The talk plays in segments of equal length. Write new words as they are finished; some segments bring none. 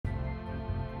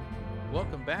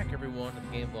Welcome back, everyone, to the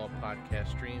Game Law Podcast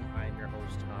stream. I am your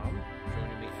host, Tom.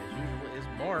 Joining me, as usual, is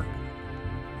Mark.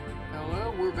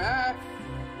 Hello, we're back.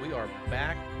 We are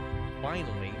back,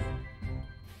 finally.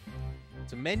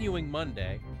 It's a menuing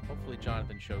Monday. Hopefully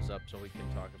Jonathan shows up so we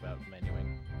can talk about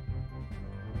menuing.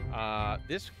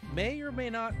 This may or may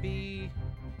not be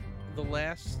the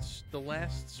last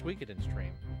Suikoden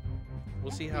stream.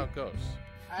 We'll see how it goes.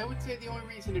 I would say the only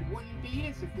reason it wouldn't be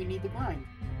is if we need the grind.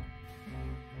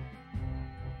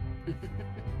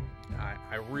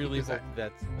 I really hope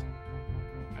that's...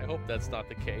 I hope that's not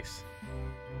the case.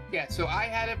 Yeah, so I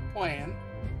had a plan.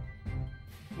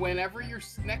 Whenever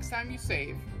next time you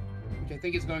save, which I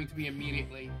think is going to be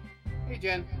immediately. Hey,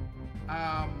 Jen.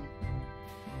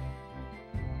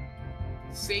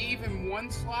 Save in one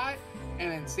slot,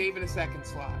 and then save in a second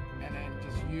slot, and then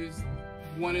just use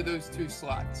one of those two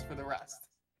slots for the rest.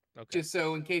 Okay. Just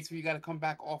so in case you got to come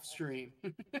back off stream.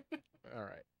 All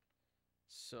right.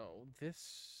 So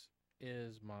this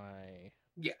is my...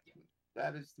 Yeah,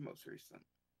 that is the most recent.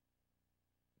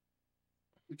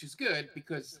 Which is good,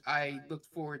 because I looked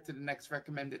forward to the next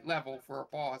recommended level for our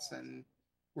boss, and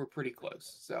we're pretty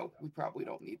close. So we probably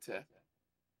don't need to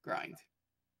grind.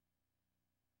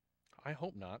 I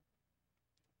hope not.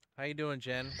 How you doing,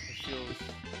 Jen? It feels...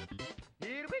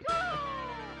 Here we go!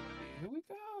 Here we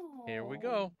go! Here we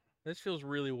go. This feels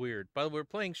really weird. By the way, we're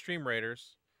playing Stream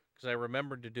Raiders, because I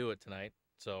remembered to do it tonight.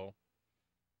 So,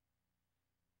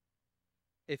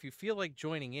 if you feel like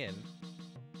joining in,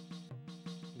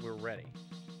 we're ready.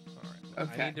 All right.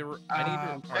 Okay. I need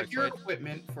to check your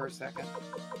equipment for a second.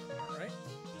 All right.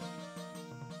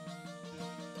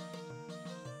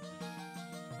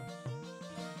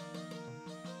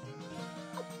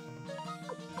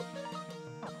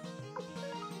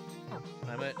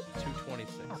 I'm at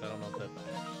 226. I don't know if that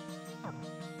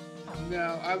matters.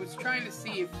 No, I was trying to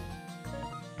see if...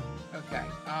 Okay,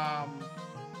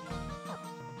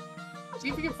 see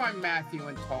if you can find Matthew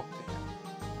and talk to him.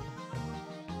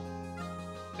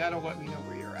 That'll let me know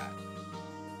where you're at.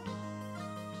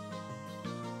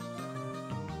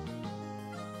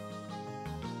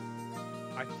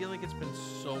 I feel like it's been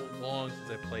so long since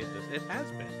I played this. It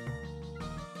has been.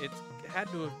 It's had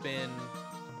to have been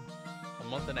a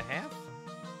month and a half?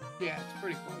 Yeah, it's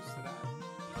pretty close to that.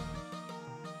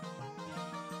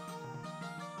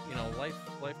 You know, life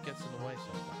gets in the way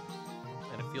sometimes,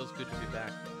 and it feels good to be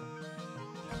back.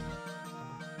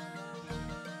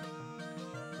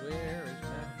 Where is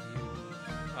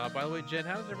Matthew? By the way, Jen,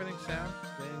 how does everything sound?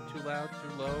 Too loud,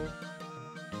 too low?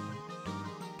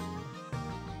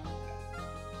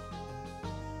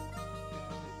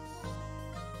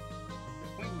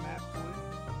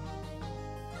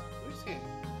 Where's he?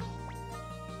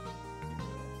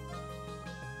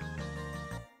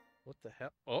 What the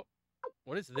hell? Oh,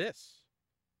 what is this?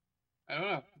 I don't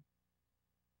know.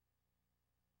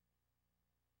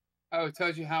 Oh, it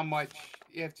tells you how much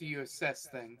after you assess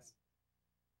things.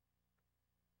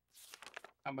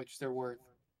 How much they're worth.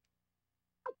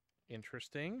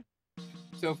 Interesting.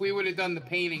 So if we would have done the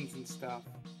paintings and stuff.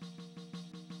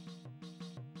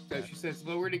 So she says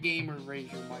lower the game or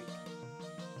raise your mic.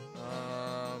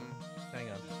 Hang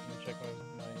on. Let me check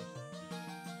my...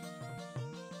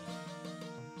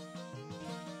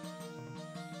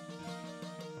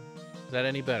 Is that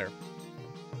any better?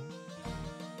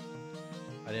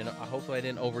 Hopefully I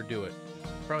didn't overdo it.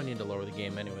 Probably need to lower the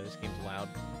game anyway. This game's loud.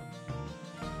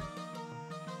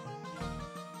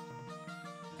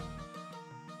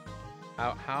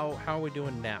 How are we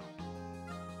doing now?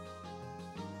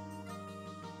 You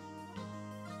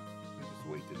just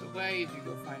wait the delay as you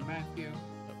go find Matthew.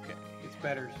 Okay. It's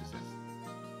better, she says.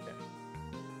 Okay.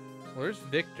 Well, there's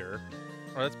Victor.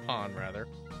 Or that's Pawn, rather.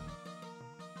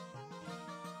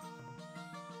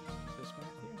 Is this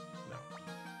Matthew? No.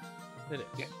 It is.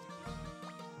 Yeah.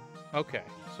 Okay,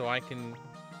 so I can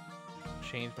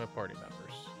change my party members.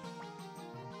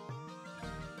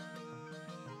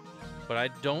 But I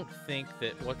don't think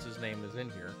that what's-his-name is in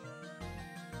here.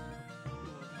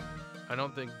 I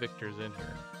don't think Victor's in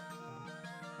here.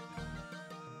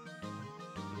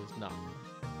 He is not.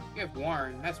 You have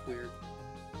Warren. That's weird.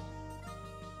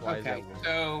 Why is that weird?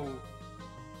 So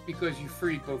because you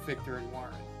freed both Victor and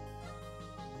Warren.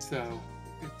 So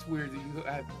it's weird that you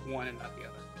have one and not the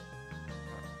other.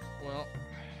 Well,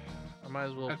 I might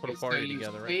as well put a party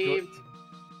together, right? Saved.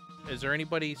 Is there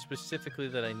anybody specifically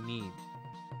that I need?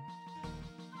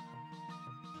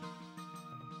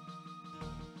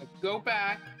 Go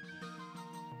back.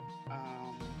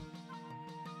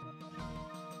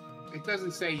 It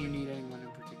doesn't say you need anyone in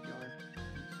particular.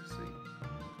 Let's see.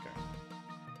 Okay.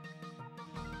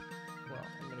 Well,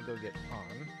 I'm gonna go get Pawn,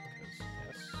 because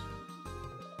yes.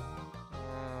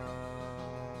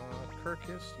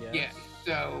 Kirkus, yes. Yeah.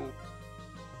 So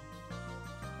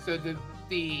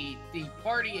the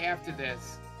party after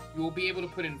this, you will be able to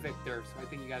put in Victor. So I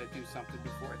think you got to do something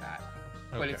before that.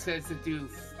 Okay. But it says to do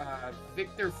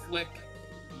Victor, Flick,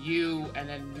 you, and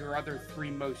then your other 3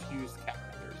 most used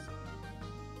characters.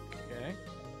 Okay.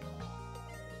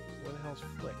 What the hell's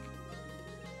Flick?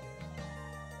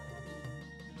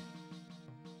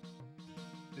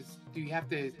 Do you have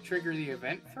to trigger the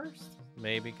event first?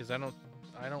 Maybe, because I don't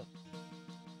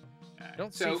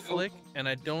So, see Flick, and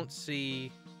I don't see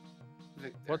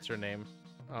Victor. what's her name?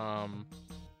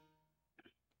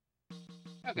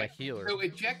 Okay. My healer. So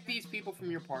eject these people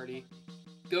from your party.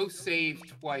 Go save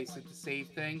twice at the save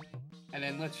thing, and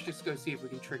then let's just go see if we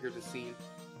can trigger the scene.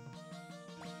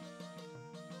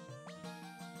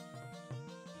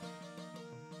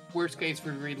 Worst case,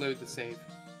 we reload the save.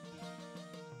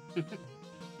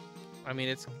 I mean,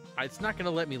 it's not gonna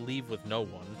let me leave with no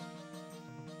one.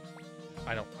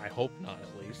 I hope not,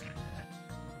 at least.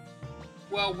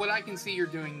 Well, what I can see you're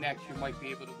doing next, you might be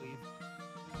able to leave.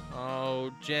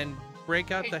 Oh, Jen,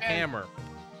 break out Hey, the Jen. hammer.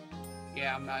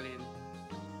 Yeah, I'm not in.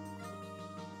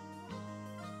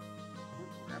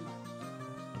 Where am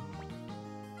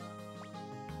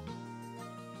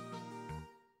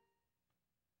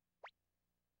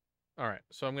I? All right,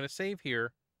 so I'm gonna save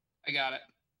here. I got it.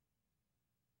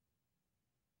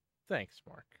 Thanks,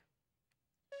 Mark.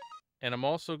 And I'm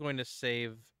also going to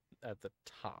save at the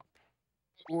top.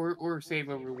 Or save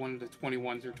over one of the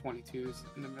 21s or 22s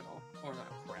in the middle. Or not.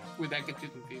 Crap. Would that get too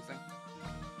confusing?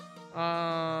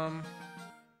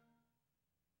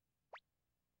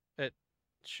 It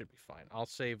should be fine. I'll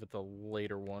save at the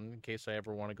later one in case I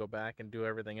ever want to go back and do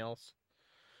everything else.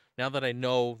 Now that I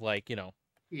know, like, you know.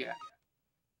 Yeah.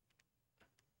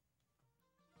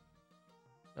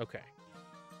 Okay.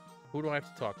 Who do I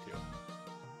have to talk to?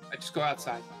 I just go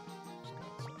outside. Just go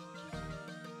outside.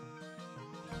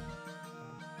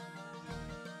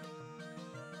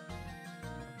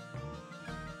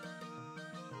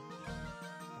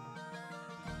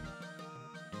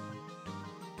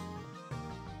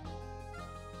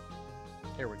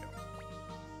 Here we go.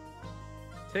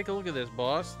 Take a look at this,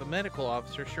 boss. The medical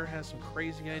officer sure has some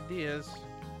crazy ideas.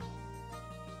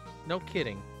 No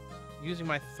kidding. Using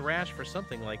my thrash for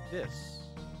something like this.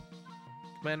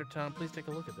 Commander Tom, please take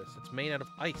a look at this. It's made out of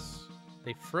ice.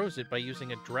 They froze it by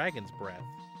using a dragon's breath.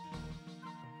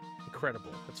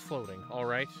 Incredible. It's floating, all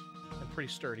right. And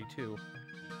pretty sturdy, too.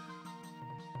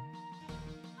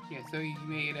 Yeah, so you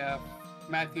made,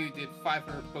 Matthew did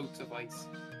 500 boats of ice.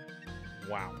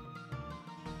 Wow.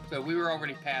 So we were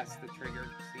already past the trigger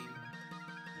scene.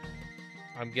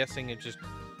 I'm guessing it just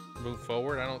moved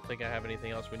forward. I don't think I have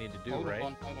anything else we need to do, Hold right?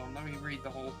 on. Let me read the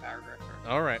whole paragraph first.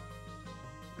 All right.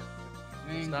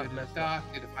 It's not messed up.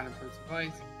 Did the final boats of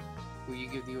ice. Will you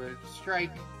give the order to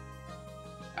strike?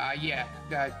 Yeah,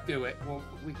 do it. Well,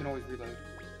 we can always reload.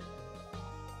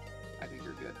 I think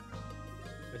you're good.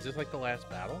 Is this like the last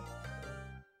battle?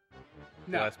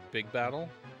 The No, last big battle?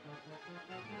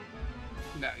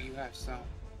 no, you have some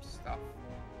stuff.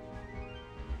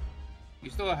 You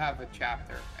still have a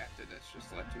chapter after this, just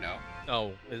to let you know.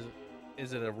 Oh,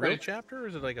 is it a real Right. chapter or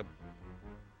is it like a...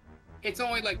 It's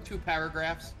only like 2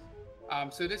 paragraphs.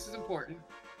 So this is important.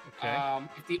 Okay.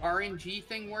 If the RNG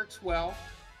thing works well,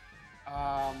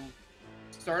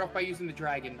 start off by using the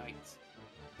Dragon Knights.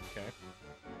 Okay.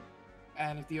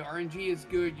 And if the RNG is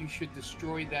good, you should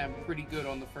destroy them pretty good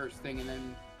on the first thing, and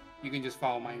then you can just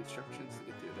follow my instructions to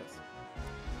get through this.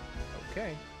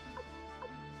 Okay.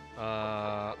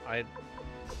 I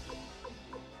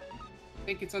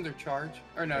think it's under charge.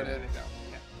 Or no, Yeah. there they go.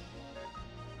 Yeah.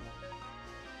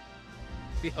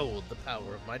 behold the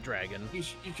power of my dragon. You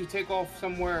should take off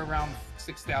somewhere around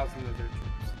 6,000 of their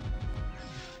troops.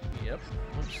 Yep.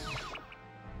 Oops.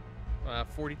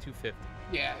 4250.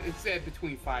 Yeah, it said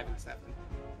between 5 and 7.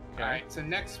 Okay. Alright, so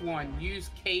next one, use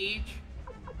Cage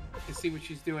to see what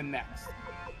she's doing next.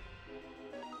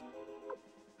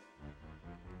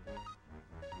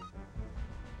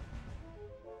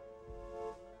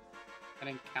 And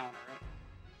then counter it.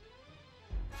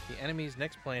 The enemy's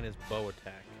next plan is bow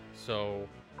attack. So,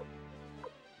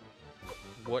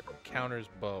 what counters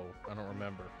bow? I don't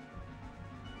remember.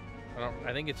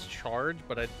 I think it's charge,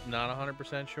 but I'm not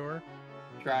 100% sure.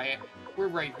 Try it. We're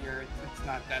right here. It's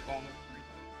not that long of a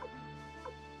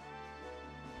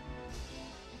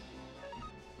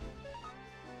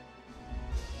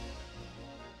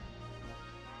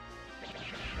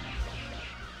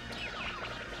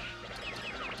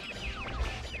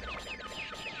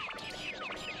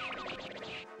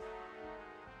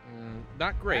reload.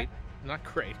 Not great. Not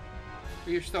great.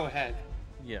 But you're still ahead.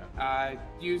 Yeah.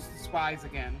 Use the spies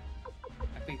again.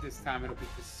 I think this time it'll be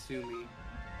Kasumi.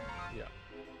 Yeah.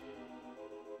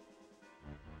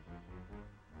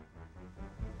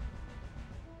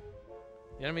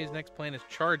 The enemy's next plan is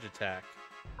charge attack.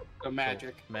 So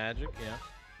magic. So, magic, yeah.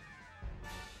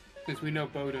 Since we know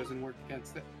Bo doesn't work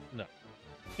against it. No.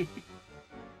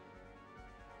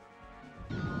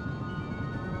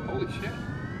 Holy shit.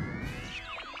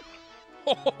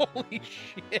 Holy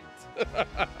shit.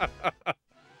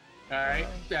 Alright,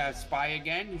 spy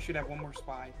again. You should have one more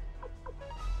spy.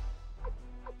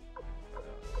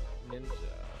 Ninja.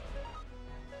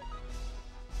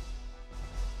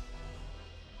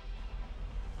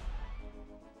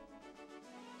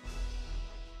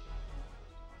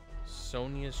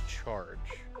 Sonia's charge.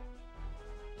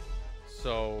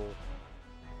 So,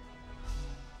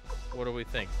 what do we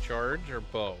think? Charge or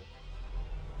bow?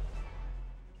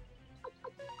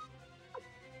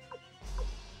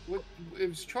 It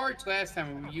was charged last time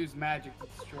and we used magic to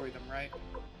destroy them, right?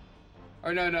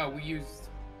 Or no, we used...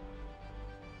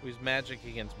 We use magic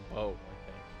against bow, I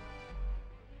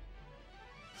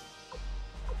think.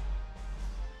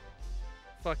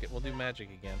 Fuck it, we'll do magic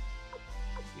again.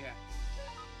 Yeah.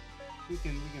 We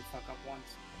can fuck up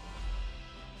once.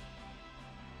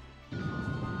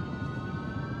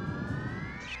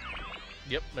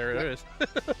 Yep, there it is.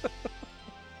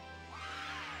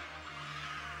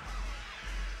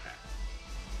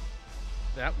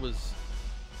 That was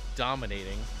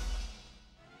dominating.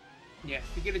 Yeah,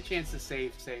 if you get a chance to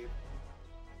save.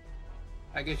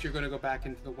 I guess you're gonna go back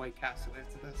into the White Castle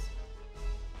after this.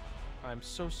 I'm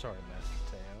so sorry,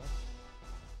 Master Teo.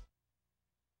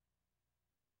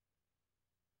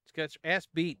 It's got your ass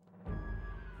beat.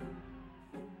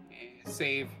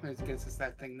 Save. I guess it's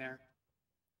that thing there.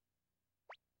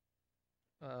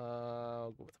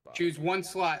 I'll go with the bottom. Choose one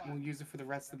slot and we'll use it for the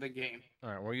rest of the game.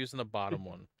 All right, we're using the bottom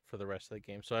one for the rest of the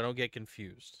game, so I don't get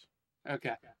confused.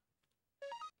 Okay.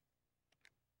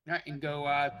 All right, and go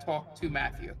talk to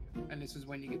Matthew. And this is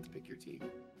when you get to pick your team.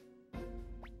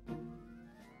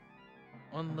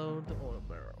 Unload the oil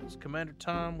barrels. Commander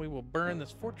Tom, we will burn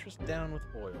this fortress down with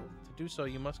oil. To do so,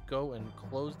 you must go and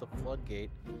close the floodgate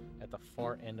at the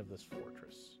far end of this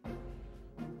fortress.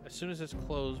 As soon as it's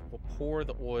closed, we'll pour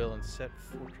the oil and set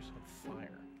fortress on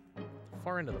fire. The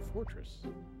far end of the fortress?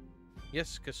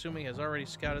 Yes, Kasumi has already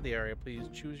scouted the area. Please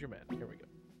choose your men. Here we go.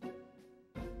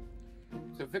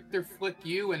 So Victor, Flick,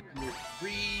 you, and your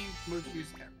 3 most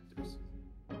used characters.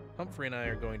 Humphrey and I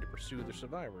are going to pursue the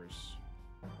survivors.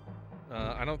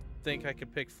 I don't think I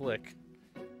could pick Flick.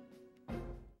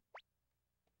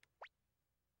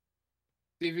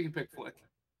 See if you can pick Flick.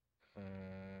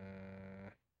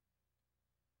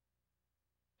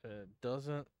 It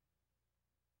doesn't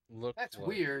look That's like...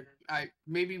 weird.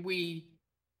 Maybe we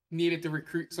needed to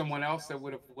recruit someone else that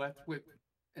would have left with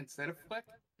instead of Flick.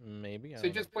 Maybe. So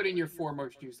just put in your 4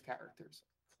 most used characters.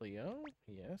 Cleo,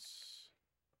 yes.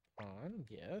 On,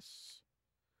 yes.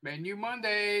 Menu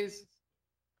Mondays.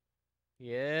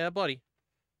 Yeah, buddy.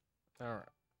 All right.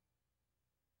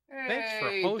 Hey, Thanks for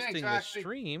hosting the actually...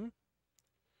 stream.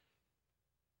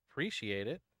 Appreciate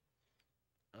it.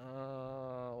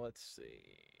 Let's see.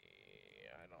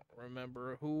 I don't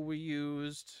remember who we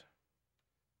used.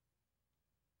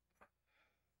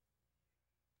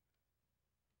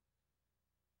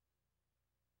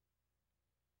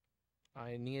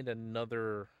 I need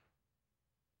another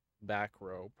back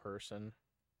row person.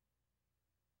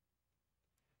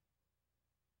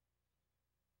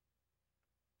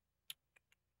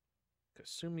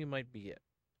 Kasumi might be it.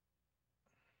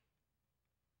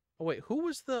 Oh, wait. Who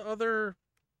was the other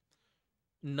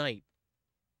knight?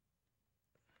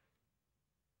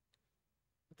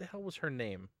 What the hell was her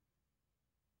name?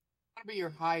 That'll be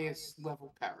your highest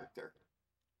level character.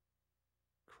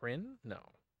 Kryn?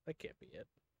 No, that can't be it.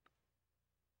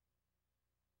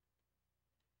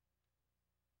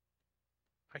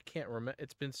 I can't remember.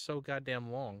 It's been so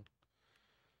goddamn long.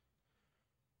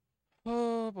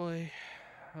 Oh boy.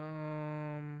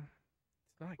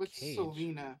 It's not What's Cage.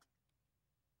 Selena?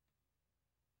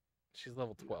 She's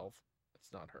level 12.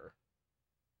 It's not her.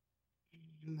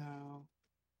 No.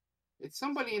 It's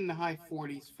somebody in the high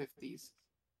 40s, 50s.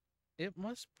 It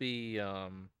must be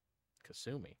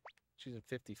Kasumi. She's at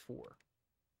 54.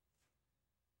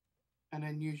 And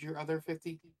then use your other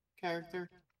 50 character.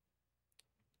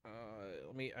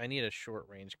 I need a short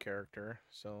range character,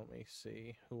 so let me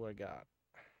see who I got.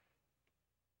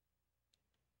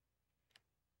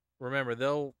 Remember,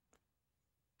 they'll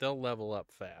level up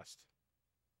fast.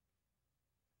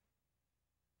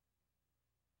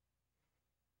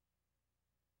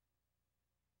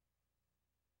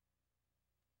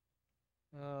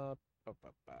 Ba, ba,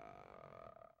 ba.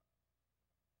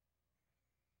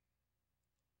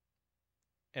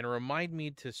 And remind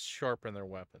me to sharpen their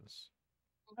weapons.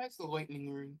 Well, that's the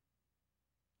lightning rune.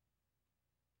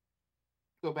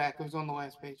 Go back. It was on the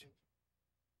last page.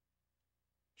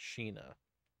 Sheena.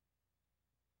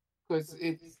 Because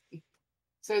it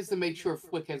says to make sure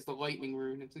Flick has the lightning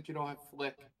rune, and since you don't have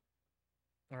Flick.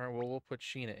 All right, well, we'll put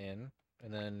Sheena in,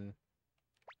 and then...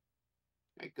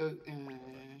 It goes,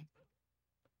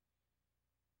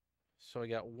 So I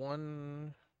got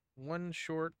one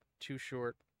short, 2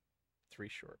 short, 3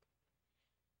 short.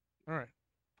 All right.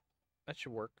 That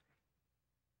should work.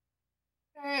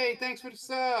 hey, thanks for the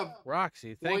sub.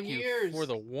 Roxy, thank 1 you years. for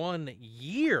the 1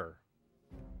 year.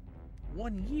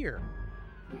 1 year.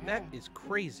 Yeah. That is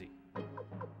crazy.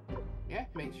 Yeah,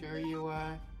 make sure you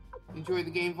enjoy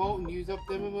the game vault and use up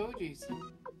them emojis.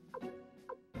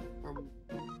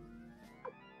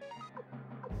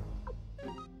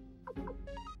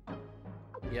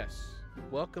 Yes.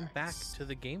 Welcome back to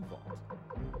the game vault.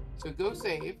 So go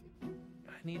save.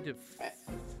 I need to...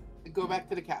 Go back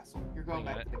to the castle. You're going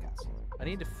back to the castle. I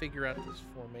need to figure out this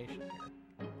formation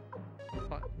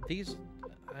here. These...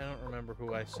 I don't remember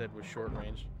who I said was short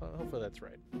range. Hopefully that's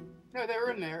right. No, they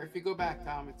were in there. If you go back,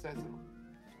 Tom, it says it.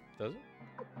 Does it?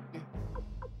 Yeah.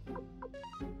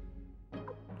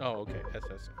 Oh, okay.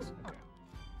 SSS. Okay.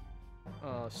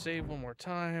 Save one more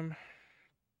time.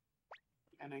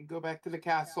 And then go back to the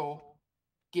castle.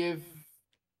 Give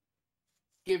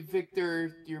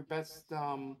Victor your best.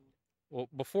 Well,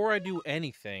 before I do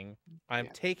anything, I'm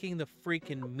taking the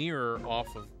freaking mirror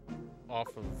off of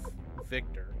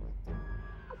Victor.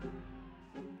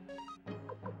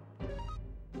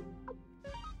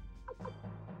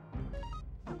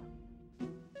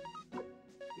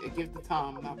 Yeah, give to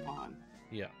Tom, not Pon.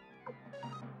 Yeah.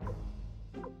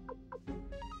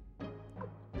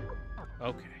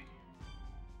 Okay.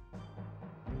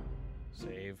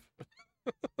 Save.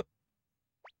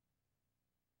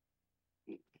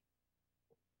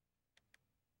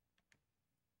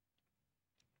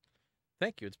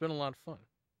 Thank you. It's been a lot of fun.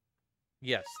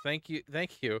 Yes, thank you.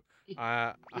 Thank you.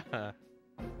 Yeah.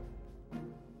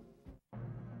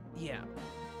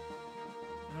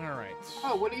 All right.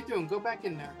 Oh, what are you doing? Go back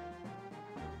in there.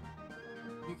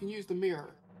 You can use the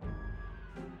mirror.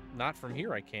 Not from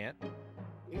here, I can't.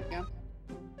 You can.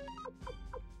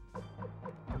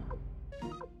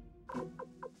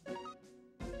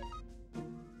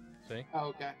 See? Oh,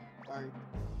 okay. Sorry.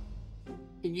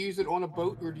 Can you use it on a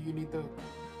boat, or do you need the...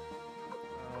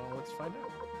 Let's find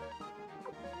out.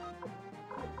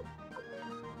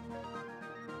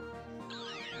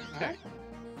 Okay.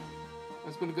 I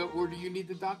was going to go, or do you need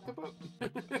to dock the boat?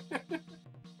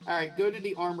 Alright, go to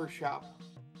the armor shop.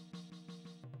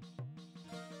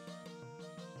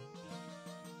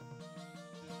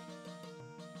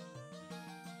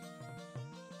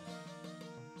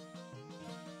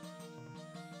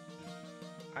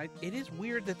 It is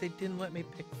weird that they didn't let me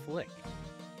pick Flick.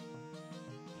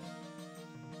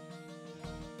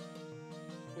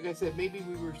 Like I said, maybe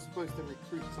we were supposed to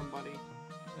recruit somebody.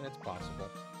 It's possible.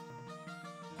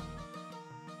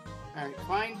 Alright,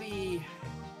 find the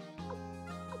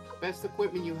best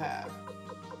equipment you have.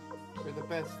 Or the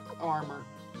best armor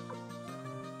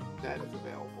that is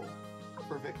available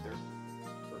for Victor.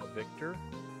 For Victor?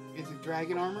 Is it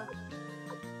dragon armor?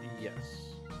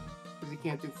 Yes. Because he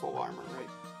can't do full armor, right?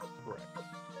 Correct.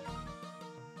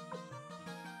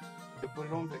 So put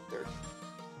it on Victor.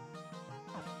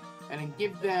 And then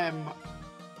give them...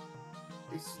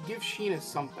 Give Sheena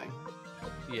something.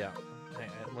 Yeah.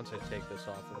 Once I take this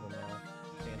off of them,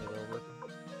 I'll hand it over.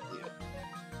 Yeah.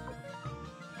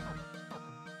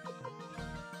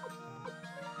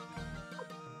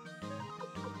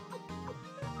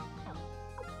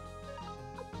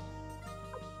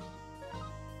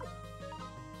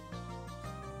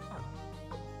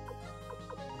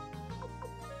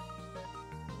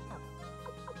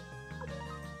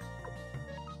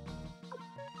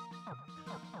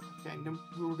 Okay, then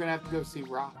we're gonna have to go see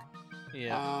Rock.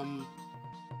 Yeah.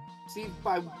 See if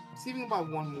you can buy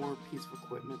one more piece of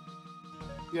equipment.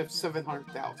 You have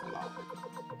 $700,000.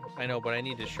 I know, but I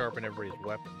need to sharpen everybody's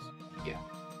weapons. Yeah.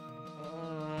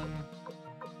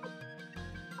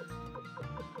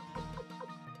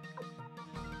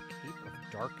 Cape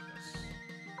of Darkness.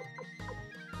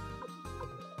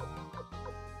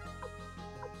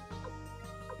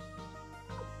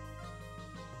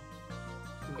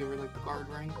 And give her like the guard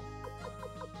ring.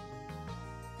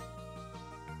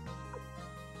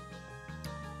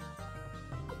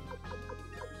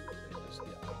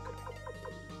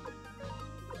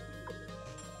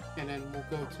 And then we'll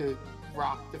go to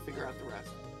rock to figure out the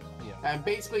rest. Yeah. And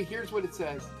basically, here's what it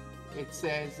says. It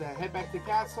says, head back to the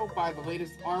castle, buy the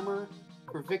latest armor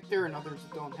for Victor and others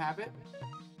that don't have it.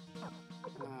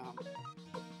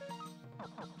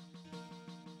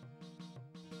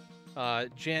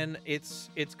 Jen, it's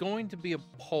going to be a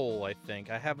poll, I think.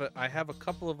 I have a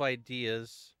couple of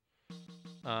ideas,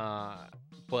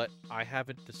 but I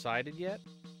haven't decided yet.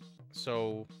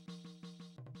 So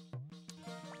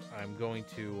I'm going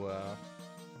to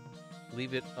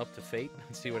leave it up to fate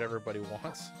and see what everybody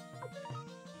wants.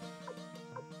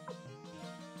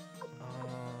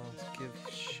 Let's give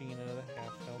Sheena the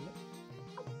half helmet.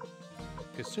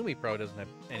 Kasumi Pro doesn't have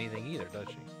anything either, does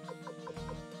she?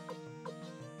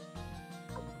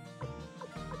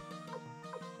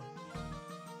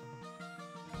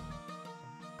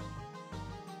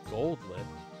 Gold lip.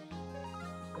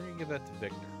 We're gonna give that to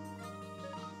Victor.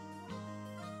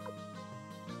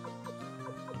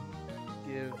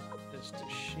 Give this to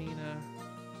Sheena.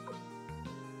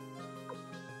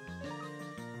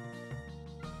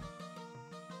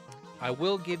 I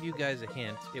will give you guys a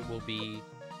hint. It will be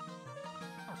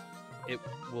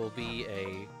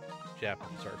a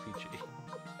Japanese RPG.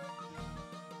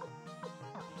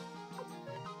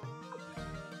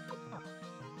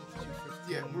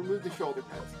 Yeah, remove the shoulder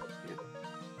pads. Yeah.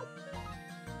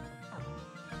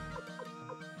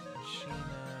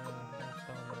 Sheena, half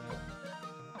helmet,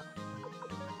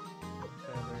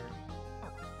 feather.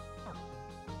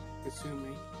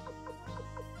 Kasumi.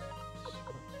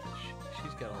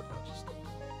 She's got a whole bunch of stuff.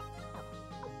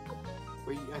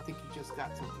 But I think you just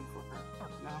got something for her.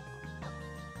 No?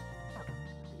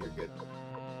 You're good.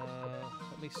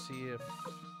 Let me see if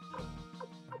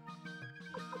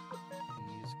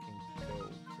these can go to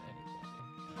anybody.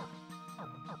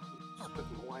 Just put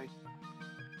them away.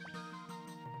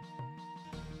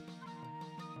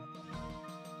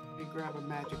 You grab a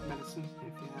magic medicine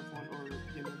if you have one, or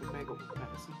you know the mega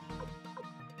medicine.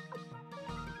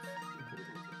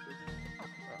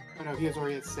 Oh no, he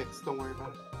already has 6. Don't worry about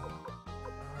it.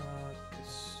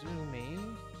 Kasumi.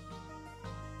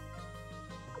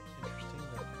 Interesting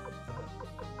that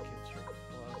gives her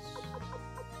plus.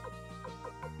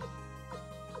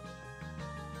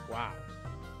 Wow.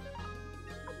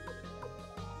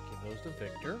 Give those to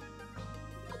Victor.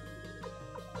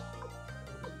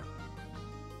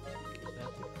 Give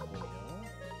that to Cleo.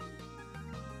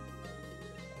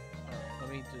 Alright, let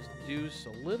me just do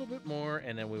a little bit more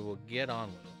and then we will get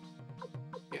on with it.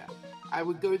 Yeah. I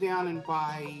would go down and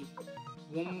buy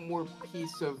one more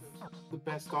piece of the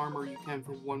best armor you can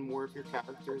for one more of your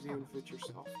characters, even if it's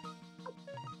yourself.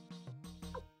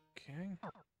 Okay.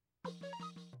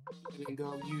 And then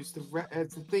go use the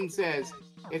as the thing says,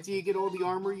 after you get all the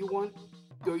armor you want,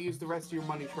 go use the rest of your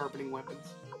money sharpening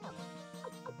weapons.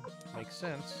 Makes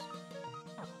sense.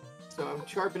 So I would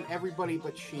sharpen everybody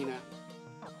but Sheena.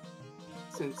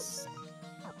 Since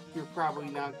you're probably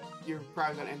gonna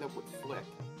end up with Flick.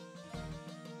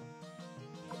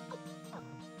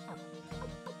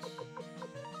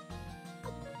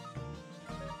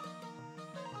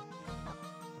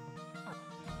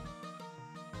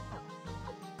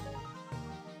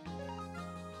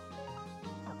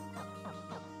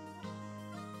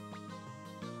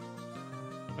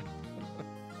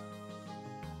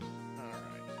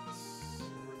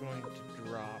 Going to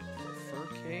drop the fur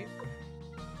cape,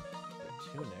 the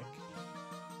tunic.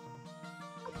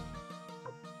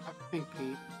 Pink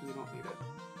paint, you don't need it.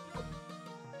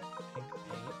 Pink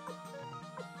paint.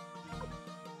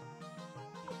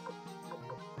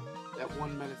 That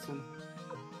one medicine.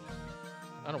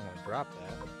 I don't want to drop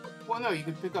that. Well, no, you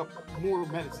can pick up more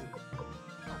medicine.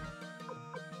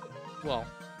 Well,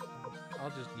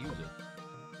 I'll just use it.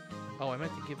 Oh, I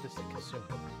meant to give this to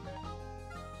Kasumi.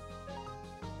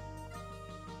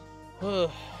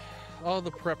 All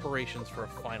the preparations for a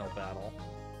final battle.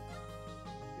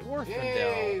 The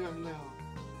Orphandale. No.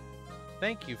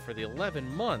 Thank you for the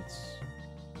 11 months.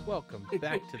 Welcome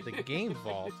back to the Game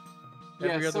Vault. Yeah,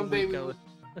 Every other someday week.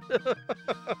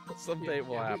 Someday it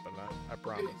will happen. I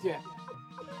promise. Yeah.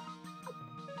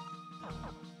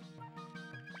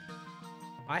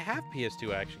 I have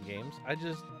PS2 action games. I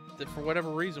just, for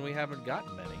whatever reason, we haven't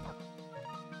gotten many.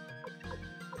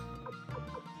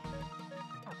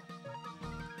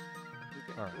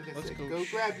 All right, Like I let's said, go. go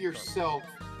grab yourself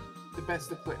the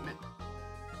best equipment.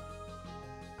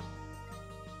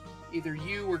 Either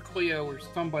you or Cleo or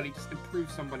somebody, just improve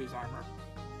somebody's armor.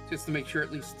 Just to make sure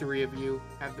at least 3 of you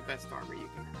have the best armor you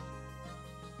can have.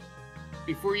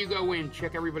 Before you go in,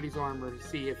 check everybody's armor to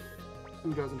see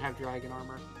who doesn't have dragon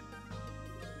armor.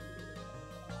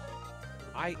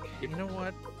 You know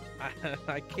what?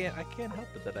 I can't help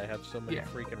it that I have so many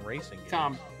freaking racing games.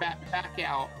 Tom, back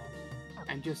out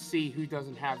and just see who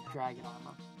doesn't have dragon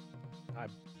armor. I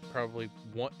probably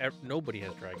want. Nobody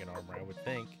has dragon armor, I would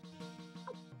think.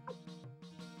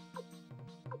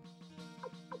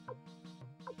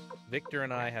 Victor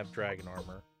and I have dragon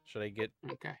armor. Should I get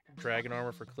dragon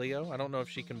armor for Cleo? I don't know if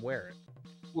she can wear it.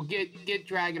 Well, get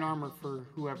dragon armor for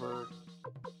whoever.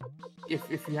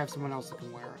 If you have someone else that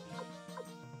can wear it.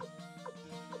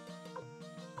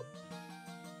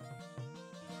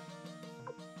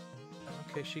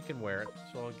 Okay, she can wear it,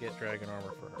 so I'll get dragon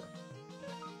armor for her.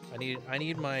 I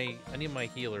need my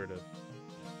healer to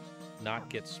not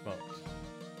get smoked.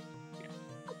 Yeah.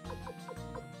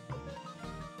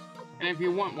 And if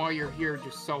you want, while you're here,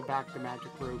 just sell back the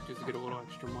magic robe just to get a little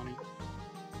extra money,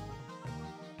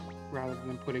 rather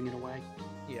than putting it away.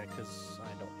 Yeah, because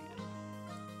I don't need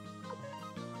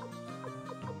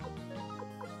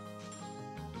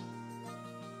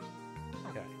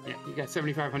it. Okay. Yeah, you got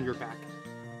 7,500 back.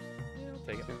 Yeah, I'll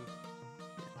take it.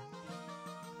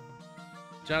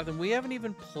 Jonathan, we haven't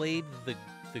even played the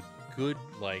good,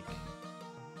 like,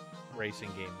 racing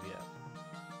games yet.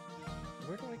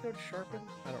 Where do I go to sharpen?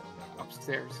 I don't remember.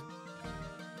 Upstairs.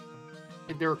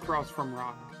 They're across from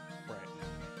Rock. Right.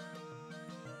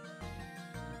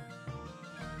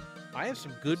 I have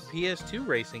some good PS2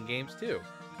 racing games, too.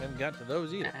 Haven't got to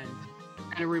those either.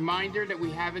 And a reminder that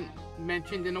we haven't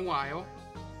mentioned in a while.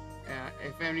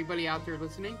 If anybody out there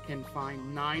listening can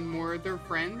find 9 more of their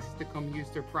friends to come use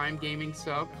their Prime Gaming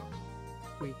sub,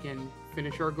 we can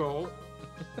finish our goal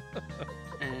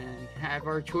and have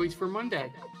our choice for Monday.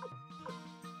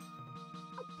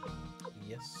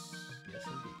 Yes, yes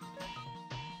indeed.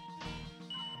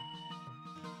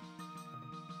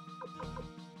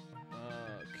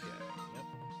 Okay,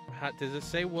 yep. Does it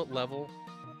say what level?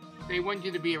 They want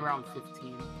you to be around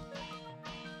 15.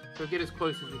 So get as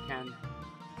close as you can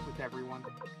with everyone.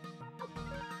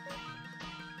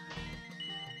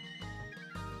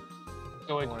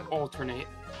 So it alternate.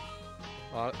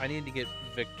 I need to get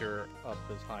Victor up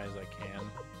as high as I can,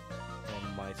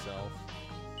 and myself.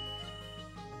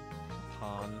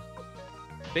 Han.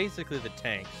 Basically the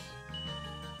tanks.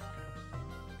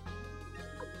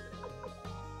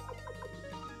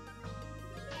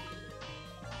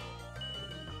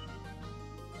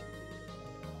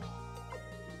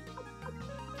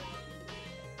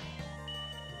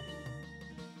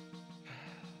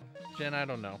 Jen, I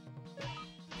don't know.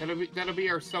 That'll be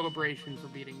our celebration for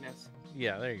beating this.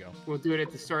 Yeah, there you go. We'll do it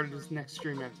at the start of this next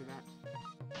stream after that.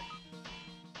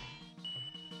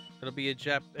 It'll be a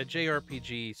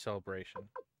JRPG celebration.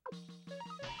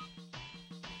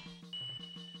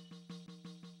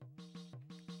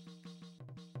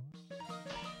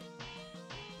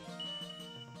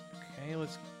 Okay,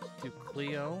 let's do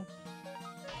Cleo.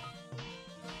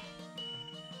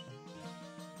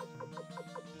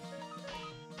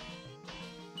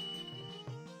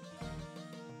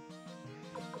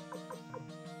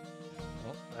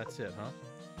 That's it, huh?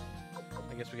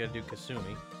 I guess we gotta do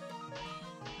Kasumi.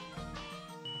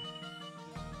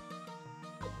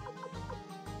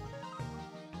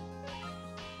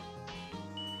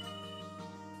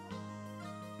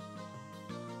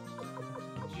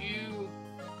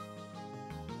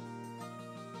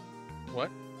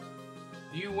 What?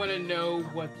 Do you want to know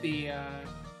what the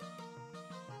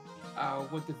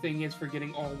thing is for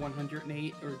getting all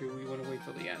 108, or do we want to wait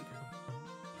till the end?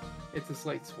 It's a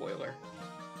slight spoiler.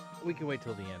 We can wait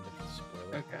till the end if it's a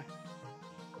spoiler. Okay.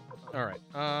 All right.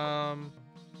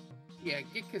 Yeah,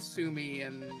 get Kasumi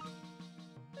and. All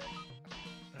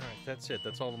right, that's it.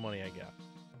 That's all the money I got.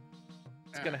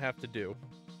 It's gonna have to do.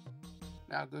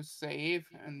 Now go save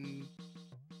and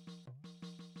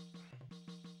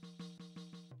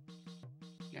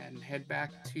head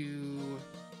back to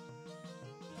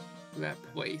that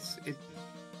place.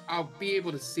 I'll be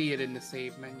able to see it in the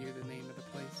save menu, the name of the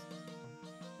place.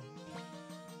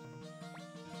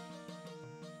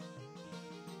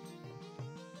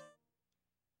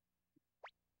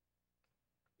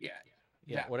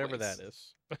 Yeah, whatever place. That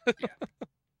is. Yeah.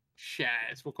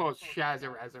 Shaz. We'll call it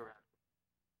Shazarazzar.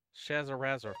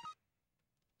 Shazarazzar.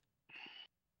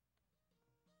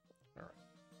 All right.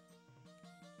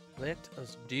 Let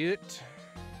us do it.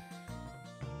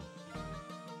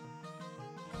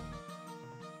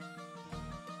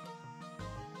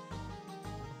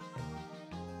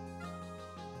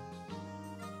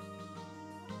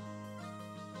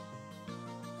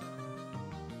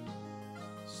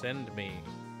 Send me.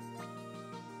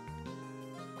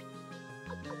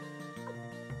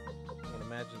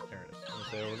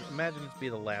 Imagine it's be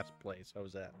the last place I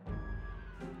was at.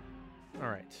 All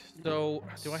right. So,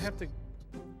 do I have to?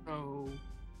 So,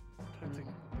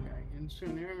 and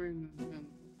soon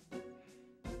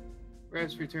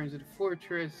Res returns to the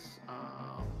fortress.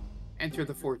 Enter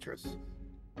the fortress.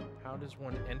 How does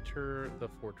one enter the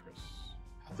fortress?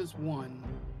 How does one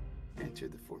enter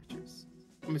the fortress?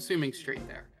 I'm assuming straight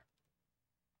there.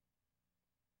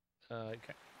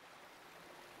 Okay.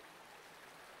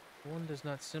 One does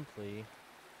not simply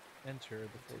enter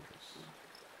the fortress.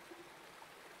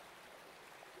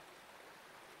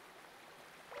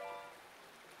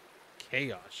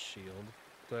 Chaos Shield.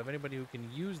 Do I have anybody who can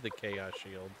use the Chaos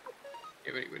Shield?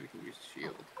 If anybody can use the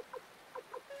shield.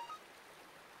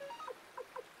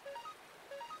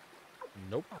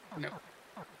 Nope. No.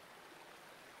 Alright.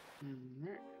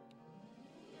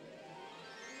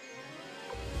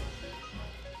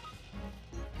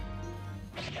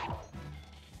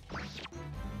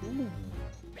 Ooh.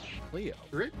 Leo.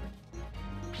 Crit?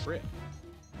 Crit.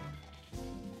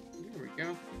 There we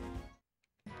go.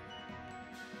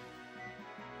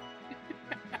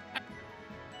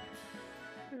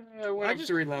 Went up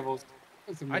 3 levels.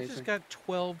 That's amazing. I just got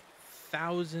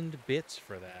 12,000 bits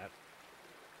for that.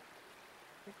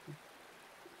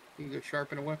 You can go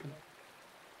sharpen a weapon.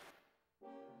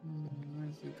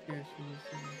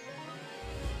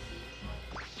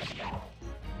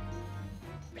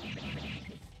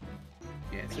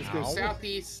 Yeah, it says go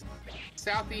southeast,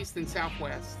 southeast, and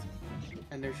southwest,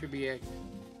 and there should be a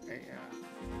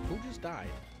Who just died?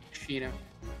 Sheena.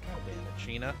 God damn it,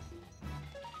 Sheena.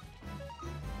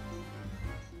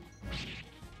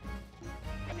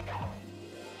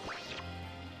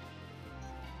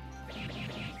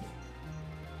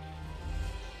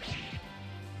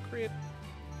 Crit.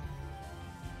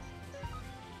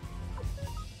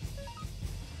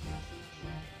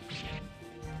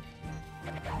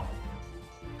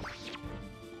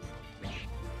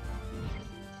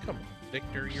 Come on,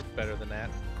 Victor, you're better than that.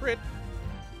 Crit.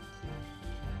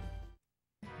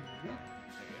 I gotta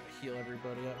heal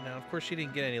everybody up now. Of course, she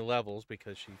didn't get any levels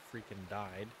because she freaking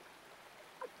died.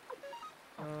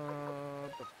 There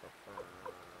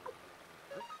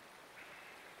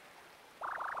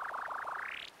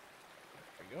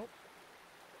we go.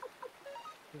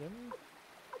 Hit him.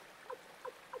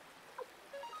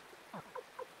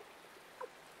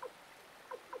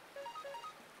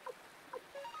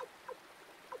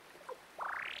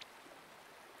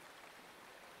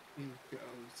 Go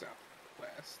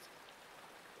southwest.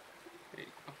 There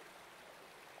you go.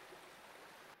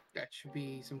 That should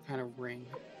be some kind of ring.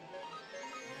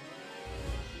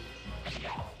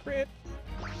 Crit.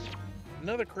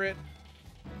 Another crit.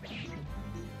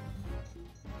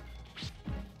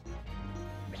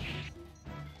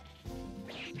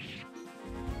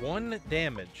 One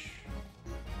damage.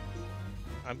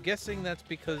 I'm guessing that's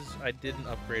because I didn't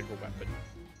upgrade her weapon.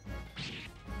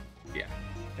 Yeah.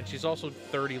 And she's also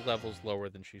 30 levels lower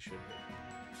than she should be.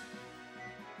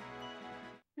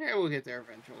 Yeah, we'll get there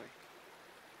eventually.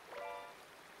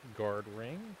 Guard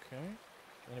ring, okay.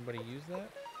 Anybody use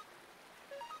that?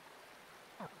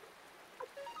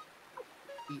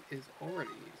 He is already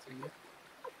using it.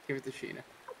 Give it to Sheena.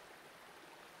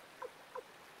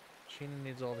 Sheena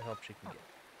needs all the help she can get.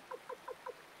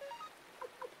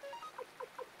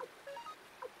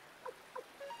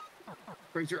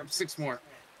 Brings her up 6 more.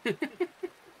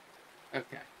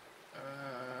 Okay.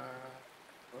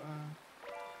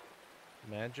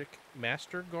 Magic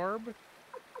Master Garb?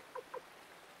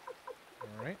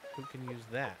 Alright, who can use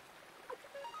that?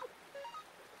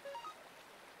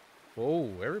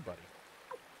 Whoa, everybody.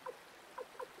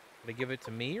 Did I give it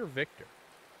to me or Victor?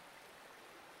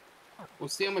 We'll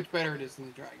see how much better it is than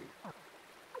the dragon.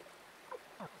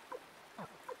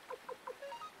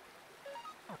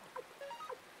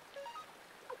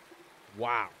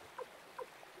 Wow.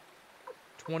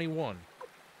 21.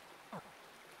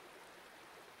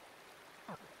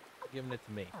 Giving it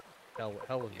to me. Hell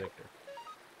with Victor.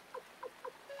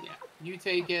 Yeah, you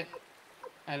take it,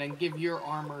 and then give your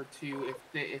armor to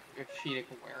if Sheena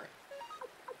can wear it.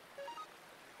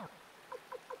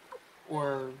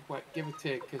 Or what? Give it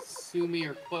to Kasumi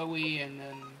or Chloe, and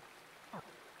then.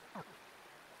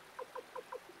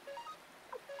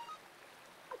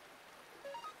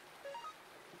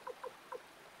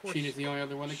 Sheena's the only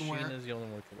other one that can wear it. Sheena's the only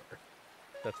one that can wear it.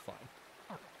 That's fine.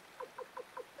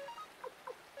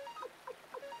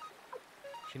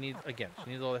 She needs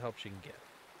all the help she can get.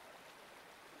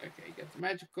 Okay, get the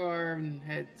magic arm and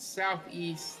head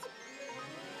southeast.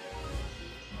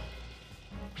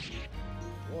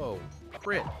 Whoa,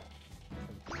 crit.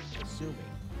 Assuming.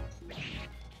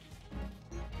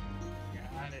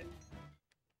 Got it.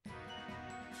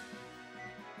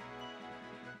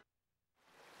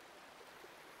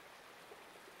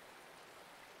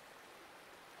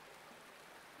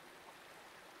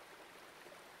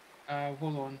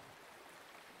 Hold on.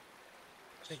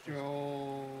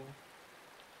 Stroll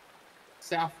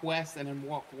southwest and then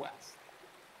walk west.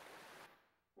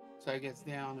 So I guess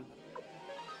down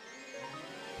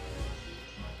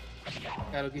and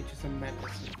that'll get you some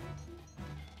medicine.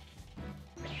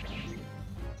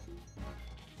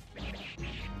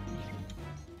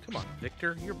 Come on,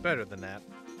 Victor. You're better than that.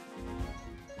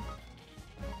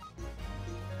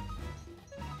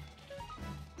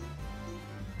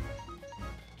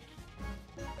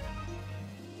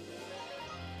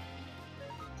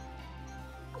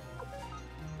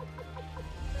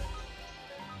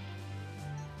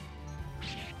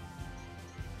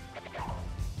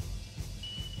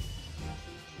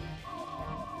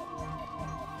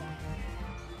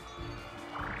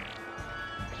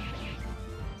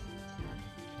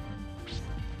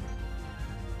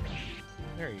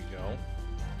 There you go.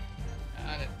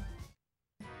 Got it.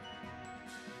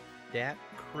 Dat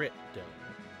crit dough.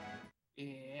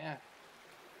 Yeah.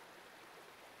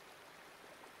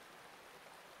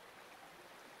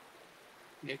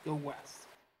 Yeah, go west.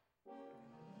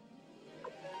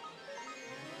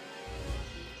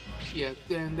 Yeah,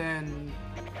 then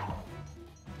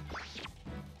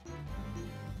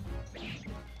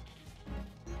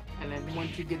and then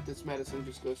once you get this medicine,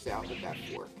 just go south at that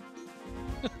fork.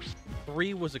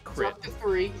 3 was a It's crit. up to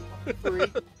 3. 3.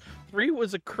 3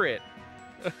 was a crit.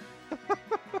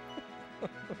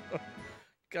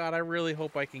 God, I really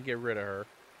hope I can get rid of her.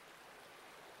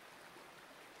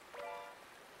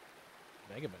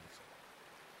 Mega medicine.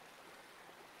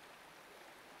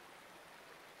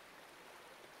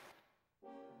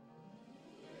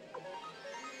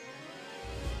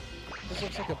 This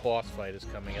looks like a boss fight is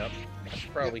coming up. I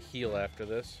should probably heal after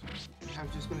this. I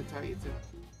was just gonna tell you to.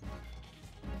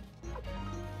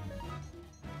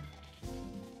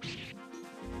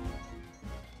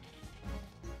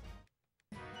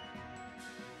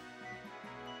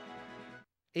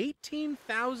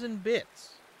 $18,000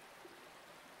 bits.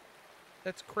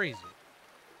 That's crazy.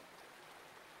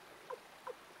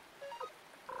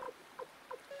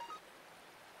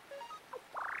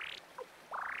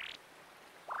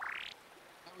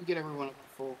 I would get everyone up to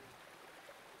full.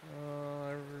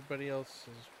 Everybody else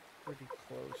is pretty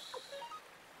close.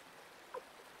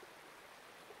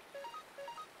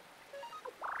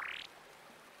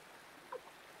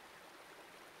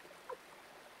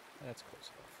 That's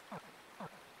close enough.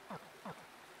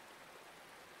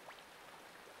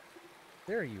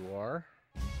 There you are.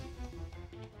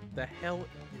 The hell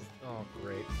is... Oh,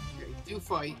 great. Okay, do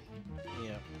fight.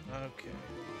 Yeah, okay.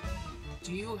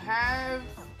 Do you have...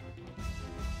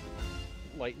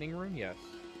 Lightning rune? Yes.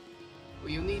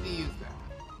 Well, you'll need to use that.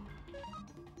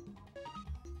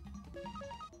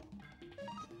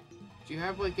 Do you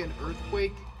have, like, an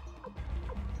earthquake?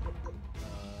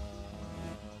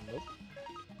 Nope.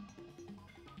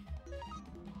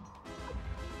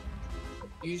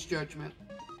 Use judgment.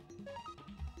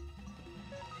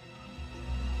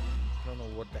 I don't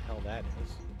know what the hell that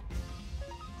is.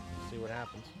 See what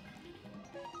happens.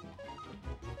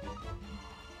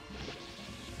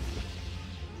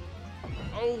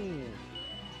 Oh!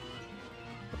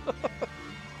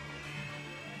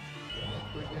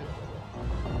 Pretty good.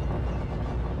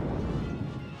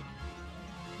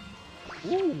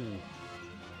 Ooh!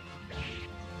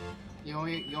 You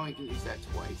only can use that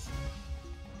twice.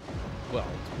 Well,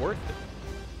 it's worth it.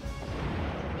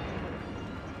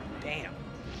 Damn.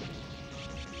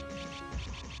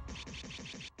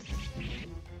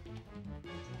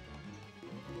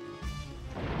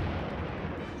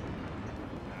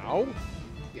 Ow.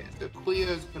 Yeah, so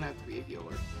Cleo's gonna have to be a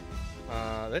healer.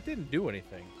 That didn't do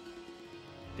anything.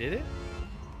 Did it?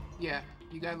 Yeah,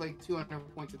 you got like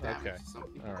 200 points of damage. Okay. To some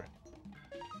people. All right.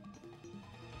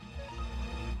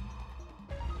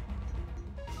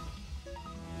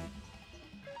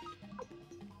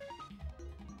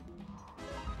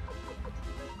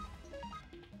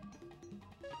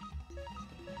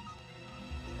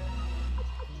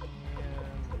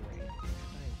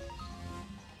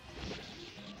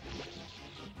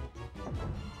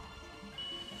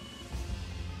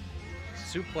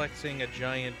 Suplexing a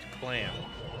giant clam.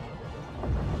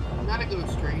 Not a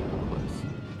ghost train, but close.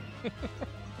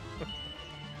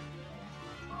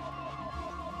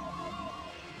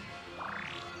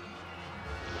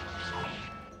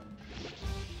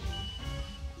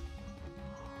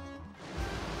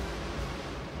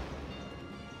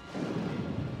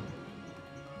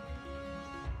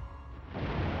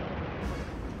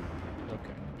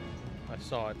 Okay. I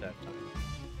saw it that time.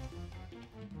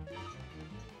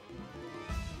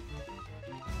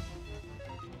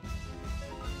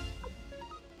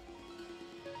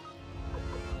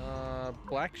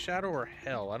 Black Shadow or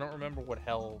Hell? I don't remember what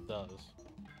Hell does.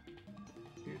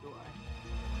 Here do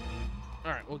I.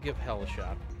 Alright, we'll give Hell a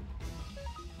shot.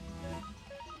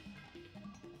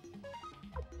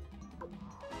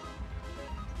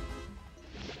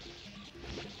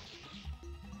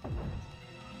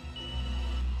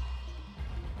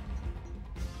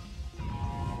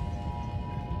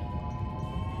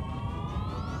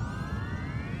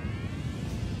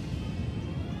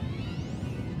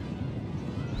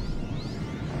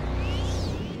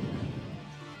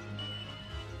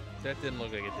 That didn't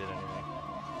look like it did anything.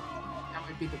 That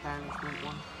might be the banishment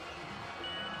one.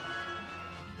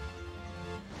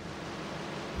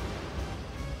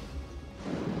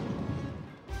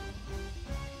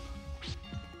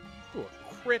 Ooh,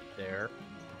 a crit there.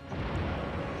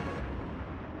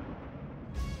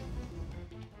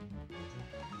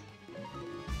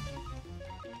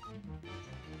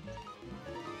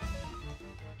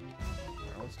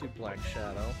 Alright, let's do Black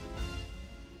Shadow.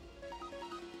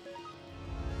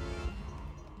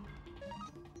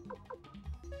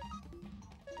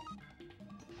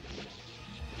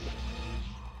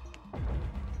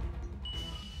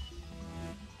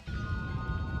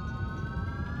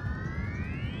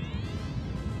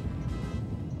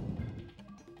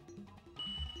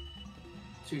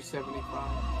 $275.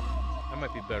 I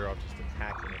might be better off just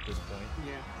attacking at this point.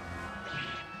 Yeah.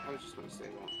 I was just gonna say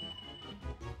that.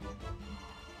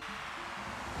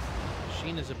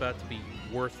 Sheen is about to be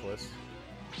worthless.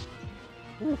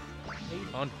 Oof,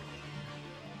 800.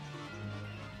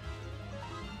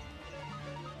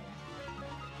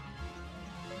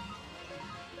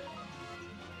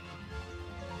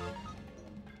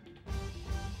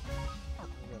 I'm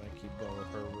gonna keep going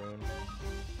with her rune.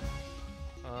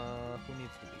 Who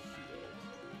needs to be healed?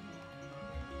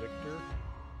 Victor?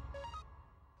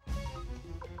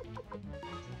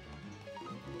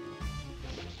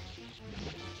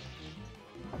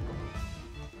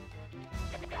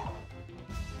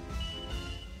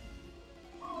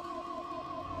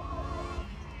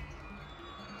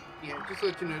 Yeah, just to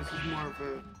let you know, this is more of a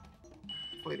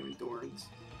fight of endurance.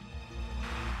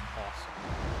 Awesome.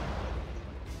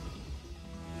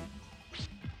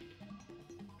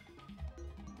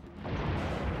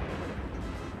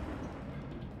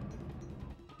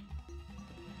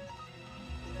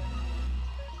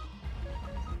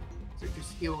 So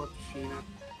just heal up Sheena.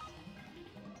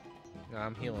 No,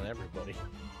 I'm healing everybody.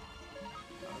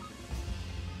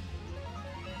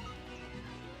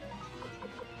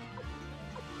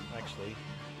 Actually,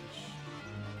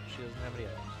 she doesn't have any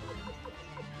items.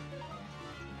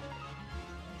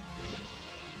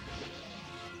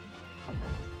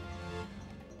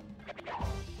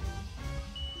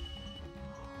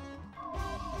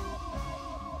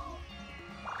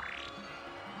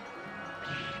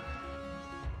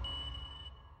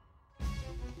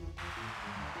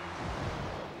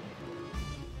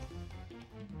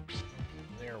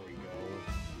 There we go.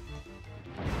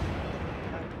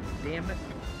 God damn it.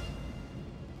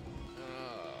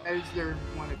 That is their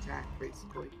one attack,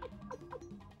 basically.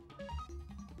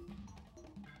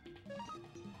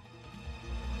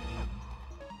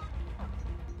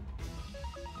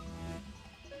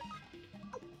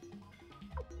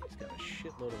 He's got a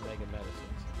shitload of mega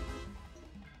medicines.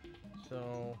 So...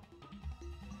 oh,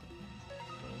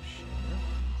 shit.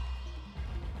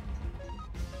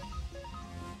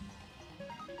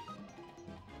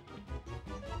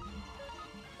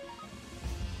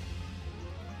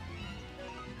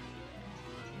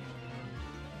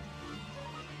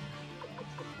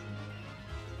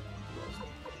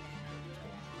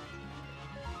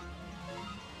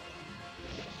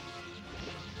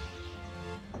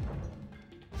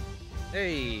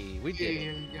 Hey, we did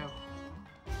There it. you go.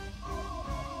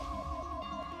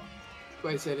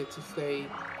 Like I said, it's just a...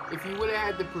 If you would have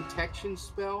had the protection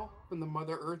spell from the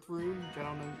Mother Earth rune, which I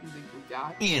don't know if you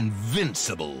got,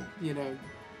 Invincible. you know,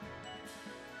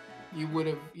 you would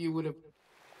have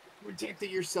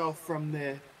protected yourself from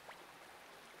the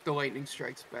lightning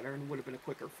strikes better, and would have been a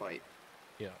quicker fight.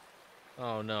 Yeah.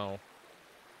 Oh no.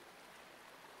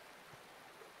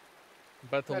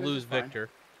 About to That is lose fine. Victor.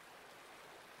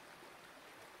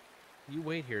 You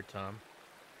wait here, Tom.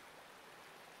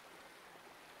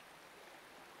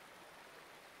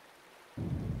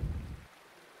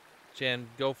 Jen,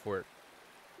 go for it.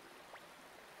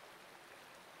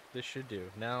 This should do.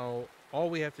 Now, all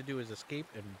we have to do is escape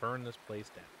and burn this place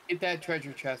down. Get that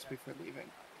treasure chest before leaving.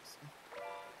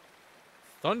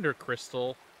 Thunder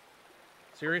Crystal?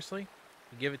 Seriously?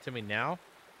 You give it to me now?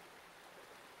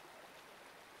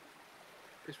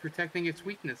 It's protecting its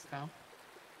weakness, Tom.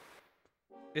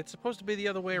 It's supposed to be the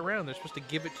other way around. They're supposed to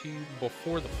give it to you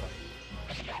before the fight.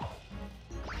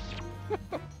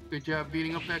 Good job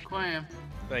beating up that clam.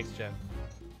 Thanks, Jen.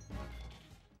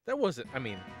 That wasn't... I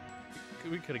mean,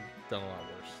 we could have done a lot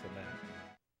worse than that.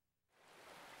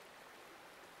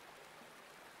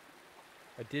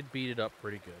 I did beat it up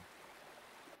pretty good.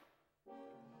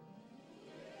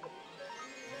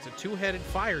 It's a two-headed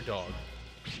fire dog.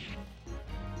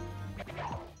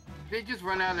 They just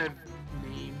run out of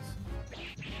names.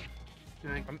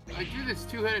 Like, I do this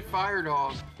two-headed fire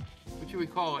dog. What should we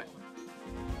call it?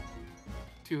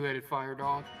 Two-headed fire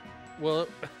dog. Well,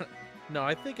 no,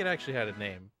 I think it actually had a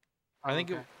name. I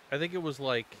think it was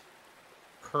like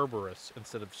Kerberos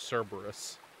instead of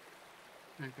Cerberus.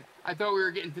 Okay. I thought we were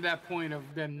getting to that point of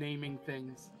them naming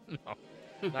things. No,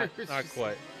 not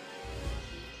quite.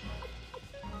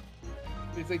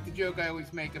 It's like the joke I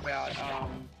always make about,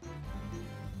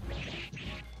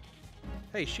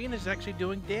 Hey, Sheena's actually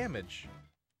doing damage.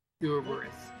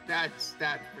 Cerberus. That's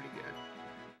pretty good.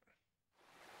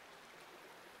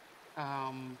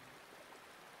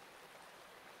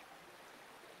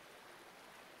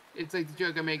 It's like the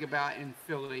joke I make about in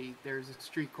Philly, there's a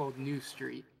street called New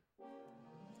Street.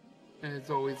 And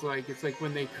it's always like, it's like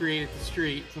when they created the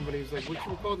street, somebody was like, what should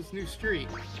we call this new street?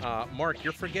 Mark,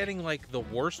 you're forgetting, like, the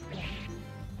worst one.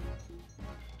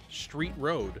 Street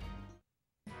Road.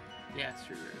 Yeah,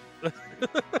 Street Road.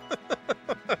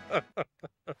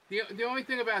 The only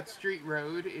thing about Street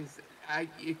Road is,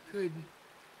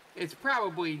 it's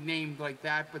probably named like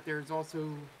that, but there's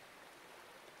also,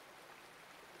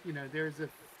 you know, there's a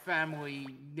family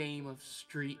name of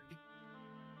street.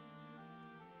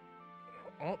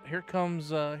 Oh, here comes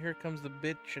the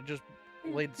bitch I just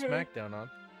laid the smackdown on.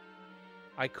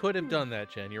 I could have done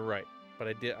that, Jen. You're right, but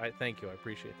I did. I thank you. I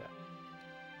appreciate that.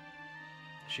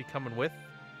 Is she coming with?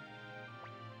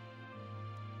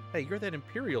 Hey, you're that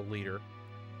Imperial leader.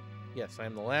 Yes, I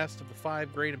am the last of the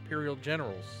 5 great Imperial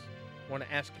generals. I want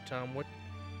to ask you, Tom,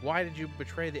 why did you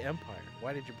betray the Empire?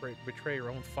 Why did you betray your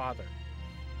own father?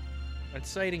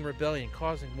 Inciting rebellion,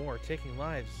 causing war, taking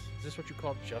lives. Is this what you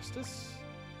call justice?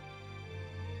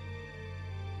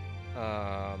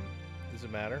 Does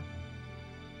it matter?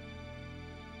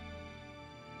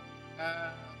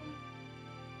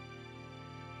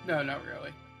 No, not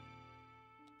really.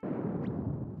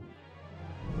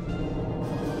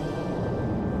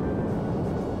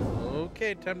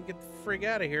 Okay, time to get the frig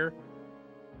out of here.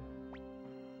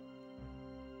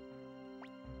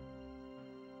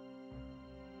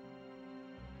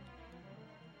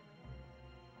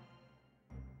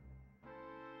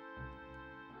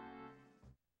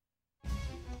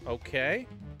 Okay.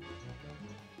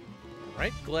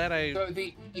 Right, glad I... So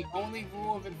the only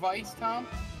rule of advice, Tom?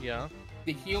 Yeah?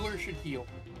 The healer should heal.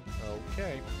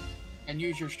 Okay. And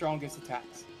use your strongest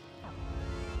attacks.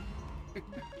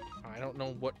 I don't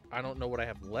know what I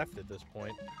have left at this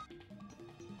point.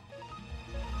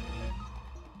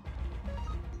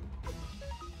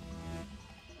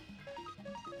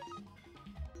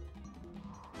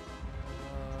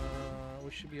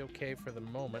 We should be okay for the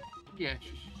moment. Yeah,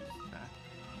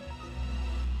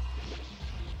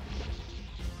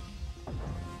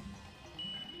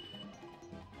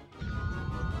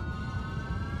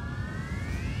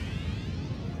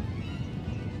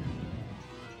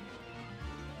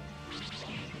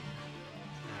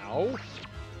 Ow.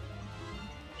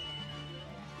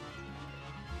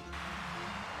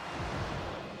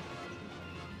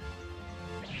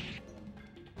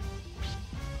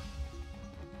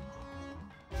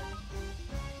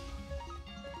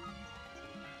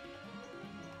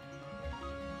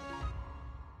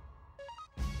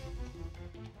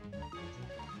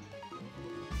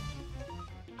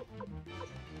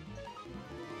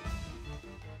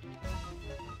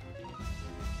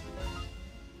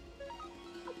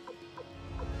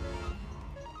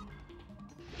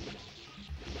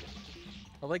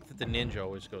 I like that the ninja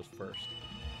always goes first.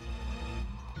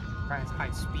 Has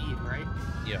high speed, right?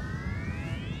 Yeah.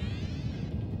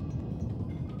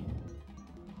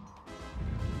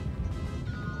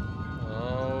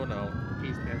 Oh no.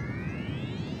 He's dead.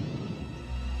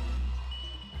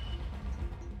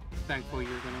 Thankfully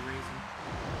you're gonna raise him.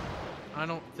 I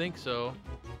don't think so.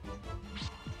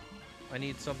 I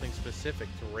need something specific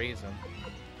to raise him.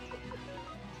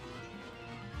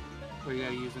 So you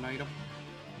gotta use an item?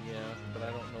 Yeah, but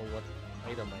I don't know what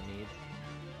item I need.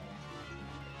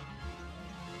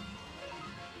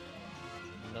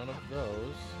 None of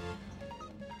those.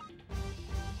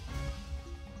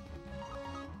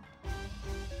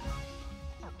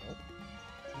 Nope.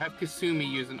 Have Kasumi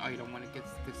use an item when it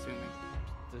gets to Kasumi.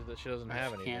 She doesn't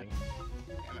have anything. Damn it.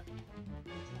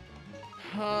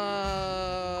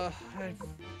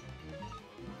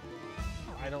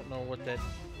 I don't know what that...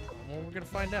 Well, we're gonna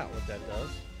find out what that does.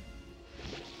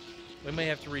 We may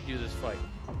have to redo this fight.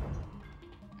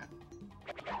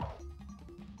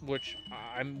 Which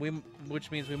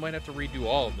which means we might have to redo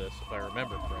all of this, if I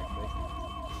remember correctly.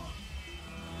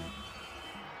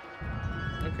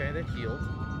 Okay, that healed.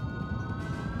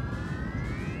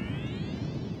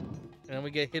 And then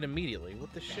we get hit immediately.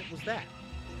 What the shit was that?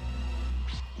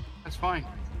 That's fine.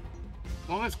 As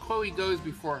long as Chloe goes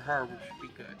before her, we should be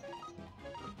good.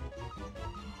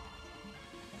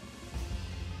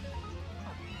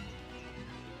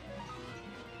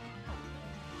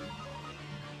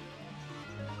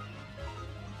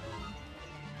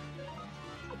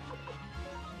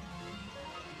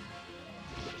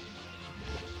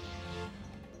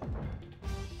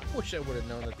 I wish I would have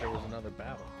known that there was another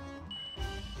battle.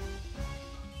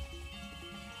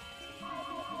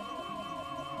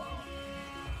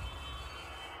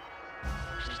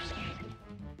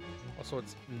 Also,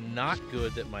 it's not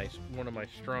good that one of my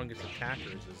strongest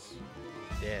attackers is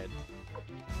dead.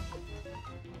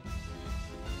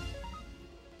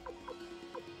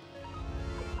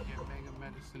 Yeah, Mega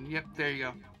Medicine. Yep, there you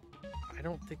go. I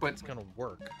don't think that's gonna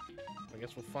work. I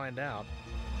guess we'll find out.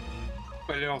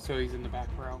 But it also he's in the back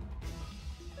row.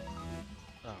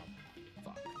 Oh,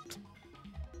 fuck.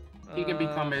 He can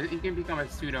become a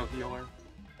pseudo healer.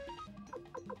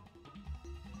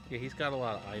 Yeah, he's got a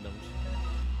lot of items.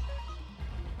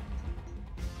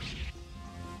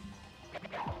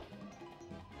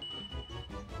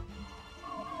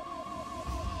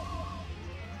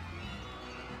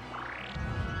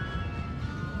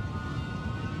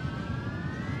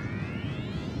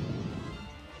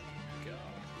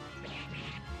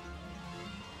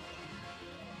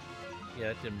 Yeah,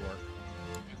 it didn't work.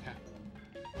 Okay.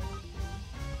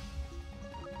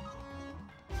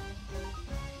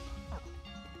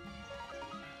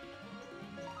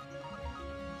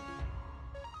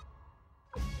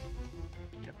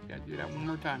 Yep, gotta do that one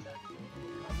more time.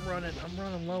 I'm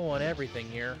running low on everything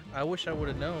here. I wish I would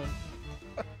have known.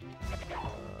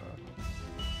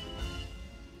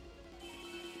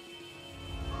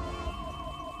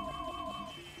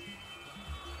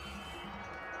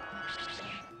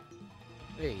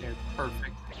 Hey. They're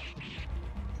perfect.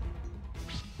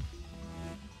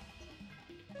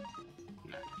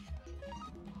 Nice.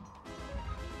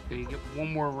 So you get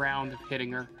one more round of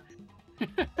hitting her.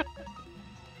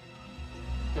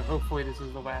 So hopefully this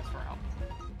is the last round.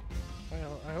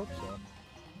 Well, I hope so.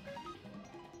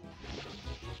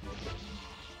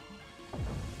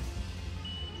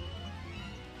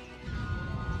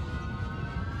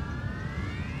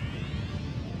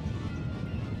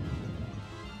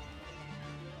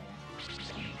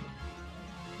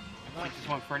 I just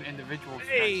went for an individual stretch.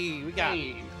 Hey, we got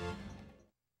it.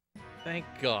 Thank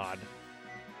God.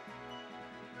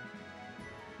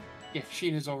 Yeah,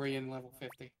 Sheena's already in level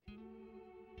 50.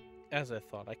 As I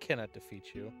thought, I cannot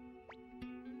defeat you.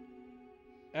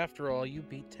 After all, you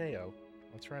beat Teo.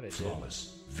 That's right, I did.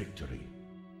 Flawless victory.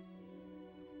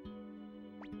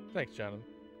 Thanks, Jonathan.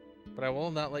 But I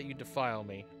will not let you defile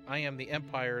me. I am the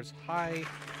Empire's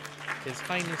His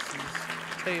Highness's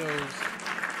Teo's...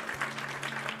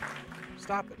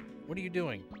 Stop it. What are you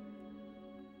doing?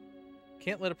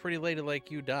 Can't let a pretty lady like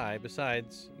you die.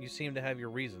 Besides, you seem to have your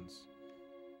reasons.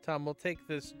 Tom, we'll take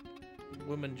this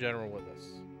woman general with us.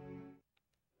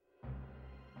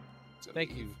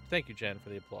 Thank you. Thank you, Jen, for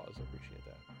the applause. I appreciate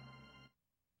that.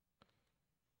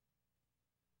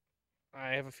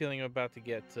 I have a feeling I'm about to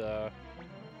get, what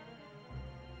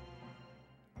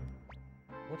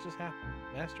just happened?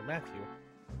 Master Matthew?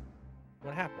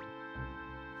 What happened?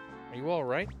 Are you all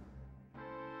right?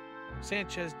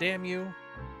 Sanchez, damn you.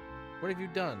 What have you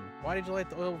done? Why did you light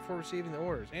the oil before receiving the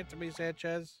orders? Answer me,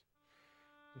 Sanchez.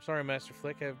 I'm sorry, Master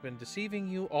Flick. I've been deceiving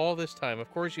you all this time. Of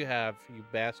course you have, you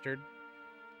bastard.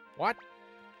 What?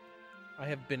 I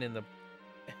have been in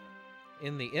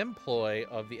the employ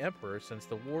of the Emperor since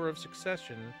the War of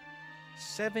Succession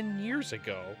 7 years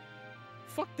ago.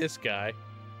 Fuck this guy.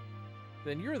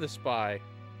 Then you're the spy.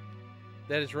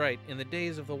 That is right. In the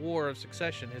days of the War of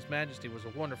Succession, His Majesty was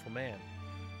a wonderful man.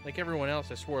 Like everyone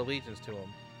else, I swore allegiance to him.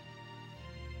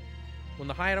 When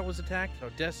the hideout was attacked in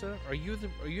Odessa, are you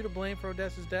to blame for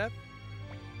Odessa's death?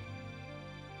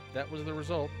 That was the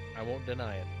result. I won't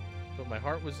deny it. But my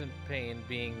heart was in pain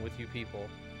being with you people.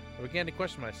 I began to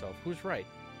question myself. Who's right?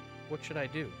 What should I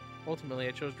do? Ultimately,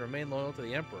 I chose to remain loyal to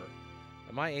the Emperor.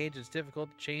 At my age, it's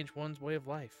difficult to change one's way of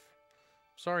life.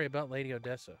 Sorry about Lady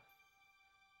Odessa.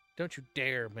 Don't you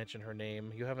dare mention her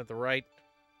name. You haven't the right.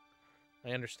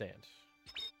 I understand.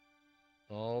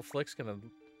 Oh, Flick's gonna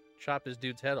chop this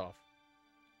dude's head off.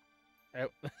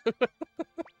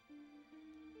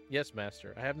 Yes,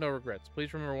 Master. I have no regrets.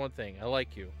 Please remember one thing. I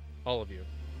like you. All of you.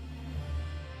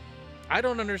 I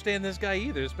don't understand this guy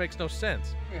either. This makes no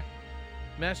sense. Yeah.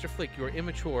 Master Flick, you are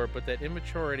immature, but that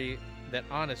immaturity, that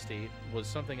honesty, was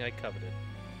something I coveted.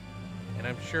 And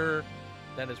I'm sure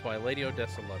that is why Lady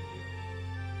Odessa loved you.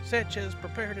 Sanchez,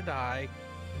 prepare to die.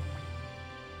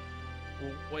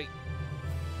 Oh, wait.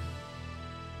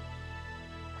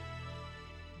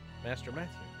 Master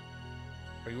Matthew,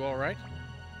 are you all right?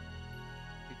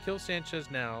 If you kill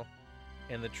Sanchez now,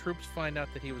 and the troops find out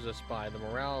that he was a spy, the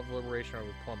morale of liberation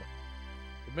will plummet.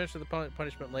 Administer the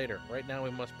punishment later. Right now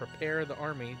we must prepare the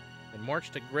army and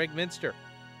march to Greg Minster.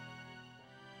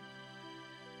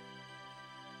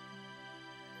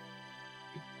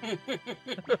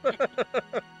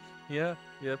 Yeah,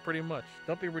 pretty much.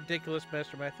 Don't be ridiculous,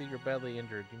 Master Matthew. You're badly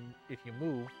injured. If you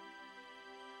move,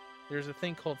 there's a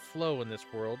thing called flow in this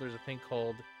world. There's a thing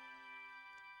called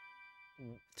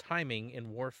timing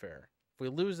in warfare. If we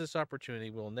lose this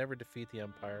opportunity, we will never defeat the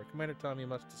Empire. Commander Tom, you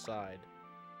must decide.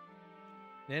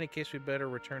 In any case, we better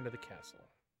return to the castle.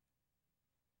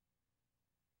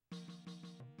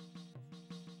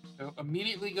 So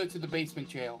immediately go to the basement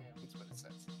jail. That's what it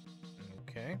says.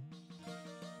 Okay.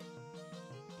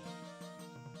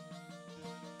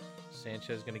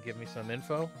 Sanchez is going to give me some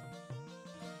info.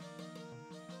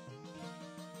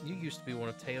 You used to be one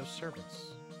of Teo's servants.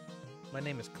 My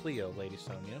name is Cleo, Lady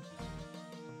Sonia.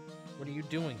 What are you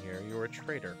doing here? You are a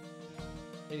traitor.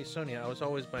 Lady Sonia, I was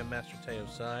always by Master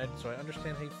Teo's side, so I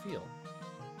understand how you feel.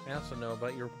 I also know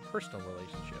about your personal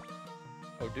relationship.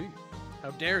 Oh, do you?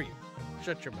 How dare you?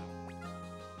 Shut your mouth.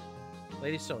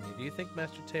 Lady Sonia, do you think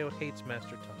Master Teo hates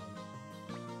Master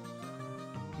Tom?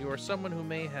 You are someone who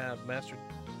may have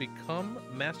become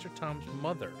Master Tom's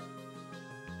mother.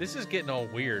 This is getting all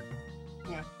weird.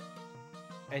 Yeah.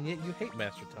 And yet you hate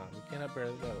Master Tom. You cannot bear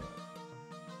the other.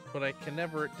 But I can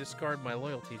never discard my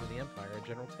loyalty to the Empire and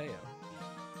General Teo.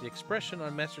 The expression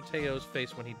on Master Teo's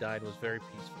face when he died was very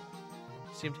peaceful.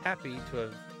 He seemed happy to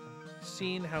have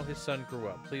seen how his son grew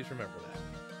up. Please remember that.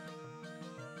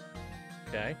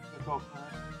 Okay. Go talk to her.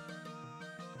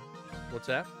 What's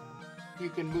that? You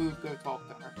can move, go talk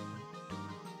to her.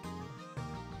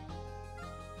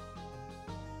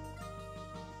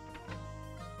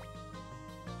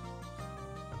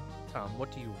 Tom,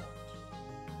 what do you want?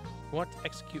 You want to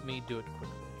execute me? Do it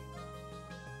quickly.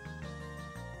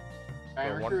 I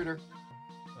am a recruiter.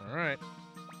 All right.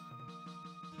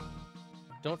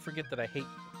 Don't forget that I hate you.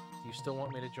 Do you still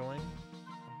want me to join?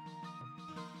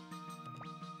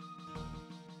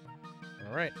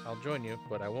 All right, I'll join you,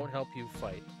 but I won't help you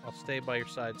fight. I'll stay by your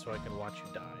side so I can watch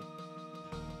you die.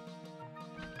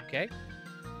 Okay?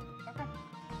 Okay.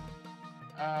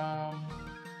 Yeah.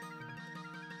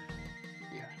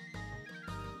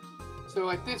 So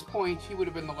at this point, she would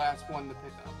have been the last one to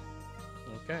pick up.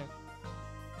 Okay.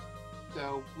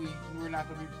 So we're not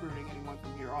going to be recruiting anyone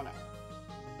from here on out.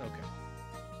 Okay.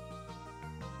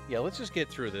 Yeah, let's just get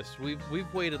through this.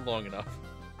 We've waited long enough.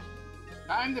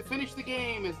 Time to finish the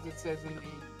game, as it says in the...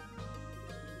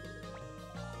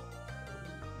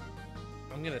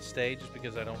 I'm gonna stay just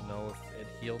because I don't know if it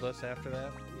healed us after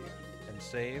that. Yeah. And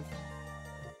save.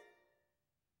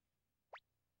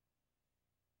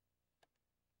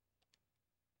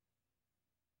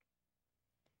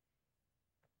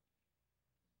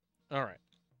 All right.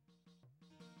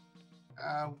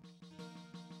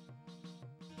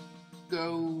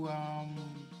 Go,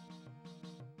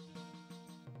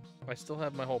 I still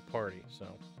have my whole party,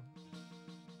 so.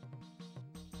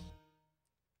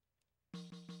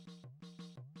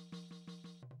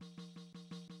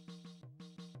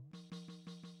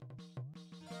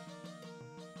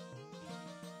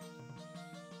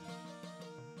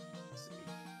 let's see.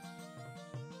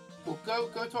 Well,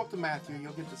 go talk to Matthew.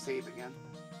 You'll get to save again.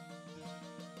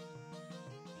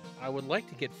 I would like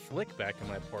to get Flick back in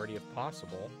my party if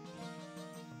possible.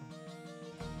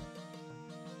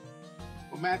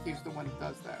 Well, Matthew's the one who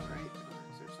does that, right? Or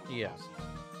is there someone Yeah. else?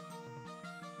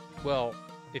 Well,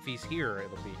 if he's here,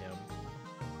 it'll be him.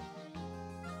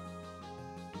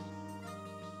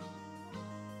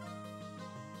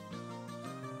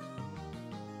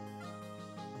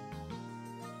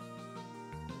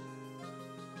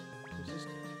 Who's this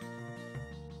dude?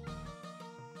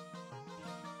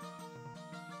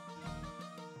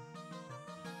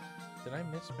 Did I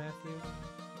miss Matthew? Is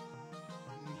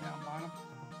he down bottom?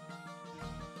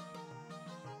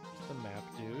 It's the map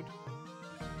dude.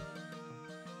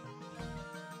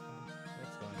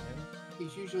 That's not him.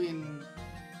 He's usually in...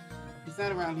 He's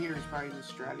not around here. He's probably in the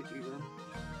strategy room.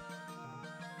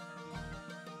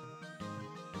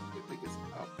 I think it's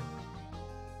up.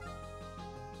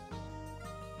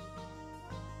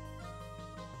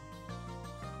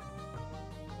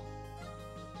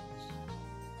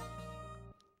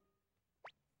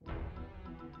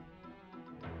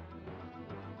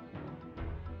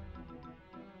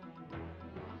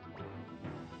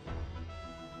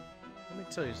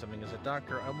 tell you something. As a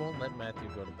doctor, I won't let Matthew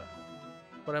go to battle.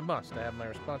 But I must. I have my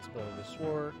responsibility to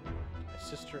swore to my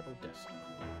sister Odessa.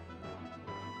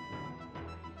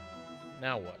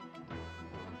 Now what?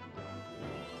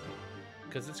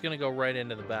 Because it's going to go right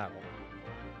into the battle.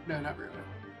 No, not really.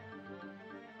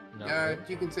 Not really.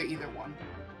 You can say either one.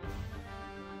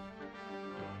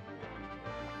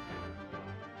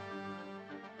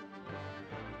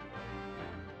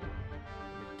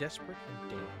 You're desperate and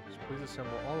dangerous. Please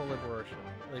assemble all the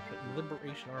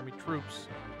Liberation Army troops.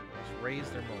 Just raise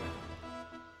their morale.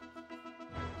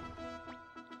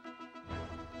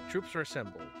 Troops are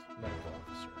assembled. Medical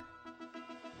officer.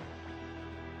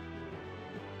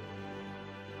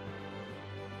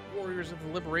 Warriors of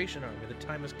the Liberation Army, the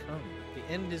time has come. The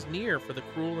end is near for the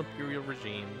cruel imperial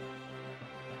regime.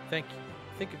 Think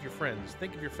of your friends,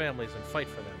 think of your families, and fight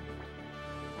for them.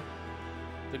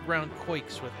 The ground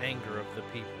quakes with anger of the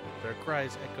people. Their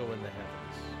cries echo in the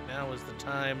heavens. Now is the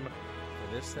time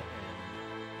for this to end.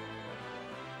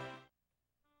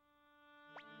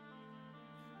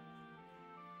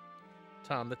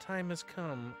 Tom, the time has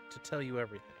come to tell you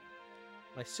everything.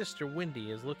 My sister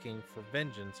Wendy is looking for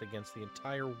vengeance against the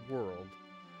entire world.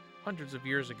 Hundreds of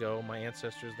years ago, my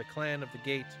ancestors, the clan of the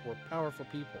Gate, were powerful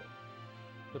people.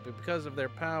 But because of their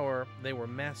power, they were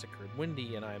massacred.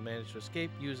 Wendy and I managed to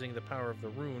escape using the power of the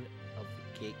rune of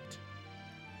the Gate.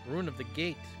 The rune of the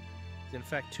Gate is in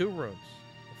fact two runes,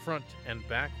 the front and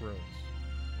back runes,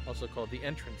 also called the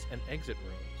entrance and exit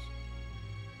runes.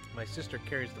 My sister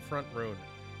carries the front rune,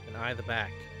 and I the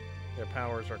back. Their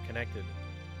powers are connected.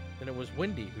 Then it was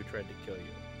Wendy who tried to kill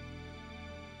you.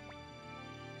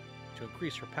 To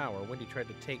increase her power, Wendy tried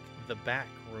to take the back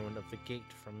rune of the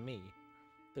Gate from me.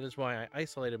 That is why I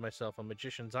isolated myself on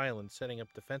Magician's Island, setting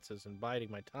up defenses and biding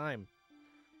my time,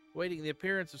 waiting the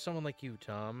appearance of someone like you,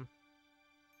 Tom.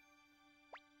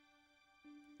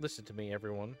 Listen to me,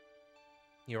 everyone.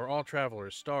 You are all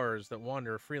travelers, stars that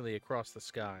wander freely across the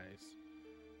skies.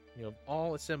 You have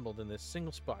all assembled in this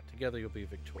single spot. Together you'll be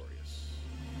victorious.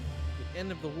 The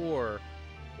end of the war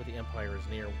with the Empire is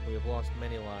near. We have lost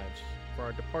many lives. For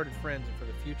our departed friends and for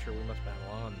the future, we must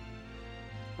battle on.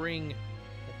 Bring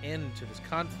an end to this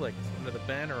conflict under the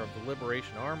banner of the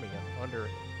Liberation Army and under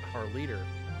our leader,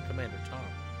 Commander Tom.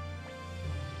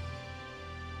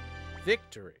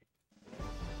 Victory!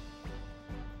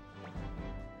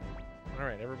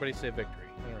 Alright, everybody say victory.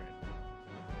 Alright.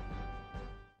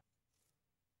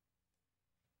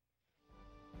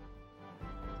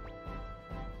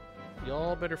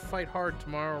 Y'all better fight hard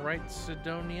tomorrow, right,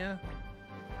 Sidonia?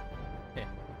 Yeah.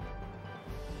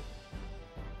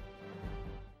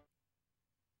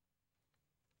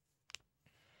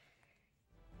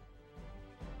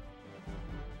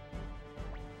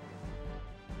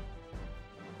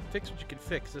 Fix what you can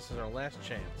fix. This is our last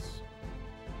chance.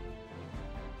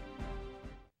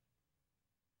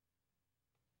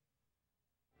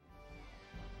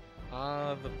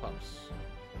 Ah, the pups.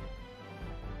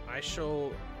 I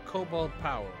show Kobold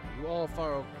power. You all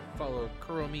follow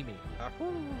Kuromimi. Ahoo!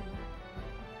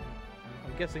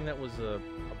 I'm guessing that was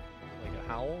like a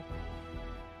howl.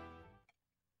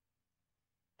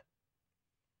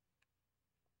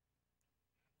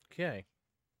 Okay.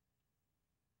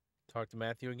 Talk to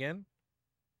Matthew again.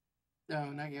 No,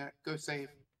 not yet. Go save.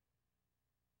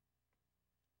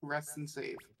 Rest and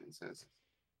save, it says.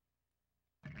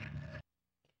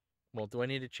 Well, do I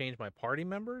need to change my party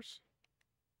members?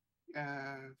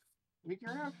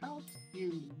 Figure out how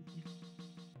you...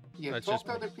 Yeah, That's talk just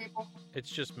to me. other people. It's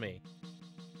just me.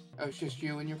 Oh, it's just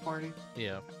you and your party?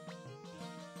 Yeah.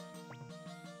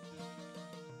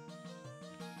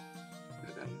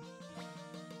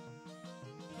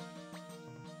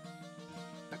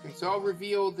 Okay, so I'll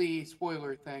reveal the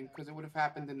spoiler thing, because it would have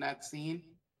happened in that scene.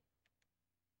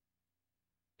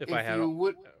 If you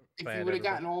would have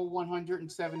gotten all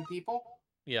 107 people.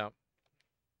 Yeah.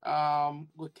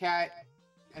 Cat,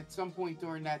 at some point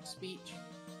during that speech,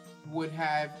 would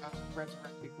have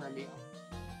resurrected Gremio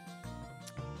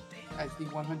as the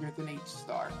 108th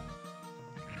star.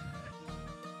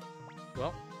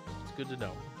 Well, it's good to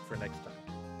know for next time.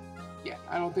 Yeah,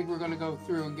 I don't think we're going to go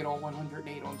through and get all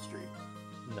 108 on stream.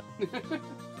 No.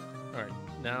 Alright,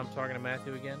 now I'm talking to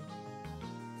Matthew again.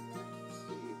 Let's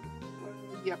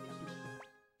see. Yep.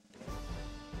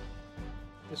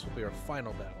 This will be our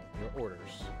final battle. Your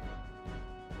orders.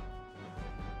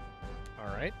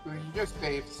 Alright. Well, you just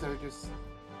saved, so just...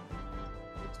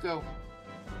 Let's go.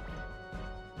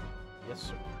 Yes,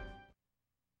 sir.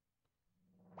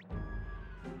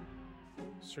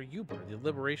 Sir Uber, the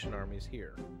Liberation Army is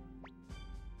here.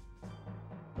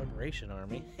 Liberation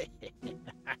Army?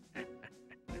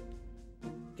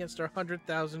 against our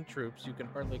 100,000 troops, you can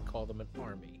hardly call them an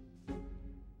army.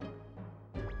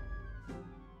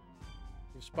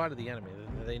 You've spotted the enemy.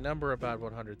 They number about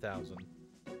 100,000.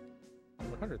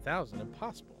 100,000?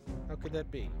 Impossible. How could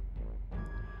that be?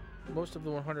 Most of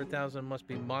the 100,000 must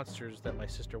be monsters that my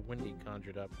sister Wendy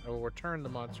conjured up. I will return the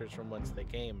monsters from whence they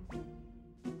came.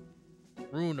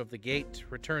 Rune of the Gate,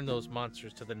 return those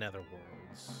monsters to the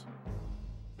Netherworlds.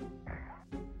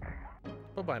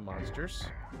 Bye-bye, monsters.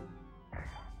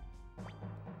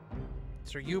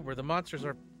 Sir Uber, the monsters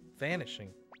are vanishing.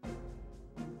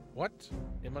 What?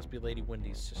 It must be Lady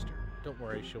Wendy's sister. Don't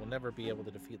worry, she will never be able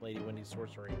to defeat Lady Wendy's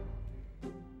sorcery.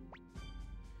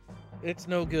 It's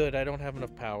no good. I don't have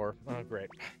enough power. Oh, great.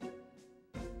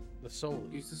 The soul.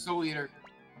 Use the soul eater.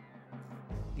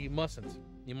 You mustn't.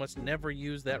 You must never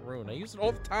use that rune. I use it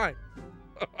all the time.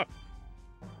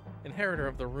 Inheritor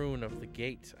of the rune of the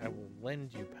gate, I will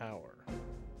lend you power.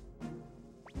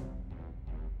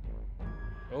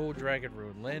 Oh, dragon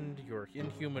rune, lend your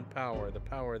inhuman power, the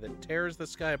power that tears the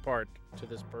sky apart to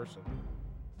this person.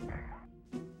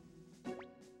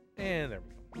 And there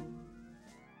we go.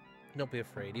 Don't be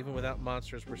afraid. Even without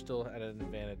monsters, we're still at an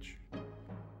advantage.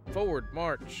 Forward,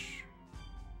 march.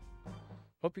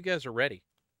 Hope you guys are ready.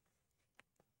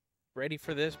 Ready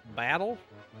for this battle?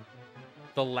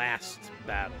 The last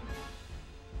battle.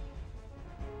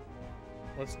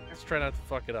 Let's try not to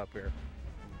fuck it up here.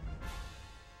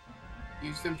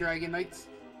 Use them Dragon Knights.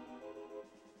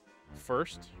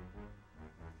 First.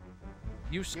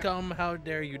 You scum, yep. How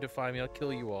dare you defy me? I'll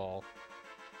kill you all.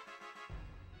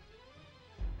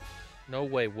 No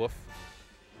way, woof.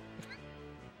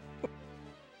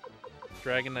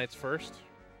 Dragon Knights first.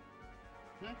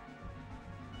 Hmm?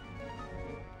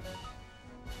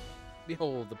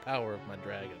 Behold the power of my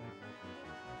dragon.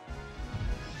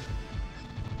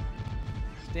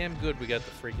 It's damn good we got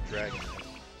the freaking dragon.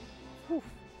 Whew.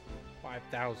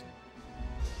 5,000.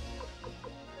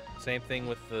 Same thing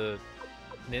with the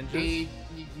ninjas?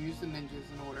 You use the ninjas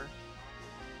in order.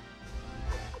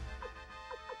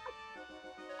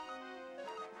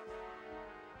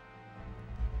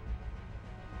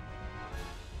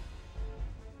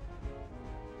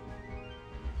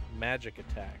 Magic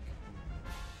attack.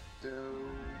 So,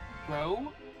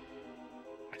 go?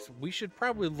 We should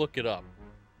probably look it up.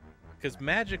 Because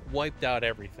magic wiped out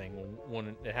everything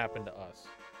when it happened to us.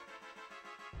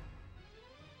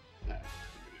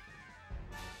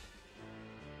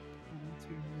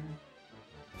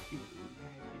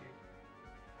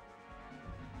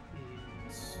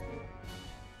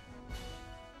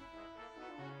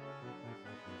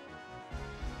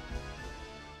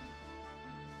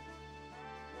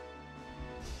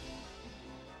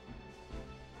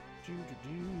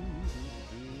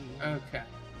 Okay.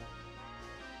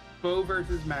 Bow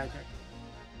versus magic.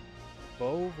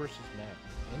 Bow versus magic.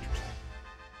 Interesting.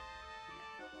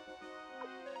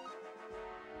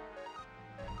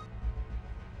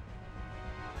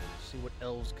 See what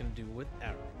elves can do with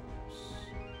arrows.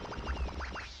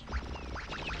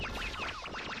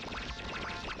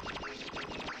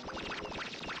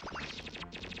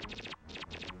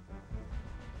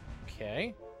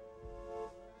 Okay.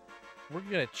 We're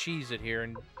gonna cheese it here,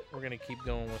 and we're gonna keep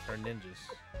going with our ninjas.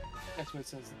 That's what it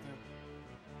says to do.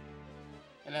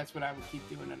 And that's what I would keep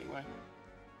doing anyway.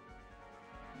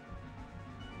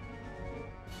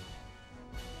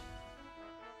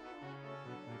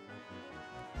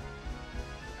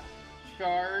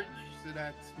 Charge, so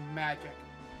that's magic.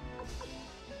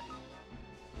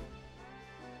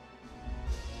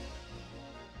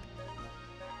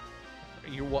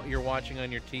 You're watching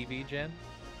on your TV, Jen?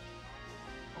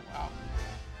 Oh, wow.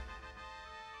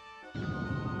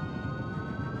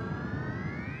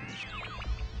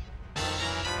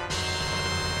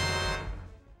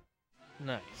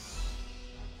 Nice.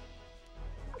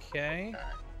 Okay.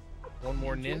 Right. One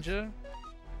more ninja.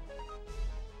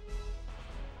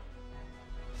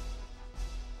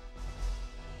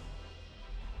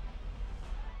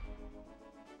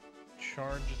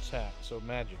 Charge attack, so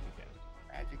magic again.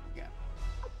 Magic again.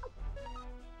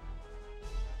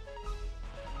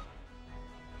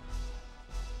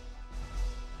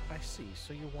 I see,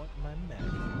 so you want my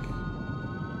magic.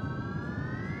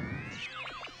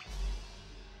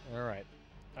 Alright.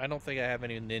 I don't think I have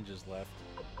any ninjas left.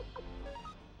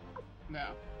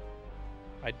 No.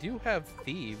 I do have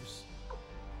thieves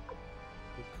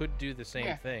who could do the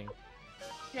same thing.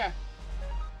 Yeah.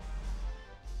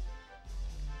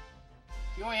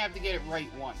 You only have to get it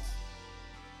right once.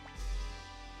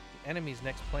 The enemy's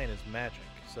next plan is magic,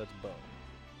 so that's bow.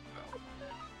 Oh.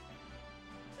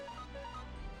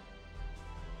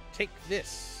 Take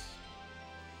this.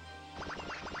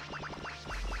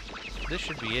 This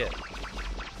should be it.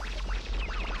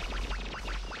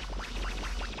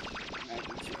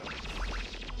 Imagine so.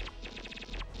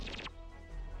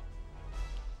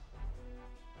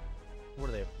 What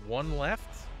do they have? One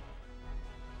left?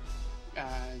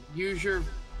 Use your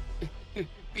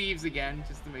thieves again,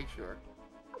 just to make sure.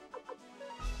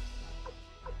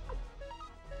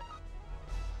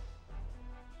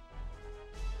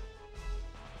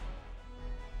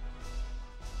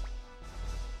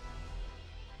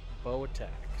 Bow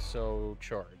attack. So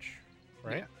charge.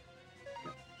 Right?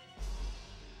 Yeah.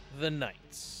 The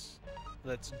Knights.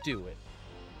 Let's do it.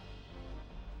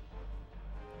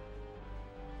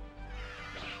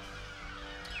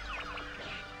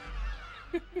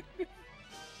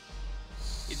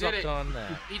 You Sucked did it. on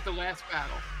that. You beat the last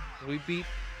battle. We beat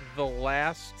the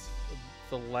last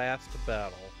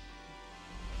battle.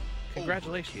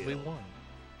 Congratulations, we won.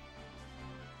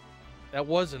 That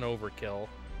was an overkill.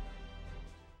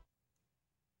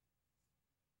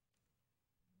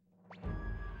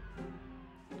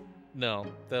 No,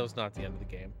 that was not the end of the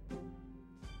game.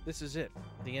 This is it.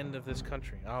 The end of this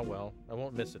country. Ah, well, I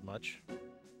won't miss it much.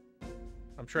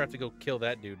 I'm sure I have to go kill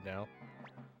that dude now.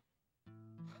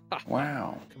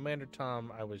 Wow. Commander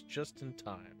Tom, I was just in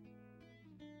time.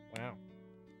 Wow.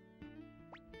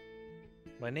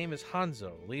 My name is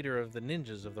Hanzo, leader of the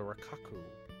ninjas of the Rakaku.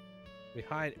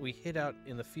 We hid out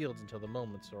in the fields until the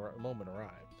moment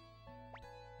arrived.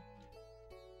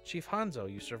 Chief Hanzo,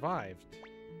 you survived.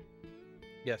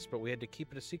 Yes, but we had to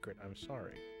keep it a secret. I'm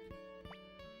sorry.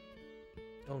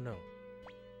 Oh no.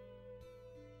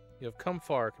 You have come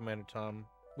far, Commander Tom.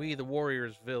 We, the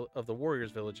warriors of the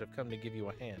Warriors Village, have come to give you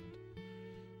a hand.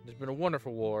 It has been a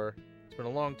wonderful war. It's been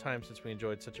a long time since we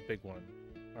enjoyed such a big one.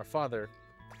 Our father,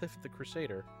 Cliff the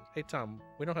Crusader... Hey, Tom,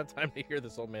 we don't have time to hear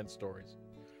this old man's stories.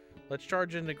 Let's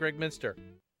charge into Gregminster.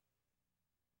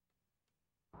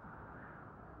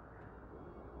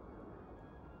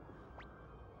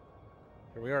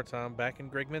 Here we are, Tom, back in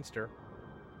Gregminster.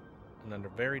 And under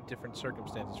very different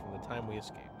circumstances from the time we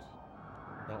escaped.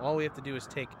 Now all we have to do is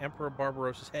take Emperor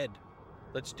Barbarossa's head.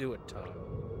 Let's do it,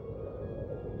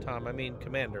 Tom. I mean,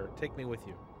 Commander, take me with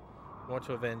you. I want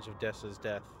to avenge Odessa's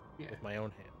death with my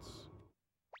own hands.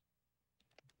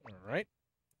 Alright.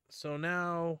 So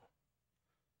now...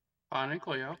 Pon and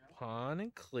Cleo. Pon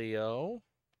and Cleo.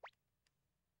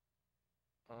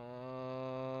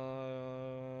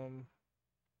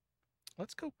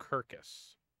 Let's go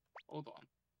Kirkus. Hold on.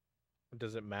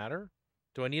 Does it matter?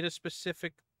 Do I need a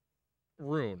specific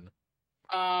rune?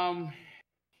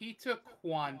 He took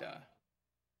Quanda.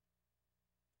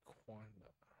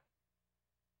 Quanda.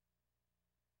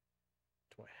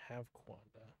 Do I have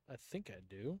Quanda? I think I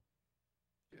do.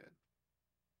 Good.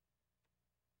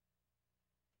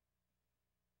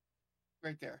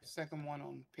 Right there. Second one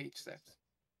on page 6.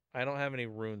 I don't have any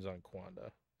runes on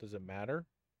Quanda. Does it matter?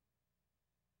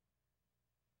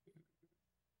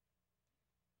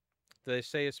 Do they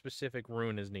say a specific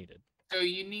rune is needed? So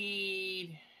you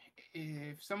need,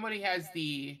 if somebody has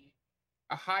a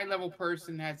high level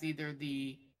person has either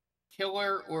the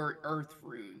killer or earth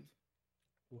rune.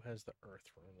 Who has the earth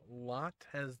rune? Lot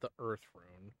has the earth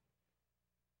rune.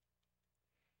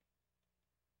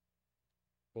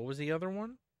 What was the other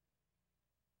one?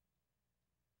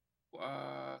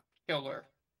 Killer.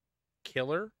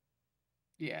 Killer?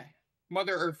 Yeah.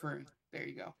 Mother Earth rune. There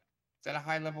you go. Is that a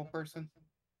high level person?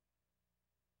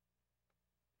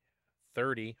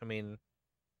 30. I mean...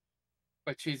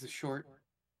 But she's a short.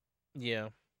 Yeah.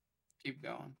 Keep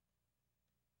going.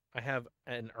 I have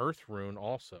an earth rune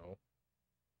also.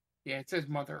 Yeah, it says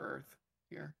Mother Earth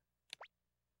here.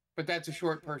 But that's a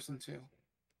short person too.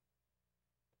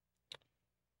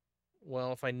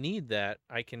 Well, if I need that,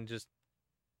 I can just...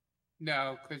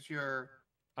 No, because you're...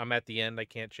 I'm at the end. I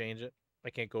can't change it. I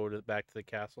can't go back to the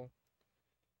castle.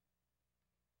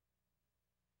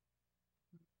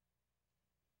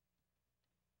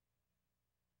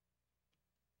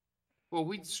 Well,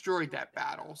 we destroyed that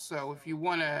battle, so if you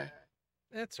want to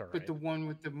That's all right. put the one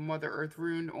with the Mother Earth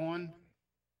rune on,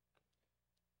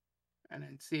 and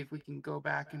then see if we can go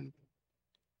back and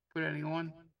put any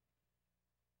on.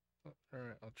 All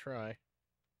right, I'll try.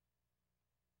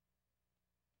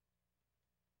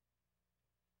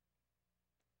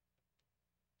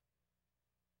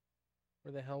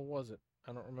 Where the hell was it?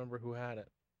 I don't remember who had it.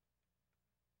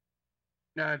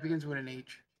 No, it begins with an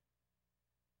H.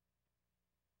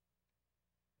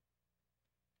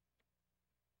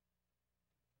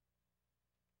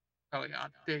 Oh, yeah.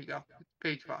 There you go.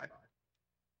 Page 5.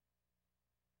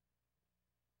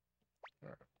 All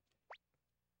right.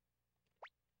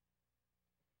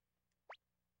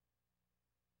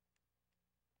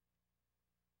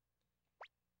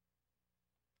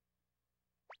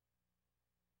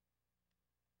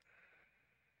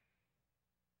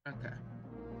 Okay.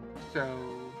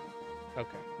 So,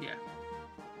 Okay. yeah.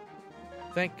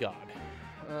 Thank God.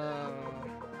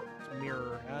 Let's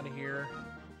mirror out of here.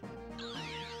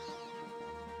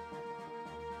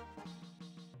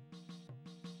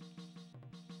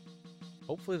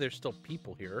 Hopefully there's still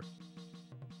people here.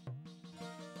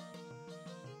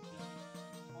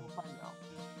 We'll find out.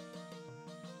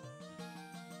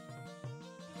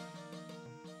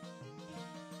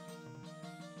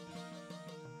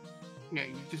 Yeah,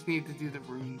 you just need to do the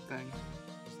rune thing.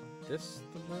 Is this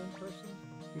the moon person?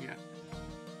 Yeah.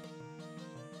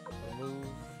 Remove.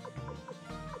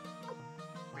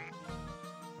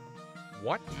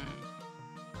 What?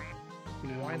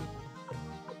 No.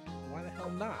 Why the hell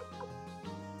not?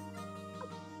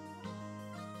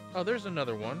 Oh, there's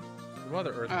another one.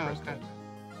 Another earth crystal. Okay.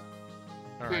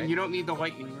 All Yeah, right. you don't need the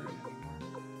lightning rune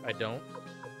anymore. I don't.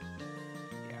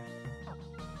 Yeah.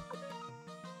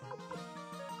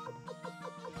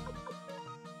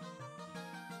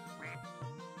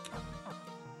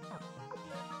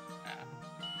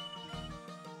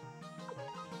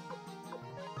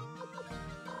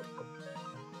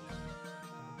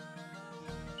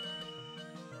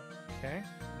 Okay.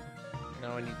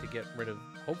 Now I need to get rid of...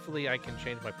 Hopefully I can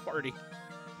change my party.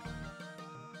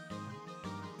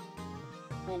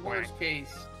 Well, worst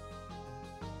case.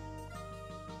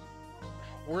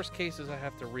 Worst case is I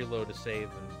have to reload to save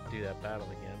and do that battle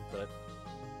again, but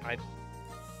I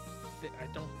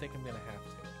don't think I'm going to have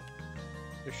to.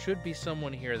 There should be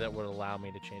someone here that would allow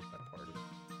me to change my party.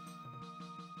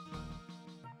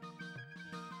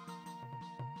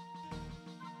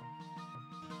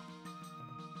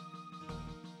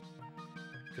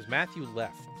 Because Matthew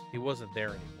left. He wasn't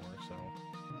there anymore, so...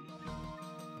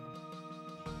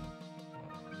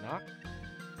 knock?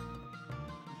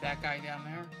 That guy down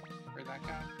there? Or that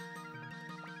guy?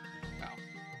 No.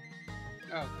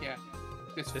 Oh, yeah.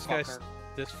 This This fucker. guy's...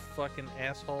 This fucking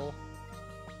asshole.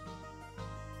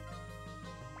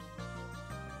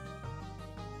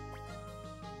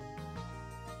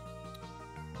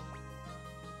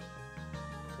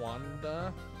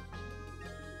 Wanda.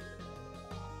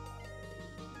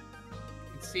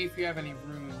 And see if you have any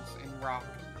runes in rock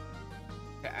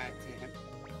to add to him.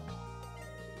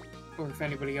 Or if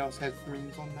anybody else has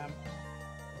runes on them.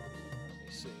 Let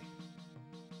me see.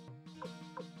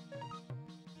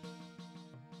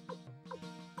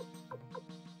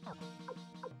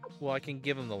 Well, I can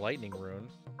give him the lightning rune.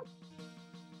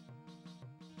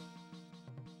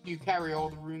 You carry all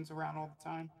the runes around all the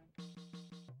time?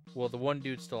 Well, the one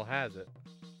dude still has it.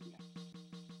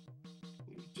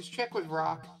 Just check with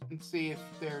rock and see if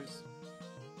there's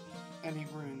any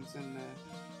runes in the...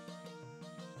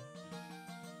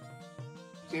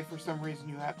 See if for some reason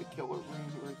you have the killer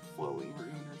rune or the flowy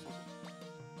rune or something.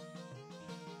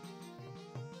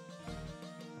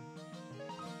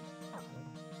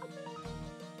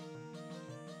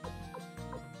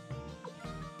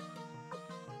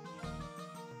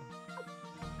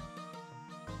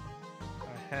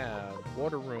 I have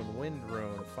water rune, wind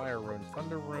rune, fire rune,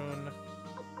 thunder rune,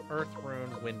 earth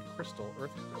rune, wind crystal,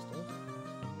 earth crystal.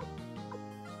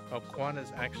 Oh, Quan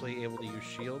is actually able to use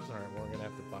shields? Alright, well, we're gonna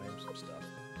have to buy him some stuff.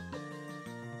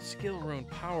 Skill rune,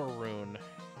 power rune.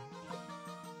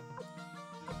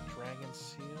 Dragon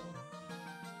seal.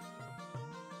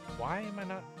 Why am I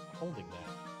not holding that?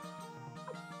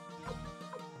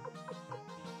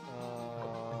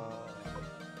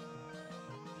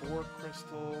 Ore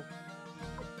crystal.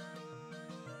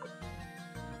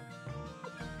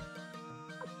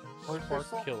 Ore Spark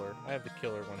crystal? killer. I have the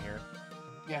killer one here.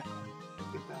 Yeah,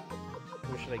 get that.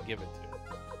 Who should I give it to?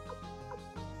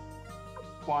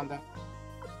 Wanda.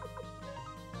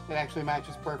 It actually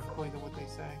matches perfectly to what they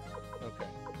say. Okay.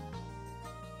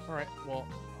 Alright, well,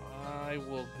 I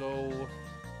will go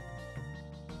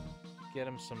get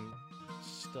him some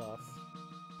stuff.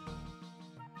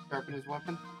 Sharpen his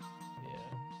weapon.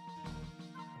 Yeah.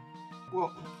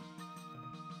 Well,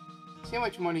 see how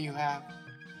much money you have.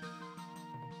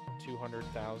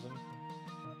 200,000.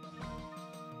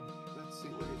 Let's see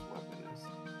what his weapon is.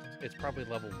 It's probably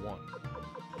level 1.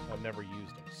 I've never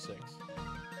used him. 6.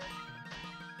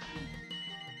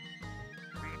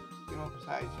 Get him up as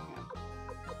high as you can.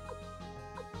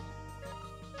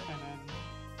 And then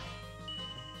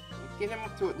get him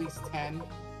up to at least 10.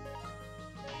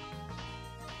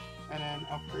 And then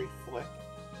upgrade Flick.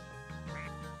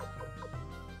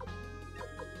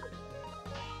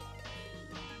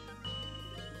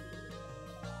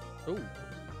 Oh,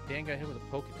 Dan got hit with a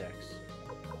Pokedex.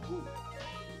 Ooh.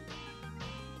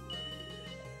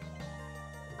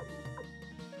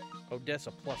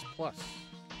 Odessa ++.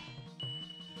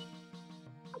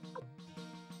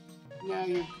 Yeah,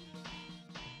 you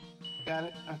got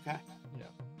it. Okay. Yeah.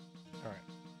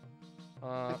 All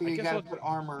I right. think I you guess gotta I'll, put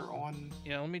armor on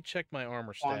yeah. Let me check my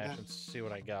armor Wanda. stash and see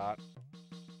what I got.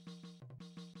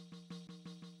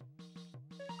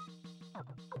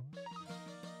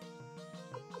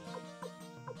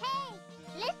 Hey,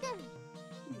 listen!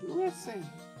 Listen.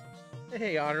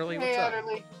 Hey, Otterly, Hey, what's up?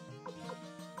 Utterly.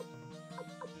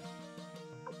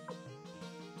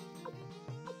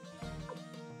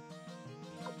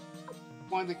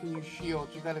 Wanda can use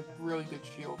shields. You got a really good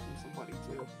shield from somebody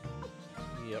too.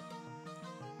 Yep.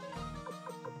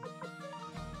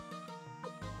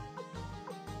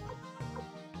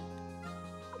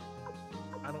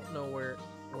 I don't know where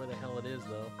the hell it is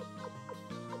though.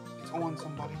 It's on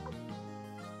somebody.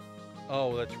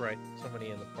 Oh, that's right.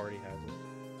 Somebody in the party has it.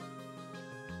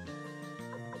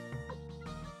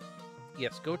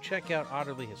 Yes, go check out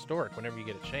Otterly Historic whenever you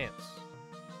get a chance.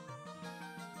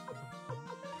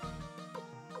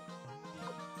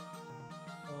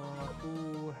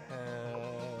 Who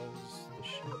has the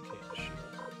shield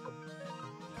shield?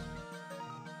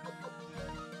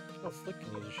 Oh, Flick can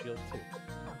use a shield too.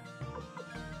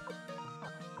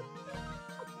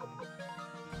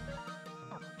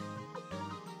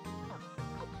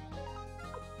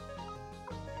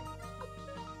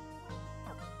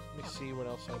 Let me see what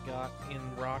else I got in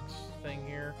Rock's thing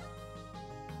here.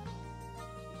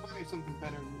 Probably something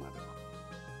better than leather.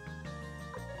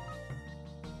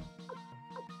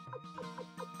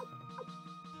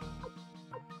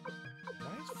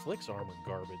 Why is Flick's armor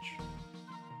garbage? Alright.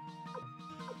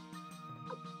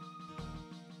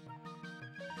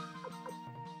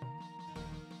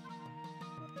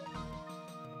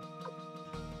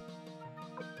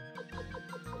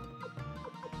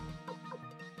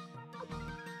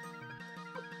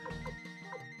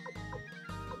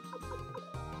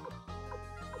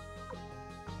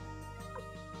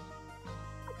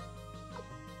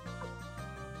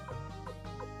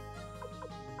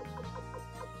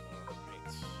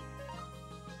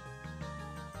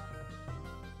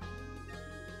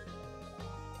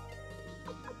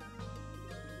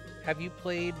 Have you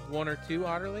played 1 or 2,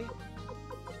 Otterly?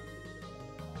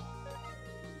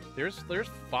 There's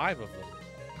 5 of them,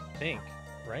 I think,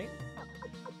 right?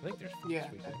 I think there's 5. Yeah, I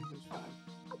think there's 5.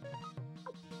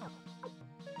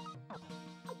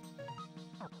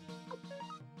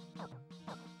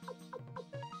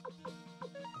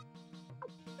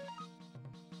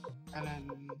 And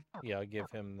then Yeah, I'll give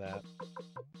him that.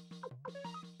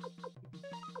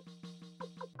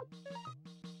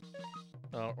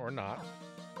 Or not.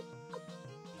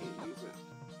 can't use it.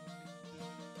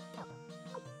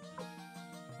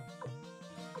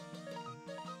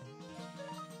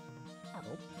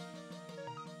 Nope.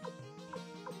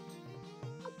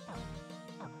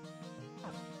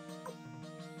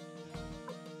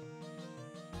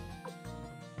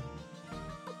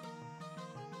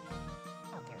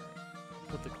 Alright.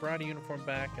 Put the karate uniform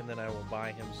back, and then I will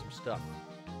buy him some stuff.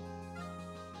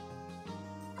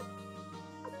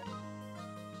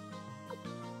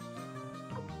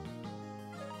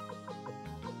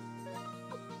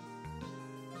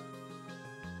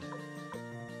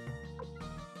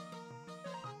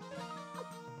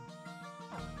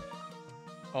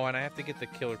 Oh, and I have to get the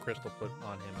killer crystal put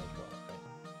on him as well.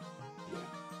 Yeah.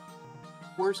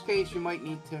 Worst case, you might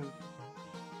need to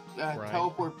Grind.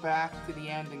 teleport back to the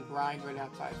end and grind right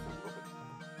outside for a little bit.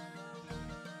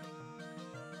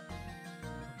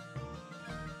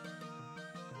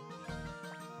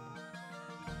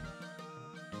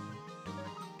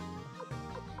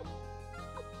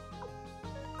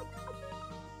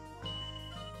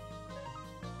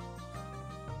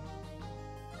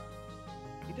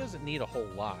 He doesn't need a whole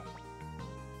lot.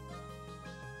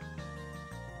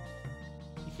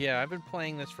 Yeah, I've been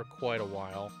playing this for quite a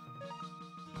while.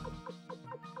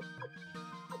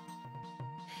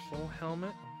 Full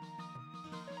helmet?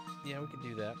 Yeah, we can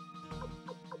do that.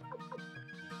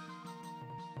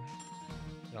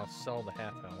 And I'll sell the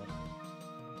half helmet.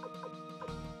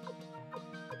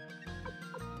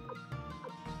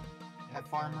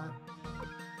 Half armor.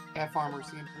 Half armor's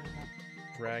the improvement.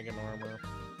 Dragon armor.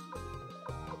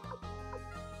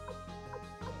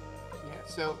 Yeah,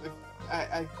 so if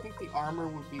I think the armor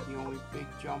would be the only big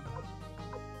jump.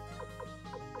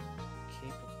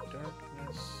 Cape of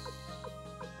Darkness.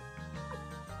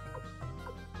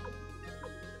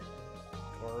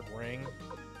 Guard ring.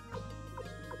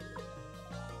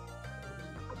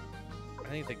 I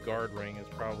think the guard ring is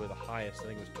probably the highest. I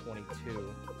think it was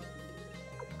 22.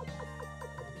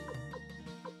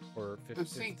 Or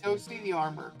 50. Go see the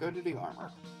armor. Go to the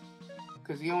armor.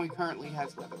 Because he only currently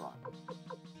has leather armor.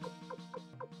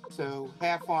 So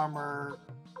half armor,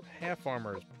 half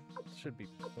armor should be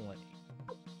plenty.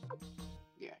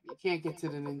 Yeah, you can't get to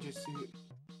the ninja suit.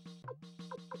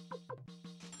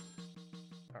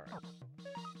 Alright.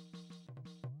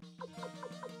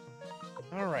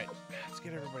 Alright, let's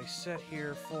get everybody set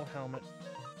here. Full helmet.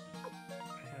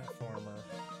 Half armor.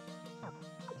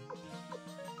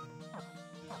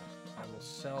 I will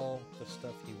sell the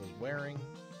stuff he was wearing.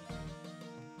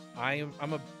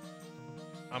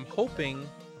 I'm hoping,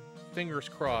 fingers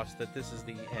crossed, that this is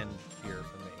the end here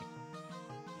for me.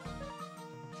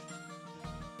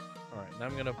 Alright, now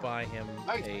I'm gonna buy him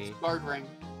a guard rank.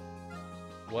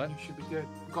 What? You should be good.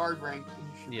 Guard rank, and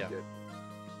you should be good.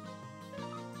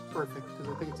 Perfect,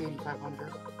 because I think it's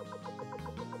 8,500.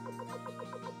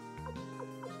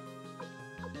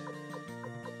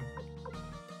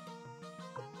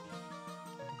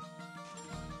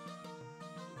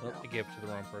 Nope, I gave it to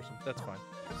the wrong person. That's fine.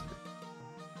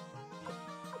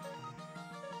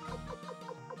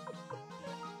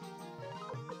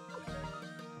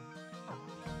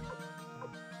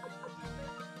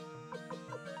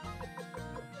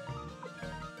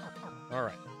 All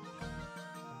right.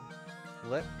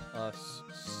 Let us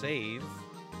save.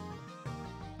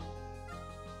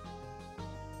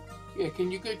 Yeah, can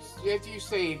you go, after you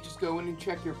save, just go in and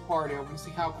check your party. I want to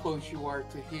see how close you are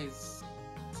to his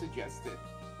suggested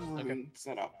rune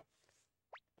setup.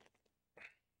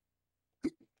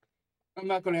 I'm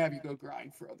not going to have you go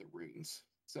grind for other runes,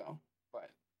 so, but...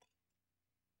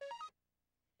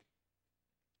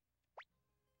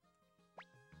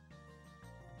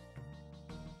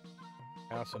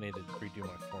 I also need to redo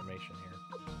my formation here.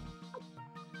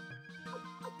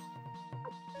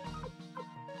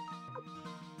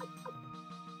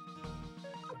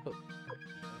 Put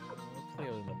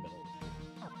Cleo in the middle.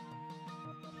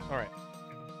 Alright.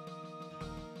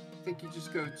 I think you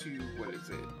just go to, what is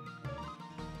it?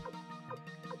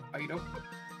 Item?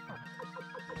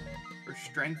 Or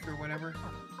strength or whatever?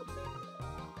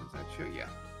 Does that show? Yeah.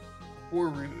 Or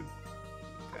rune.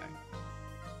 Okay.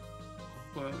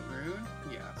 Flow rune?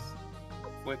 Yes.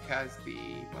 Flick has the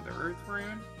Mother Earth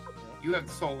rune. You have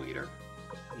the Soul Eater.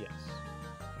 Yes.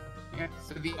 Yeah.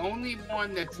 So the only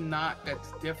one that's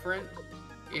different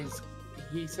is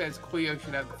he says Cleo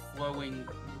should have the flowing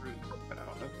rune, but I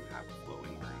don't know if you have a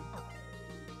flowing rune.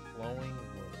 Flowing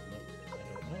rune? I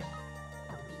don't know.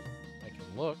 I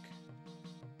can look.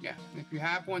 Yeah. If you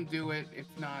have one, do it. If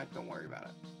not, don't worry about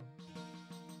it.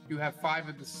 You have 5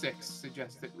 of the 6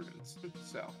 suggested runes,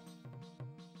 so.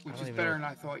 Which is better than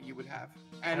I thought you would have.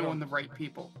 And on the right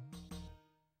people.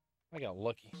 I got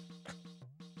lucky.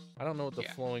 I don't know what the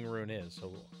flowing rune is,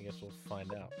 so I guess we'll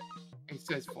find out. It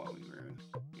says flowing rune.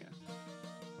 Yeah.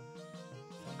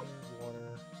 Fire,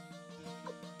 water.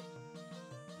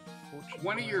 Fortune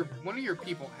One of your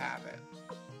people have it.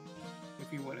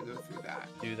 If you want to go through that.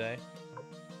 Do they?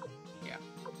 Yeah.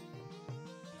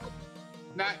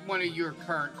 Not one of your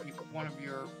current people. One of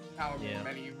your however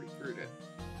many you recruited.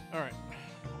 All right.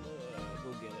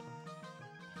 We'll get it.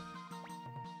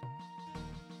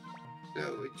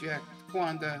 So eject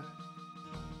Quanda.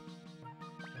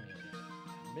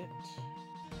 Admit.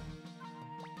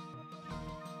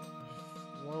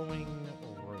 Flowing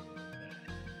rune.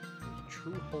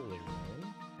 True holy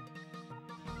rune.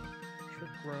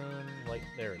 Trick rune. Like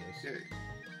there it is. There.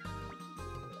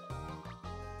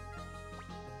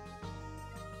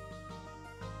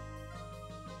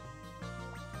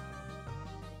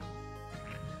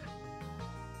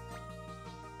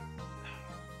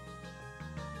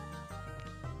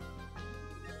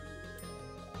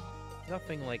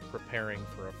 Nothing like preparing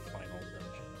for a final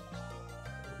dungeon.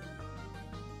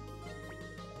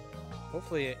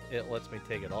 Hopefully it lets me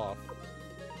take it off.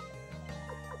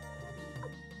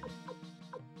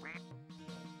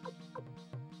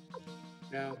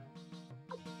 No.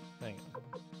 Hang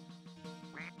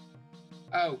on.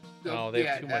 Oh. Oh, they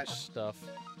have too much stuff.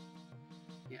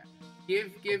 Yeah.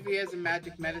 Give he has a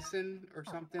magic medicine or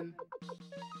something.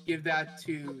 Give that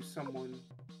to someone.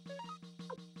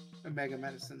 A mega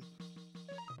medicine.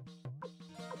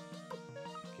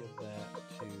 Give that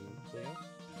to Cleo.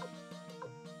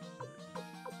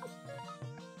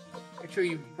 Actually,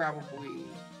 you probably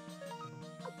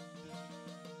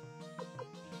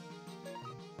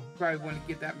want to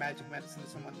give that magic medicine to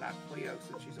someone not Cleo,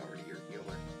 since she's already your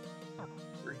healer.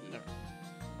 Or he.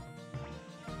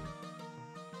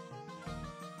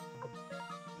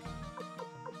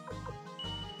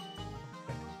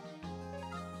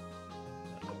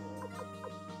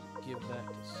 Give that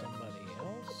to somebody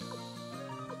else.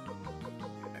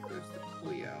 That goes to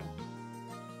Cleo.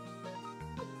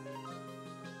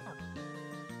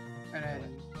 And then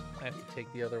I have to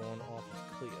take the other one off of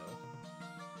Cleo.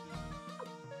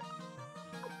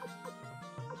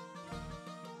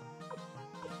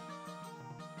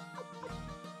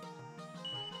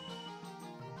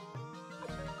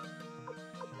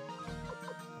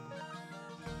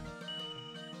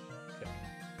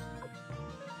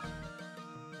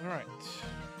 Alright.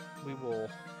 We will...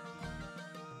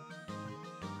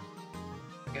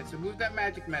 Yeah, so move that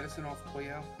magic medicine off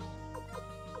Cleo.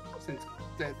 Since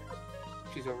that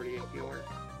she's already a healer.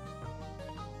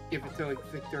 Give it to like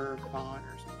Victor or Khan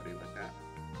or somebody like that.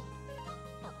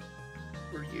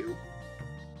 Or you.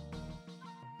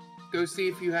 Go see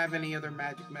if you have any other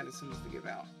magic medicines to give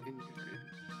out in your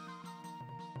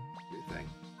thing.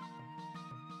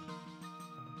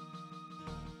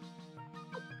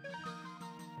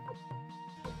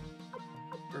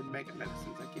 Or mega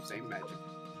medicines, I keep saying magic.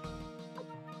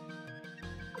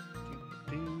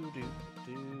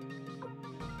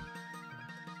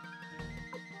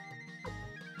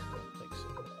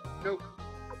 Nope.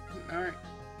 Alright.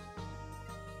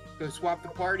 Go swap the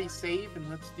party, save, and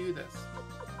let's do this.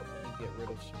 Let me get rid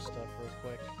of some stuff real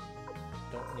quick.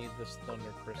 Don't need this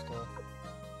thunder crystal.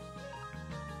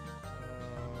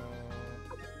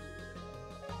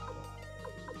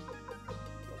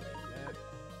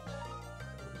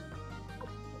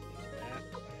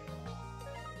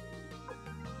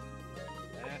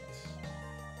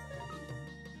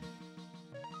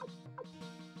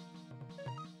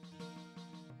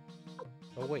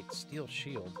 Oh wait, steel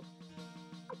shield.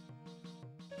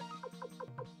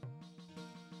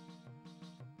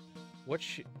 What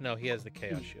no, he has the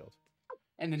chaos shield.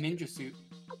 And the ninja suit.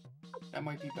 That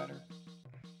might be better.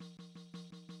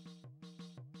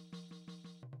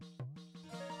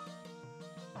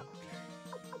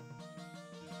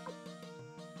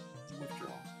 Withdraw.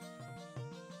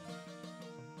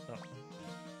 Oh.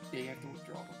 Yeah, you have to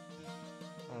withdraw them.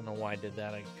 I don't know why I did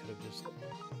that. I could have just...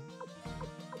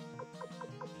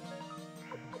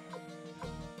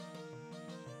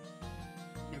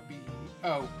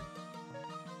 Oh.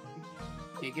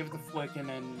 Yeah, give it the flick and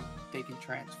then they can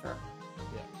transfer.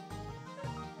 Yeah.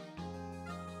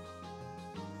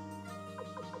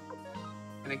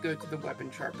 And then go to the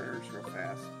weapon sharpeners real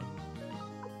fast.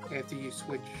 After you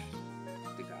switch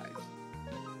the guys.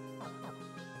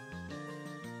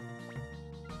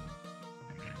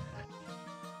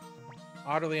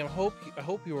 Otterly, I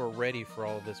hope you are ready for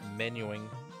all of this menuing.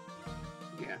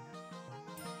 Yeah.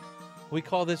 We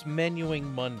call this menuing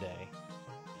Monday.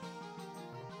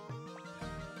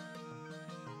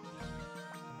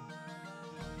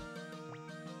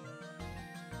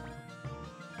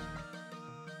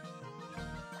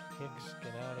 Hicks,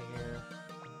 get out of here.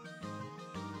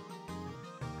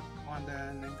 Wanda,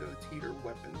 and then go to your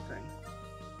weapon thing.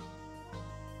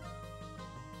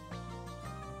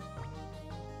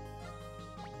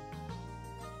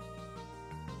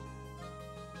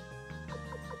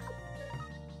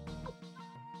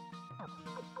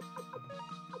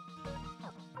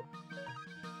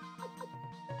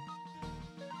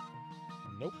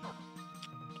 Nope.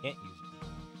 Can't use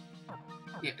it.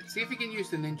 Yeah, see if you can use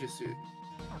the ninja suit.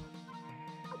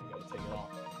 I gotta take it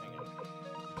off. Hang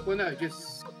on. Well, no,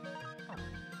 just...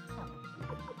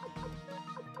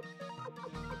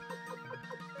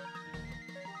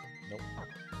 Nope.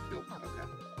 Nope, okay.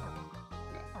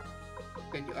 No.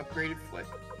 Then you upgraded flick.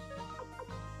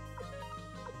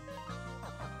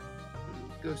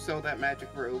 Go sell that magic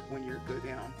robe when you go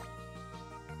down.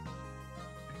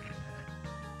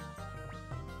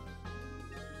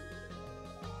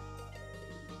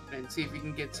 And see if you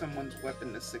can get someone's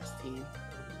weapon to 16.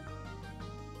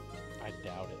 I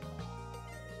doubt it.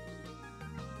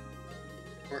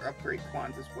 Or upgrade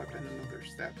Kwanzaa's weapon another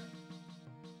step.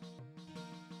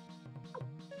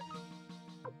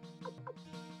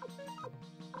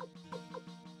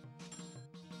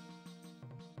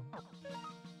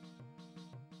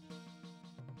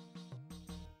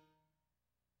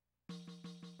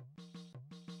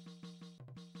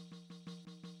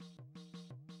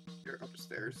 You're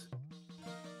upstairs.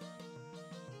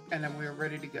 And then we're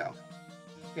ready to go.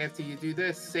 After you do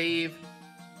this, save,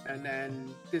 and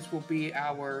then this will be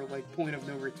our like point of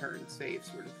no return save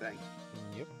sort of thing.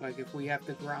 Yep. Like if we have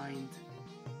to grind,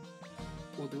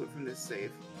 we'll do it from this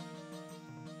save.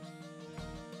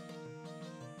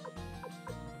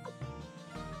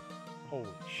 Holy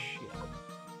shit.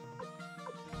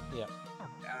 Yep.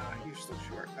 Ah, you're still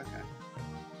short. Okay.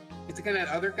 Can that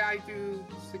other guy do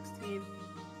 16?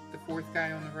 The fourth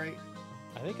guy on the right?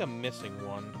 I think I'm missing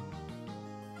one.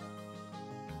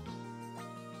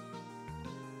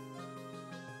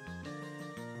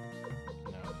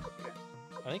 No.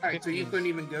 I think Alright, so you couldn't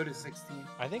even go to 16.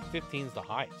 I think 15's the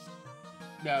highest.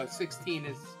 No, 16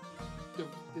 is the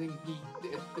thing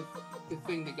the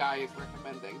thing the guy is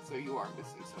recommending, so you are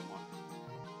missing someone.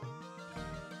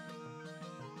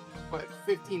 But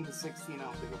 15 to 16 I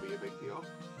don't think will be a big deal.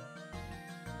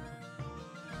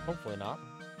 Hopefully not.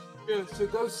 Yeah, so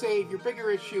go save. Your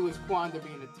bigger issue is Kwanda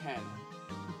being a 10.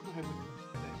 I would say.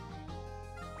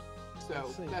 Let's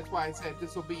So see. that's why I said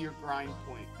this will be your grind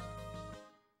point.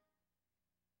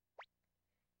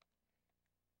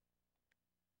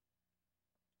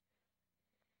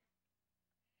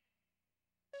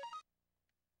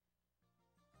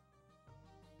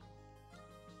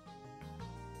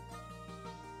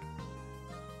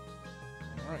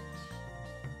 All right.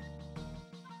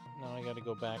 Now I got to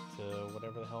go back to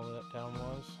whatever the hell that town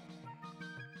was.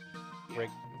 Yeah.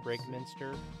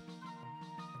 Bregminster.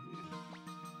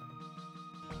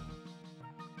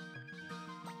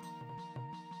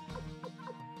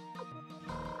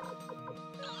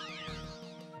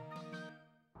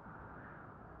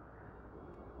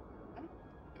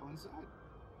 Go inside.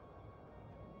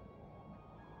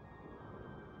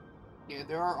 Yeah,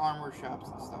 there are armor shops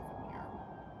and stuff in here.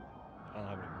 I don't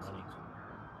have any money.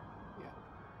 Yeah.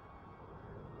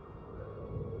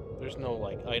 There's no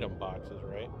like item boxes,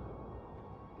 right?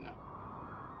 No.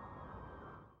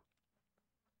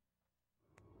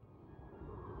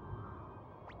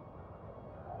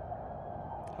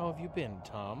 How have you been,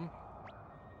 Tom?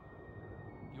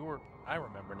 I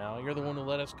remember now. You're the one who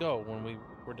let us go when we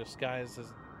were disguised as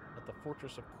at the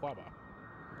fortress of Quaba.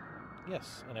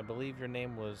 Yes, and I believe your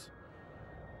name was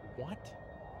what?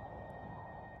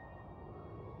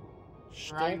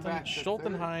 Reinbach the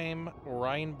Stoltenheim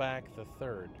Reinbach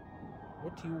III.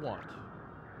 What do you want?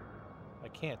 I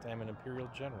can't. I'm an Imperial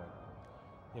General.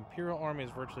 The Imperial Army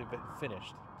is virtually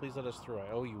finished. Please let us through.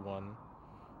 I owe you one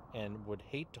and would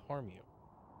hate to harm you.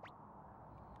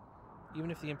 Even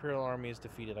if the Imperial Army is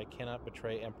defeated, I cannot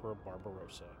betray Emperor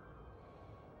Barbarossa.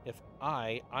 If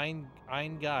Ein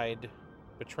Guide,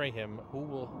 betray him, who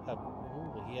will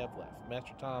he have left?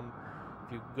 Master Tom,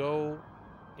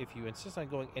 if you insist on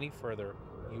going any further,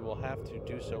 you will have to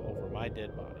do so over my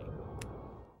dead body.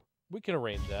 We can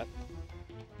arrange that.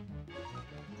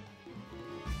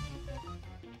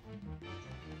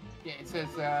 Yeah, it says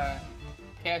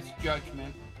cast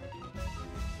judgment.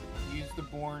 Use the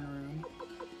Born rune.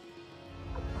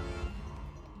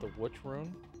 The which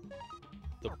rune?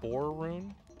 The Boar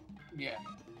rune? Yeah.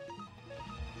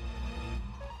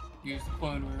 Use the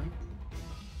clone rune.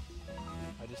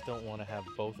 I just don't want to have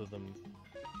both of them.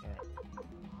 Alright.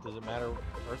 Does it matter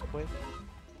earthquake?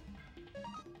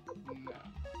 No.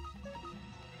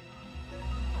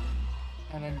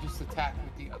 And then just attack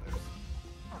with the others.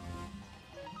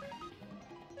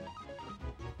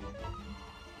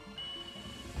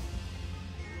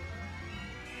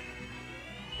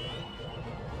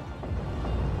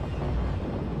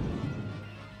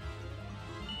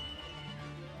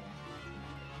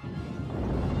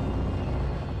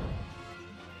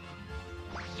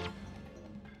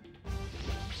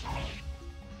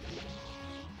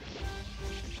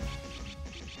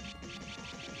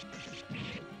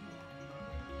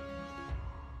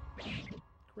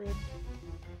 Crit.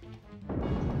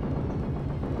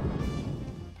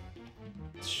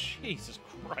 Jesus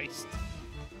Christ.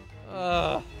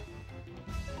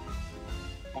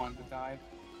 Wanda died.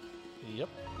 Yep.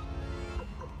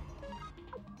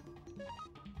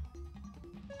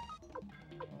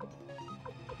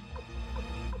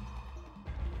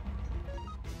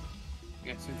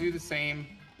 Yeah, so do the same.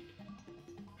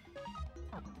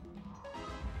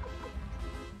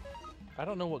 I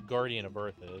don't know what Guardian of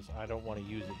Earth is. I don't want to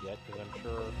use it yet because I'm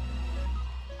sure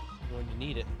I'm going to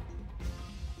need it.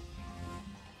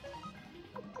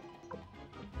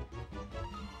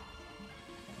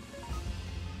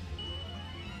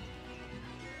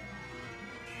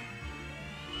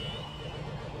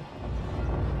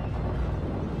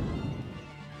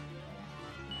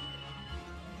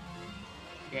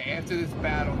 Yeah, after this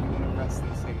battle, you want to rest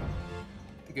and save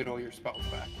to get all your spells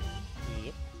back.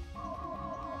 Yep.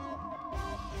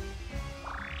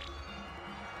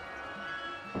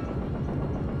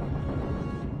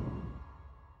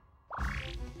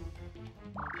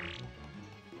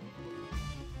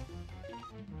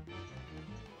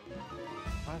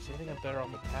 Honestly, I think I'm better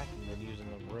off attacking than using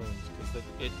the runes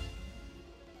because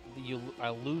I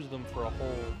lose them for a whole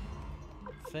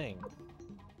thing.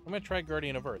 I'm gonna try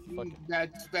Guardian of Earth. Fuck it.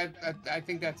 I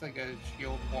think that's like a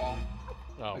shield wall,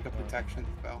 Oh, like a protection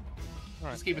spell.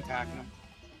 Alright. Just keep attacking them.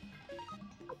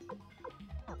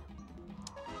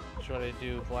 Should I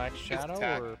do Black Shadow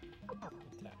attack. or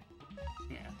attack?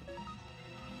 Yeah.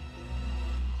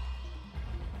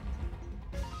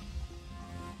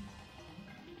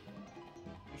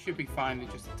 You should be fine to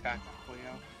just attack Cleo.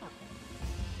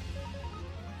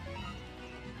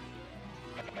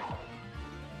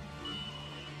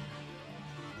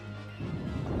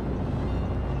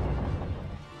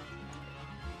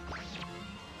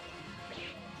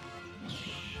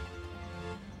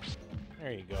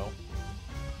 There you go.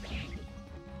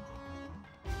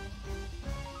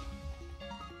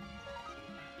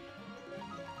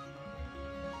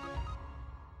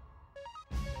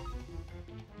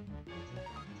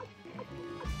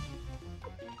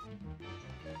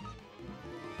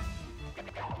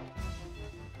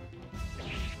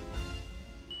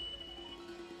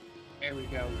 There we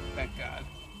go. Thank God.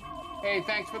 Hey,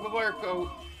 thanks for the lurk,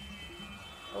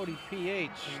 ODPH,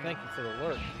 thank you for the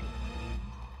lurk.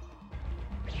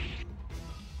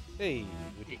 Hey.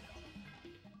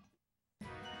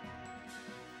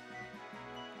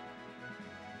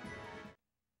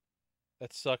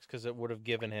 That sucks because it would have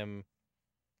given him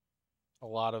a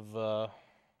lot of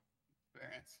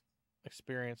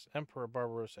experience. Emperor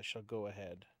Barbarossa shall go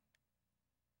ahead.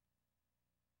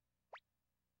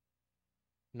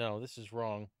 No, this is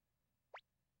wrong.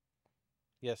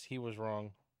 Yes, he was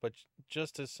wrong. But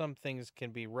just as some things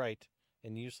can be right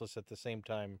and useless at the same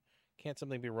time, can't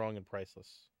something be wrong and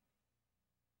priceless?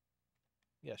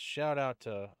 Yes, shout out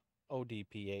to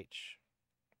ODPH.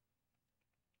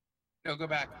 No, go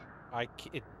back.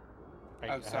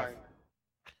 Sorry.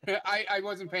 I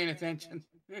wasn't paying attention.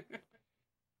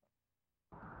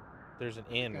 There's an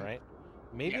in, Okay. right?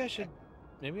 Maybe Yeah.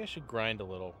 I should grind a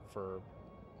little for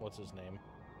what's his name?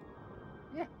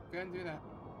 Yeah, go ahead and do that.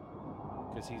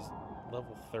 Because he's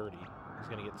level 30. He's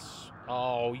gonna get.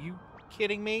 Oh, you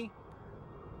kidding me?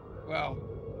 Well,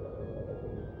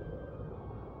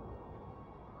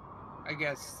 I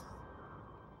guess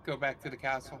go back to the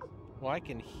castle. Well, I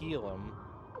can heal him.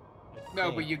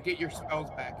 No, but you get your spells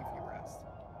back if you rest.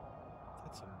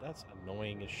 That's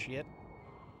annoying as shit.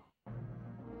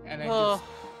 And then just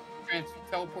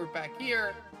teleport back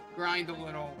here, grind a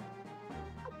little.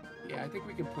 Yeah, I think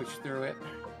we can push through it.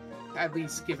 At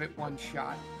least give it one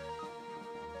shot.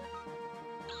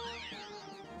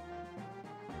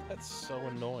 That's so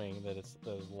annoying that it's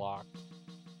locked.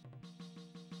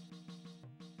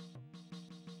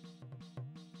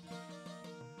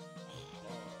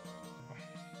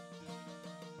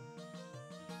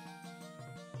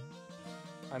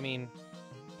 I mean,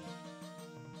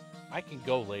 I can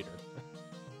go later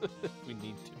if we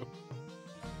need to.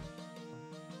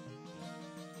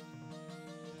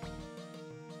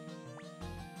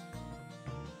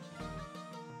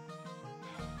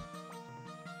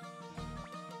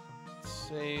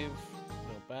 Save,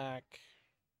 go back.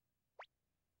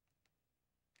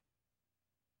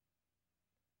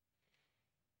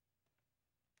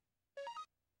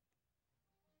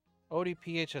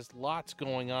 ODPH has lots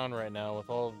going on right now with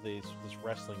all of this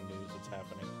wrestling news that's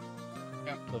happening.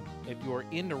 Yep. So if you are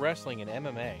into wrestling and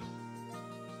MMA,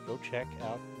 go check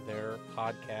out their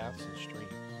podcasts and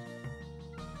streams.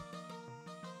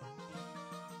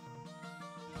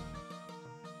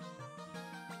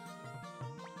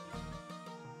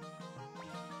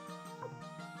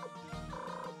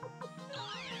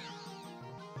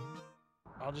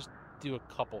 I'll just do a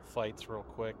couple fights real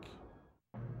quick.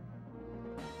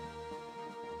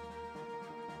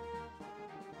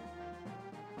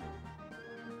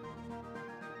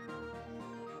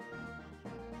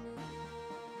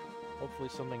 Hopefully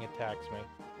something attacks me.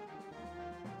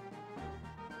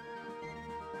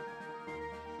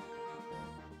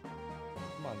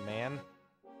 Come on, man.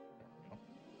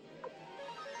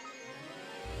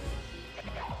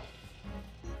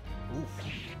 Oof.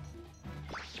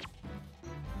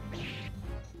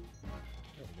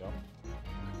 There we go.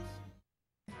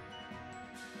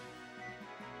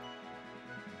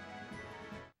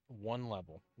 One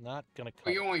level. Not gonna cut.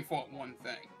 Well, you only fought one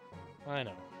thing. I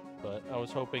know. But I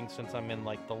was hoping since I'm in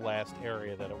like the last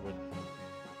area that it would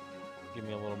give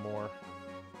me a little more.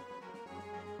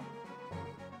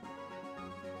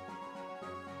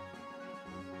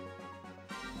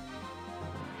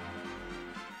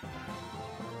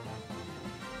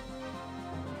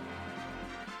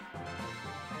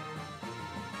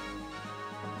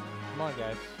 Come on,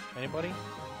 guys. Anybody?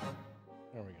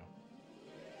 There we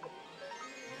go.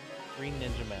 3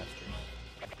 Ninja Masters.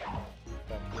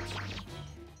 Back to this.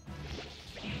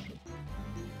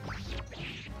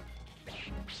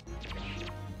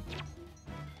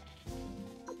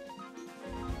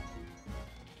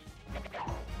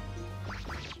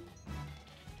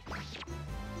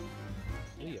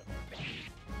 Leo.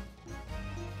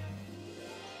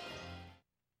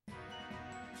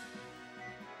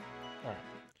 All right.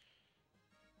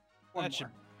 One That should.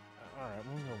 more. All right,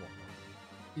 we'll go one more.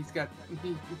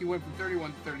 He went from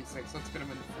 31 to 36. Let's get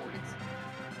him in the 40s.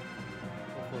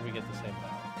 Hopefully we get the same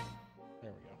battle.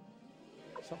 There we go.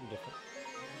 Something different.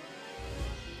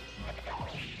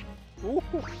 Ooh,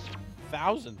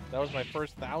 1,000. That was my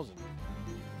first 1,000.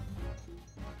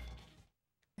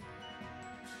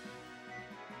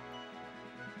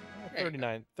 There you go.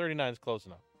 39. 39 is close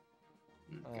enough.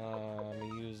 Okay. Let me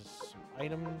use some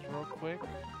items real quick.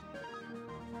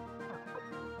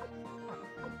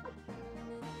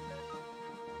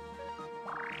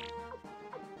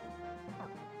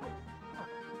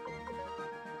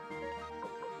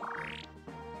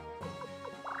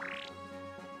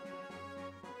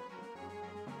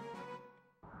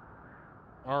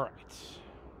 All right.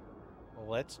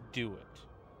 Let's do it.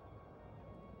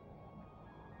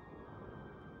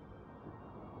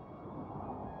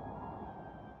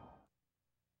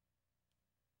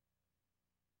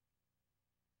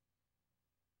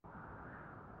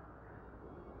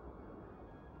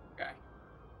 Okay.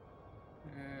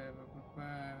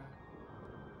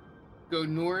 Go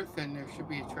north, and there should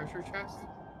be a treasure chest.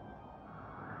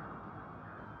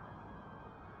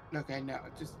 Okay, no,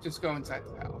 just go inside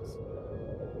the palace.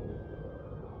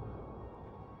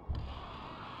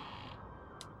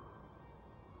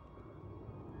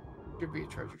 Should be a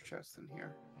treasure chest in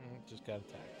here. Just got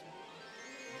attacked.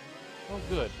 Oh,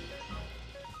 good.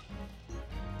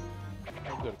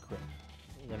 Oh, good, a crit.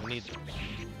 We're gonna need those.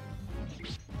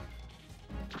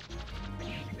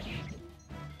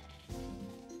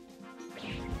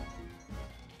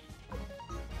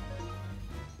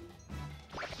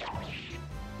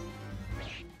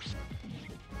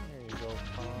 There you go,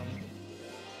 Tom.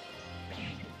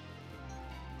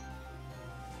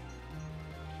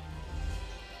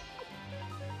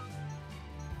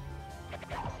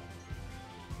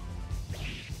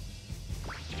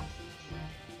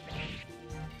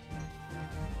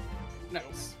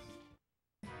 Nice.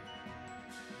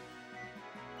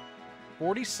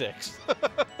 46. uh.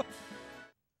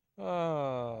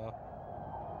 More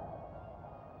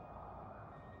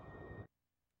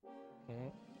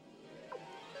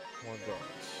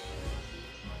guards.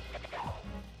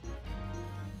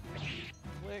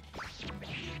 Click.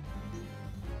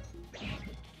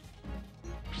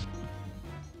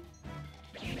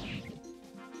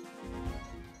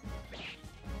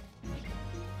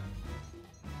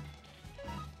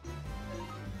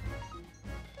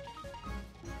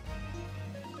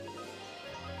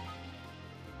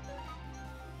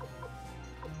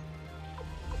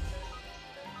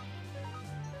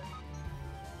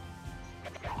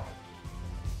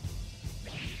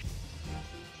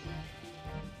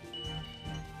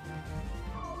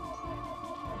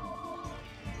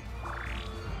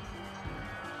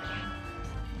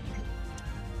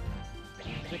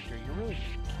 Victor, you're really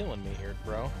killing me here,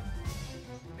 bro.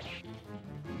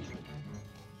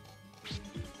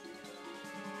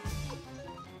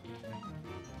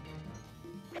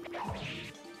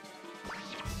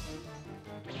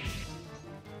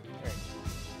 There.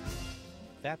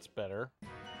 That's better.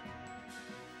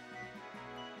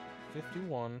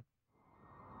 51.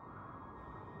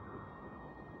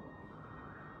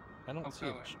 I don't see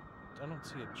a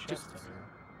chest anywhere.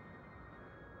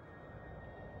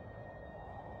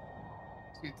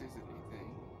 See if there's anything.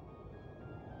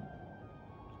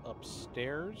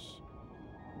 Upstairs.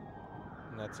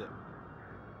 And that's it.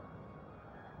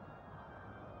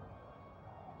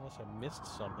 Unless I missed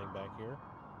something back here.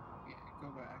 Yeah, go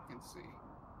back and see.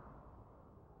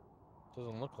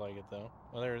 Doesn't look like it though.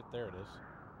 Oh, there it is.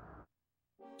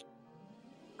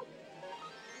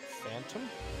 Phantom?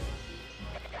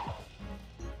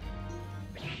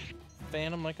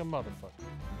 Phantom like a motherfucker.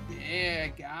 Yeah,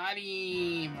 got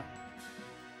him.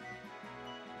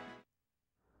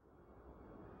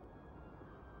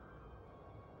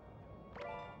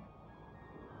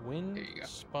 Wind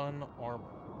spun armor.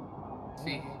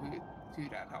 See,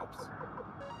 that helps.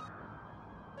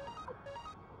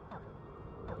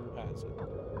 Who has it?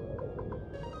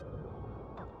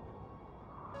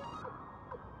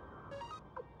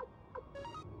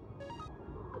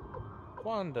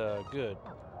 Wanda, good.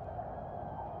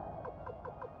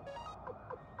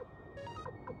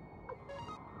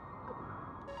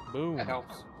 Boom. That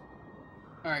helps.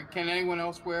 All right, can anyone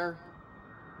else wear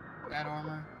that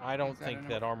armor? I don't think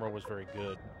that armor was very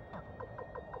good.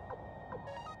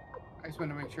 I just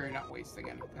want to make sure you're not wasting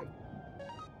anything.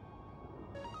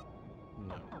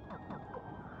 No.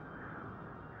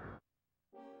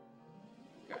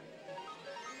 Okay.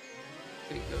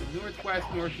 So you go northwest,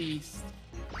 northeast.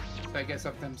 So I guess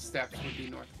up them steps would be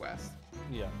northwest.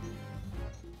 Yeah.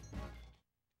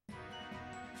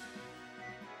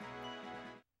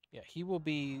 Yeah, he will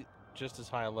be just as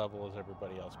high a level as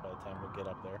everybody else by the time we get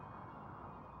up there.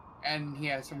 And he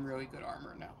has some really good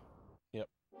armor now. Yep.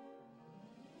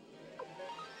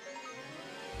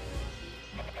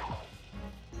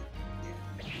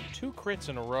 Two crits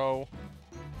in a row.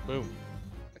 Boom.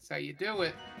 That's how you do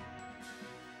it.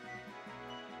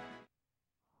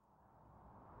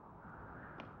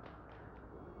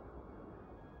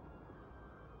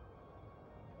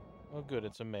 good,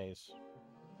 it's a maze.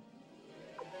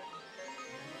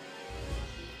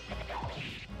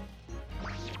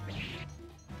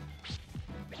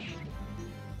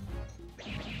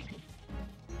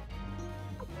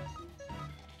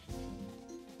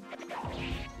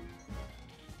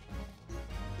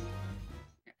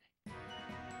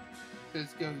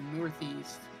 Let's go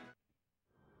northeast.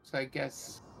 So I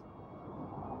guess...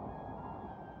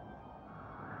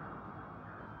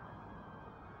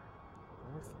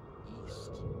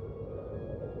 Northeast.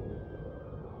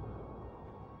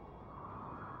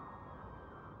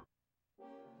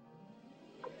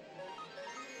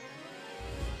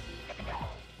 I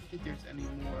think there's any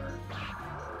more.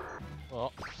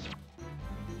 Well.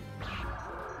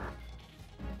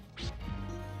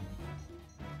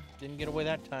 Didn't get away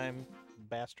that time,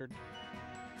 bastard.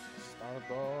 Start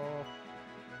go.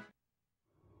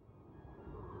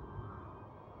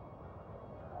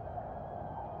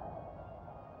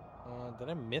 Did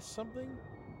I miss something?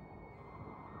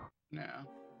 No.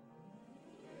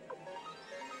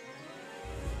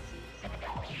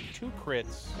 2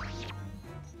 crits.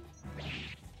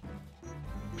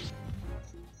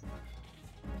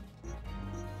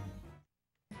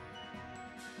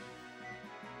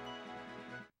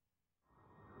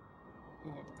 Go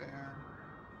up there.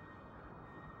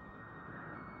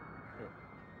 Here.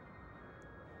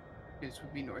 This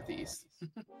would be northeast.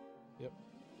 Yep.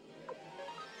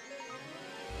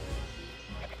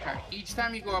 Alright, each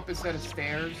time you go up a set of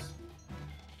stairs,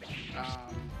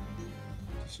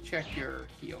 just check your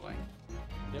healing.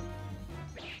 Yep.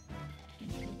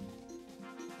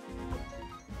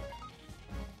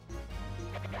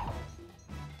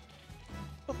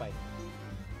 Bye-bye.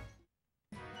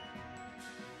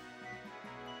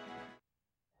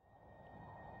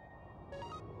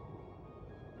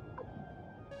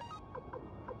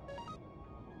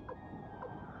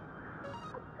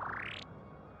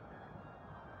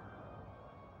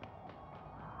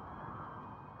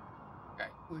 Okay,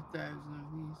 4,000 of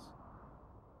these.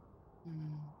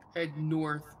 Head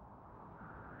north.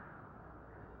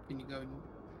 Can you go north?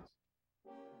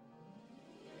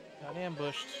 Got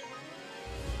ambushed.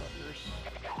 Fuckers.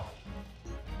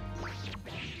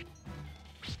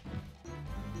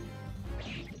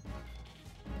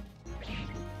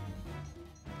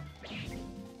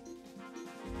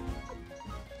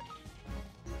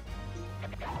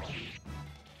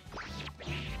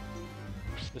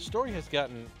 The story has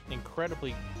gotten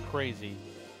incredibly crazy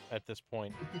at this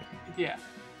point. Yeah.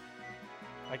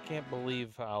 I can't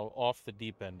believe how off the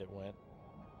deep end it went.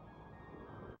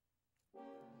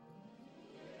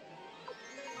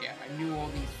 Yeah, I knew all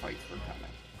these fights were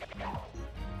coming.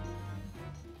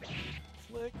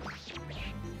 Flick.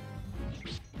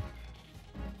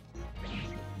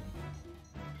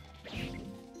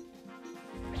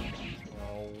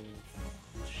 Oh,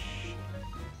 shit.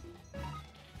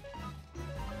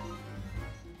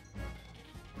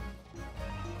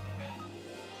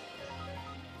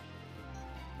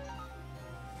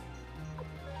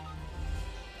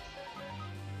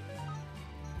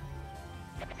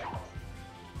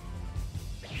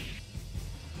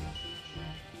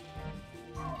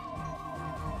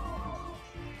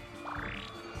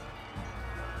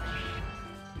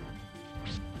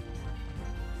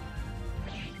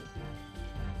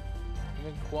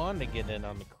 Even Quan to get in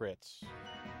on the crits.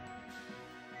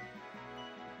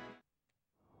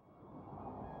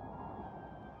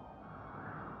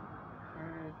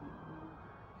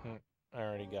 I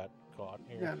already got caught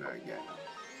here. Yeah, no, yeah.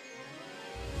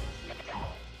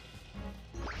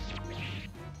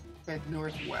 Head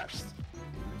northwest in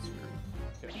this room.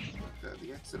 Okay.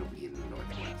 The exit will be in the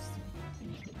northwest.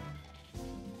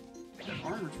 That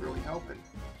armor's really helping.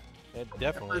 It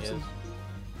definitely That is. person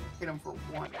hit him for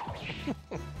 1.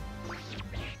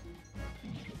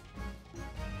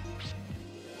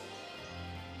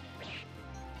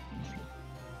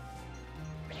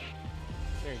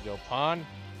 There you go, Pawn.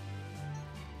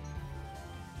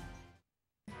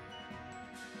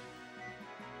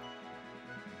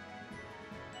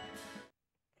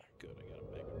 Good, I got a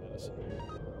bag of medicine here.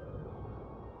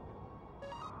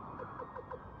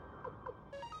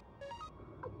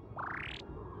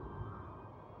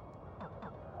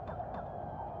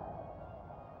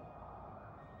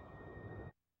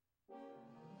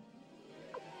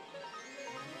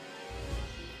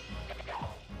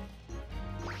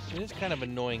 It is kind of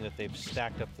annoying that they've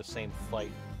stacked up the same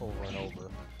fight over and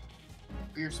over.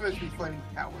 You're supposed to be fighting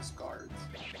Palace guards.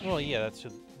 Well, yeah, that's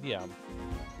what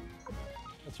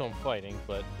I'm fighting,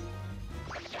 but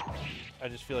I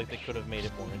just feel like they could have made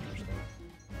it more interesting.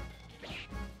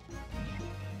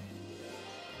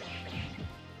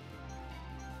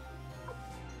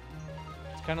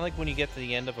 It's kind of like when you get to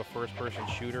the end of a first-person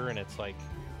shooter and it's like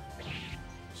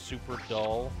super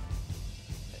dull.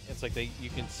 It's like you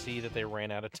can see that they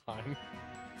ran out of time.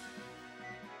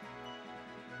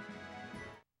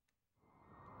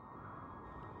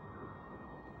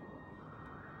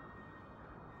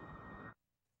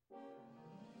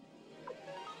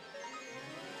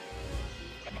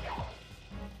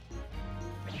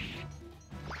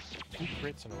 Two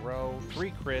crits in a row,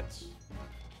 3 crits.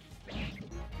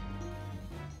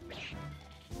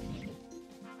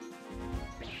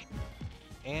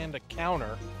 And a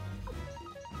counter.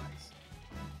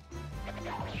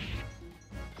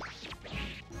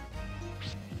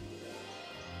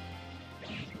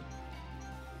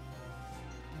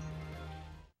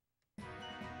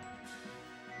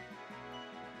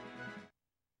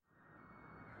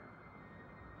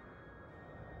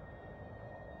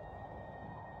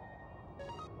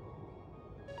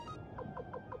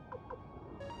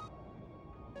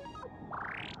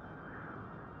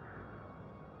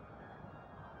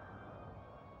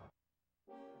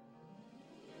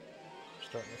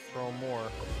 Starting to throw more.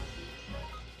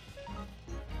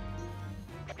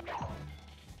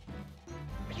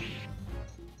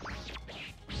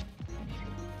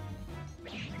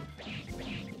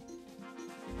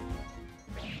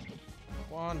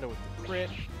 Wanda with the crit.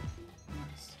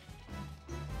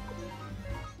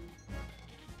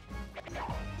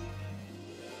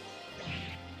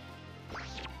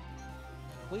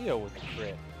 Cleo with the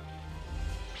crit.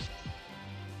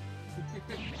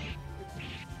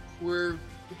 We're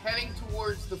heading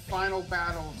towards the final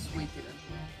battle of Suikoden.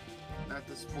 Not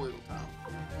the spoil town.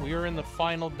 We are in the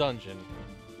final dungeon.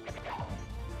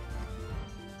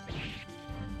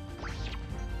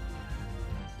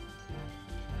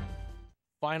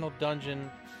 Final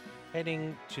dungeon,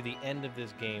 heading to the end of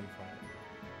this game finally.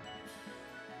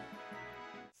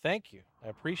 Thank you. I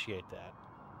appreciate that.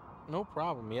 No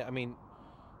problem. Yeah, I mean,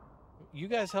 you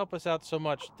guys help us out so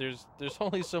much. There's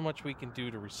only so much we can do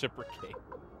to reciprocate.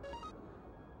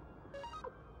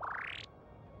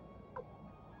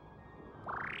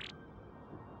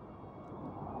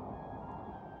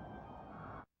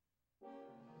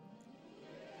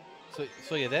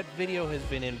 So yeah, that video has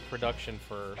been in production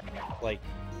for like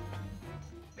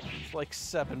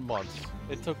 7 months.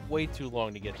 It took way too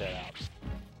long to get that out.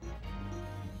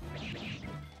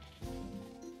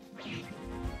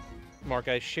 Mark,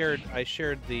 I shared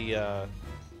the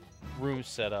room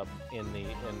setup in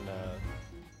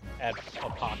at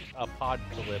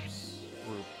Apocalypse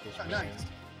group this weekend. Nice.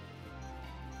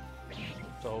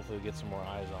 So hopefully we get some more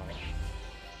eyes on it.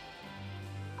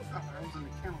 Oh, I was in the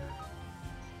counter.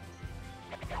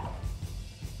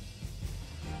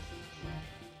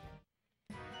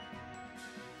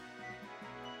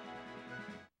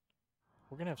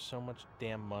 We're gonna have so much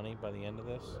damn money by the end of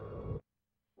this.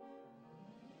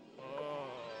 Oh,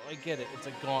 I get it. It's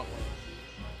a gauntlet.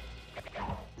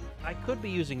 I could be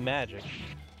using magic,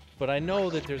 but I know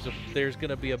that there's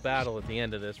gonna be a battle at the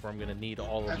end of this where I'm gonna need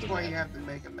all of them. That's why you have the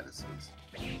mega medicines.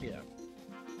 Yeah.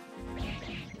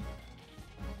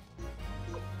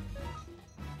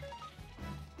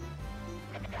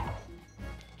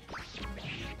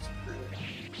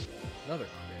 Another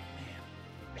crit,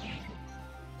 man.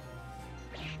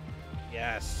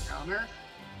 Yes. Counter?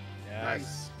 Yes.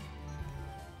 Nice.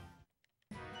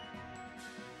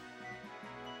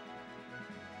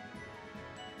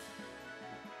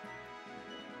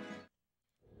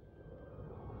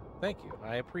 Thank you.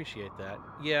 I appreciate that.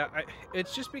 Yeah,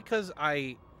 it's just because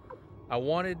I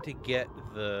wanted to get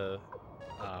the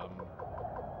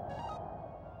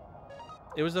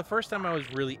it was the first time I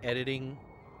was really editing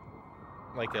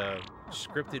like a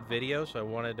scripted video, so I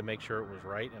wanted to make sure it was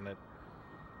right, and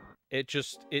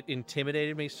it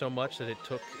intimidated me so much that it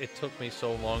took me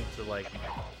so long to like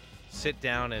sit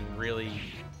down and really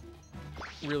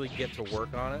get to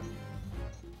work on it.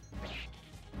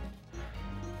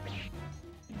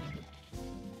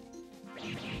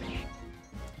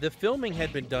 The filming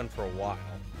had been done for a while.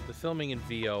 The filming in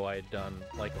VO I had done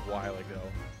like a while ago.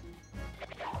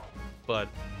 But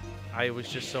I was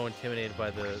just so intimidated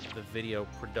by the video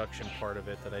production part of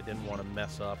it that I didn't want to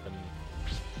mess up and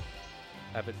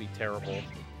have it be terrible.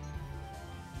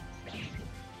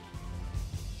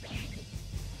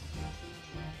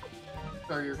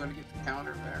 So you're going to get the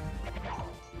counter there.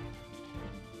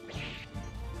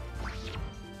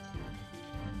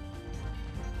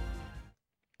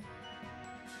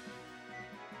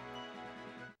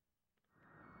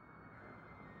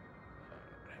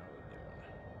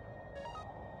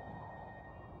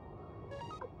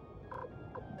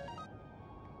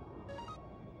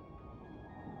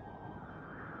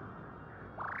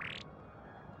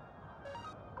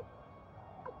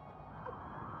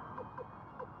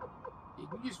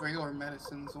 Use regular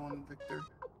medicines on Victor.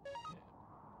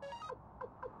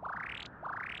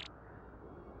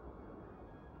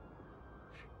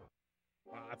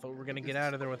 I thought we were gonna get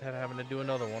out of there without having to do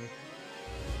another one.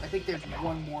 I think there's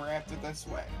one more after this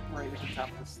way, right at the top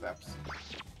of the steps.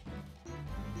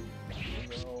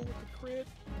 No, with the crit.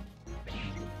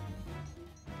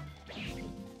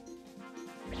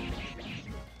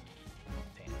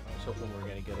 Damn, I was hoping we were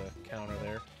gonna get a counter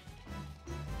there.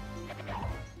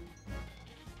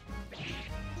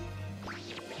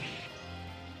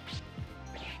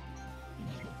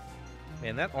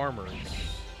 Man, that armor is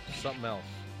something else.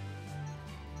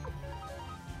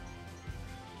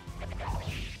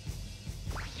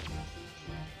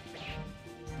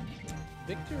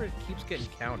 Victor keeps getting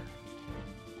countered.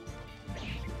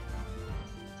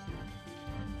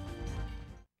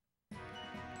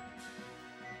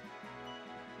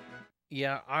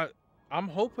 Yeah, I'm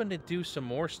hoping to do some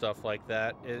more stuff like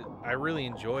that. I really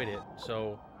enjoyed it,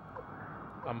 so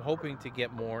I'm hoping to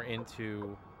get more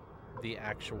into the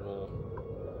actual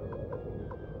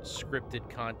scripted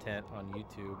content on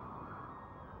YouTube.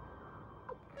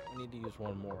 I need to use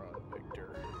one more on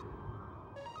Victor.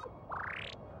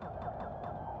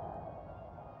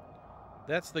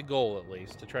 That's the goal, at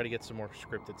least, to try to get some more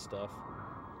scripted stuff.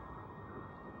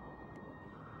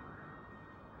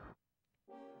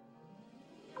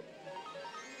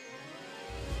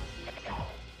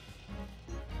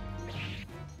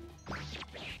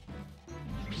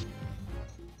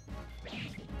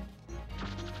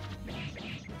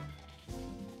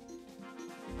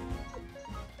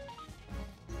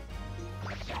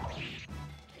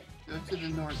 Go to the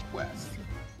northwest.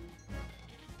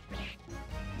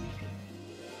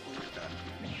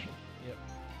 Yep.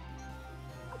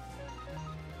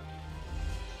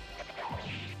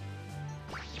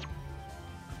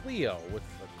 Cleo with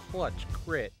the clutch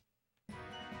crit. I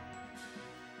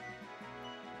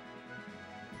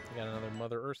got another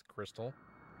Mother Earth crystal.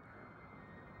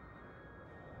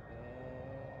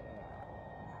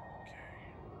 Okay.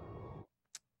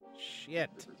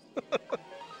 Shit.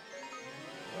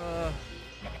 I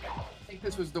think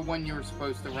this was the one you were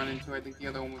supposed to run into. I think the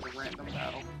other one was a random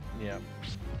battle. Yeah.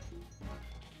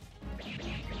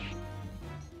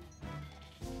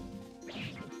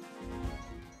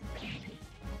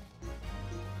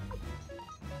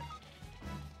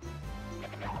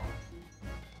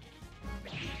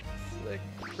 Flick,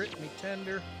 crit me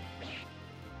tender.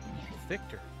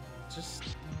 Victor,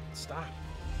 just stop.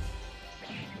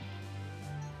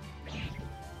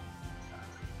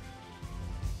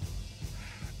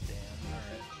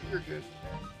 You're good.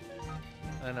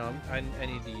 I know. I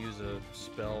need to use a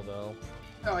spell though.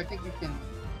 No, I think you can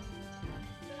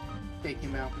take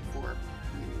him out before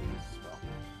you use the spell.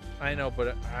 I know,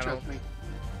 but I don't. Choke me.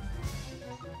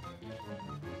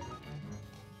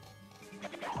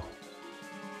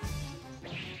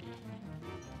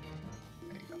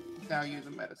 There you go. Now use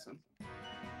a medicine.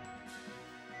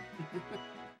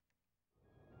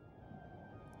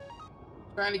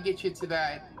 Trying to get you to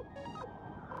that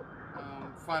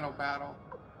final battle.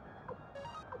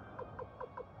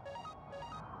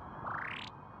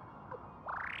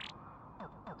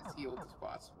 As healed as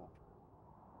possible.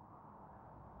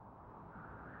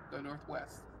 Go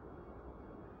northwest.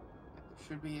 There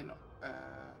should be an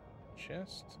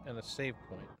Chest and a save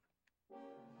point.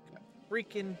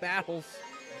 Freaking battles.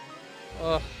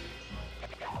 Ugh.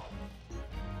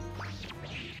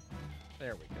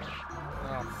 There we go.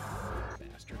 Oh,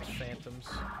 bastard phantoms.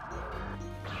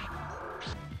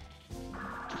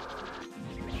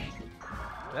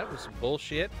 That was some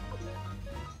bullshit.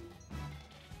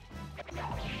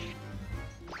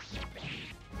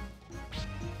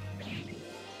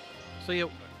 So yeah,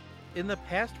 in the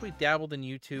past we dabbled in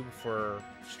YouTube for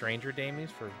Stranger Damies,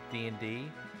 for D&D,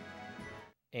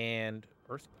 and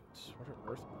Earth Boots. What are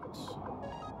Earth Boots?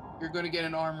 You're going to get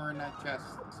an armor in that chest,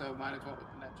 so might as well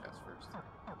open that chest first.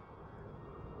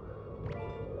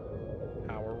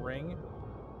 Power Ring.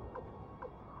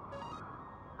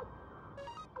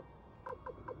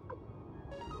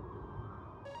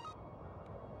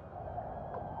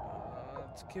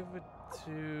 Let's give it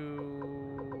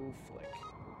to Flick.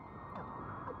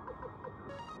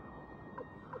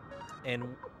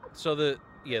 And so the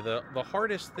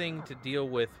hardest thing to deal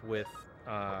with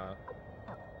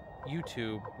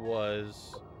YouTube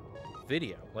was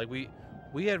video. Like we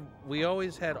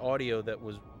always had audio that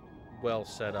was well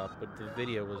set up, but the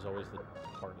video was always the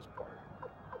hardest part.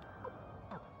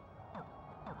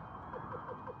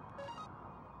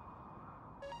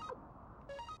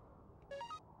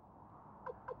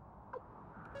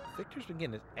 Victor's been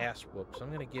getting his ass whooped, so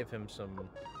I'm gonna give him some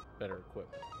better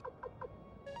equipment.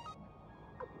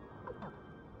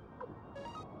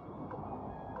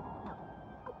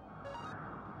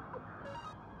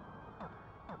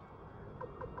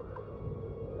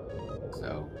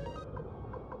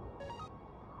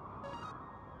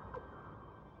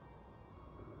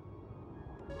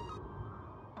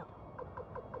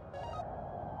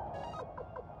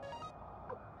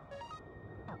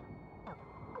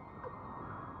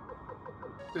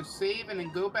 So save and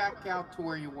then go back out to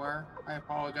where you were. I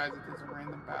apologize if there's a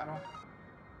random battle.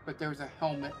 But there's a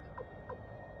helmet.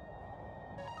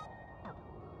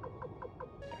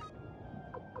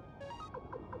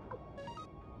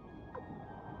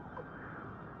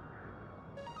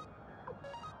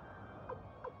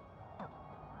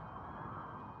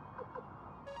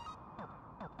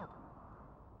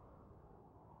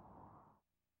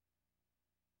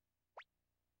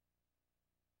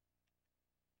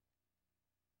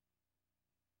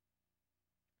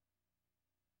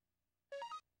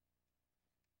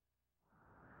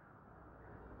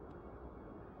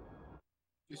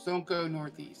 Just don't go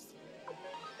northeast.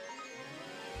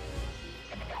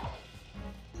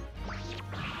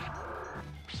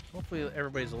 Hopefully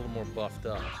everybody's a little more buffed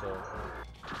up, so...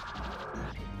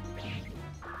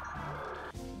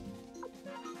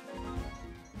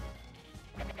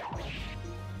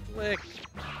 Flick!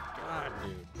 God,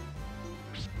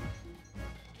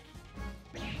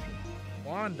 dude.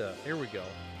 Wanda, here we go.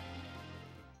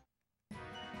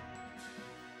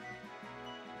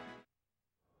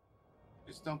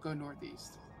 Just don't go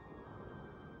northeast.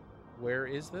 Where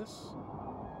is this?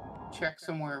 Check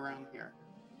somewhere around here.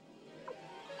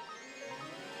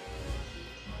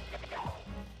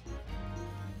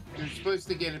 You're supposed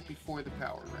to get it before the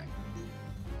power ring.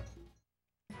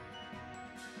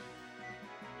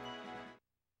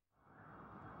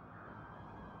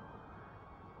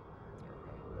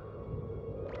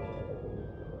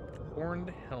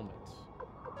 Horned helmet.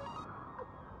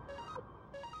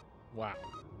 Wow.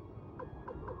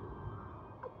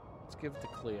 Let's give it to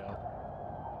Cleo.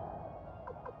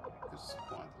 This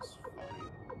one is fine.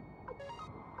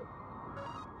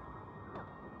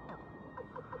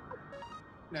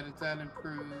 Now, does that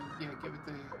improve? Yeah, give it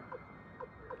to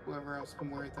whoever else can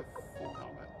wear the full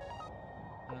helmet.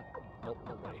 Nope,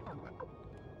 nobody.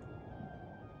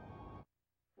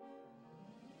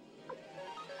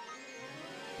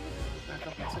 Back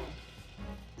up and see.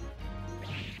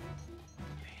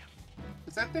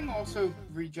 Does that thing also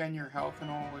regen your health and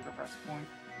all, like a rest point?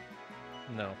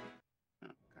 No.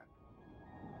 Okay.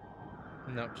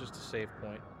 No, just a save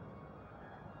point.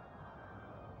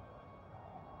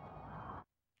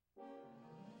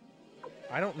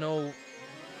 I don't know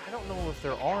if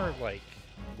there are, like,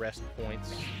 rest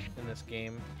points in this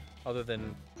game other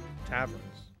than taverns.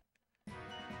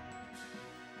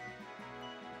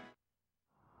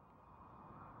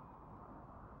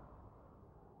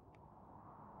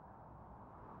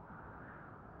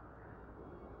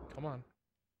 Come on.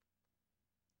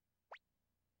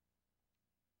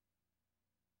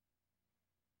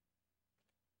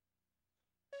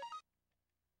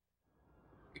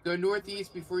 You go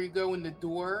northeast before you go in the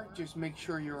door. Just make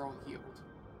sure you're all healed.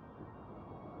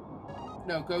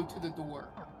 No, go to the door.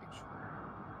 Make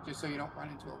sure. Just so you don't run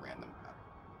into a random battle.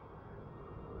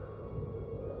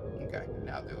 Okay,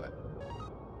 now do it.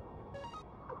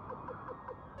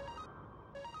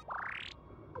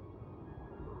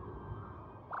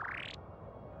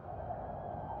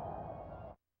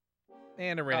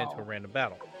 And I ran into a random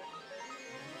battle.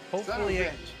 Hopefully,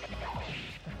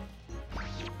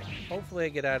 hopefully I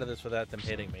get out of this without them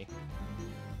hitting me.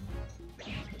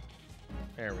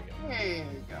 There we go. There you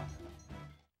go.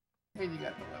 And you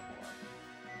got the level up.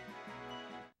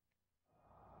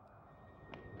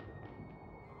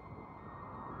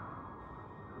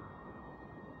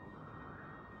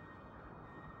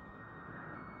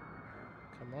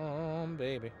 Come on,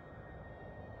 baby.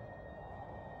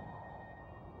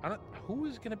 I don't. Who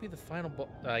is gonna be the final?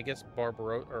 I guess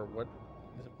Barbarossa, or what?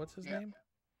 Is it, what's his name?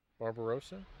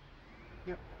 Barbarossa.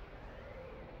 Yep.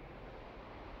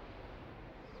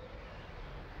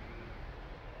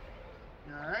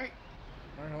 All right.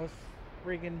 All right, let's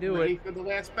freaking do Ready it. for the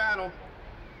last battle.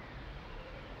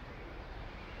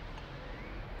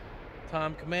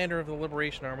 Tom, Commander of the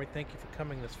Liberation Army, thank you for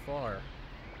coming this far.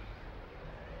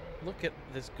 Look at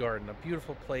this garden, a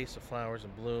beautiful place of flowers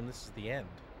and bloom. This is the end.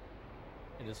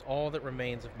 It is all that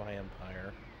remains of my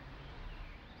empire.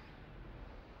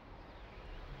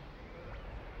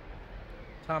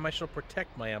 Tom, I shall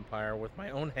protect my empire with my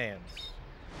own hands.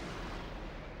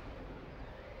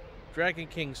 Dragon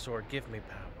King Sword, give me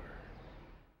power.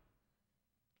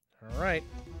 Alright.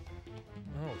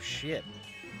 Oh, shit.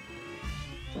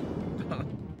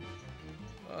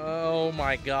 Oh,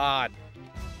 my God.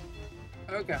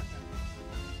 Okay.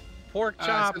 Pork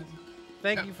Chop, So,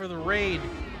 thank you for the raid.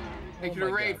 thank you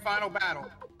to raid. Final battle.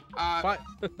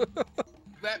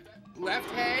 Left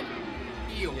head,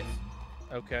 heals. Yes.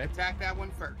 Okay. Attack that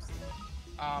one first.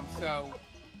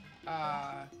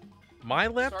 My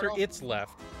left Start or off- its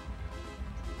left?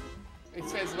 It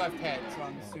says left head, so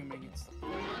I'm assuming it's...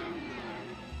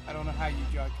 I don't know how you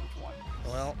judge which one.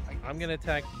 Well, I'm gonna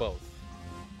attack both.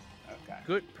 Okay.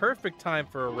 Good, perfect time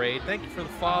for a raid. Thank you for the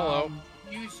follow.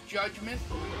 Use judgment.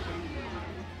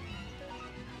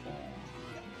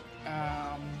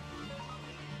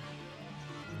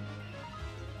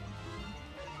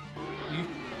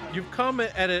 You've come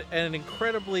at an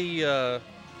incredibly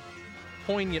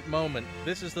poignant moment.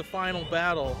 This is the final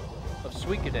battle of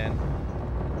Suikoden.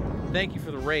 Thank you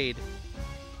for the raid.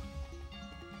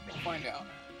 We'll find out.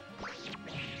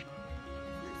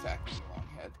 You're attacking the wrong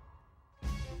head.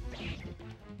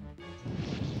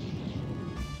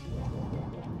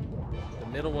 The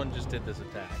middle one just did this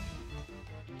attack.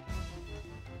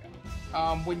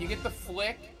 When you get the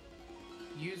flick,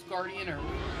 use Guardian Earth.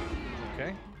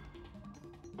 Okay.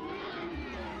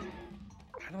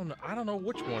 I don't know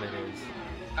which one it is.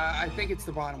 I think it's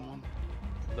the bottom one.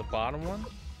 The bottom one?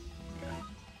 Yeah.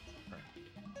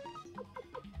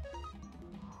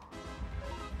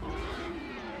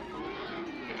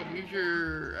 Use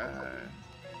your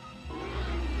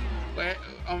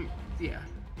yeah.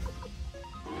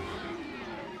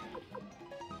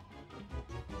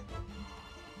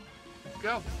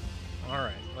 Go. All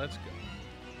right, let's go.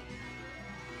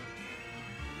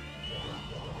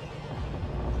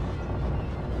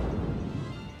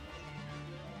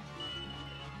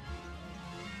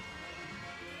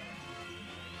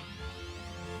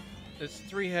 This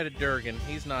three-headed Durgan,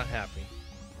 he's not happy.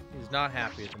 He's not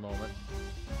happy at the moment.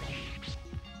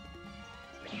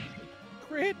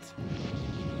 Crit!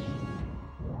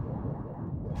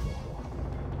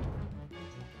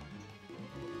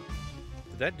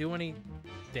 Did that do any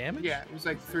damage? Yeah, it was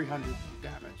like 300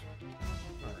 damage.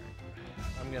 Alright.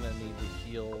 I'm gonna need to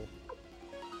heal.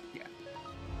 Yeah.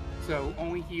 So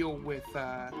only heal with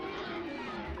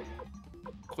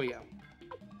Cleo.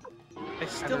 I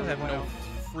still have no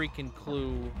freaking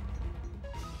clue.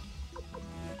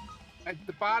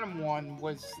 The bottom one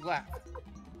was left.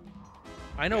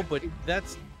 I know, but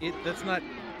that's it. That's not.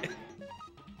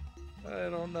 I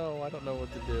don't know. I don't know what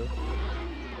to do.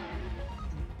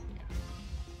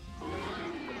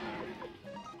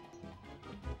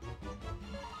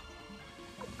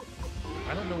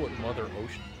 I don't know what Mother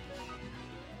Ocean is.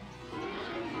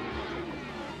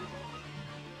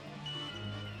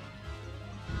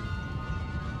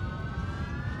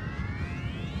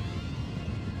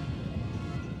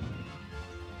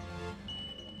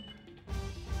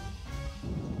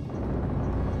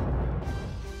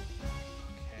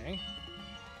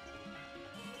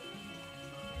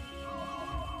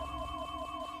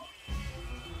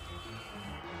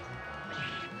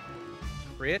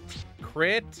 Crit,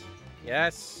 crit,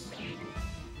 yes.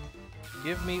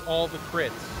 Give me all the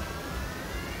crits.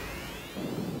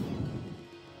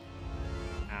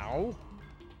 Ow.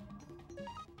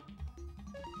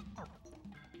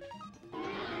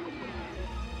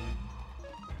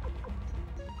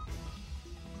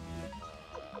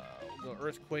 We'll go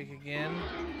Earthquake again.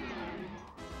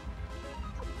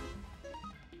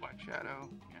 Black Shadow,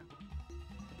 yeah.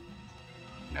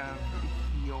 No,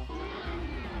 heal.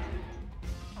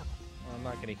 I'm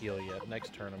not gonna heal yet.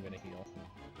 Next turn, I'm gonna heal.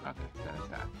 Okay, then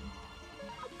attack.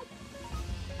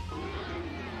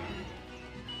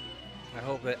 I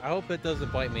hope that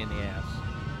doesn't bite me in the ass.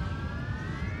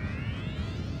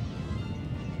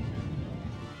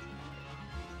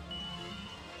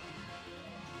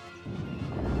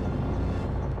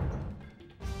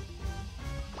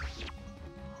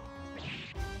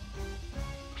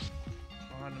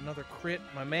 Come on, another crit,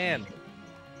 my man.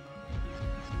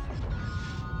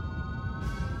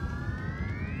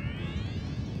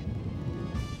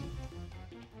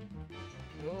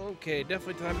 Okay,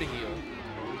 definitely time to heal.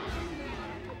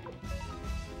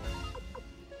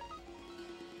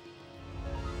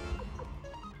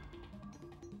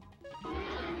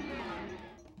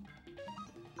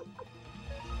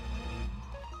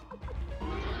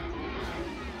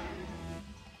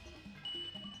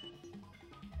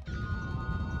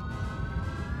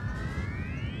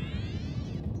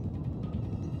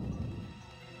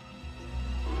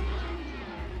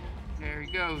 There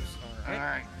he goes. All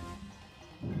right.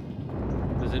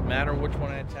 Does it matter which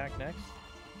one I attack next?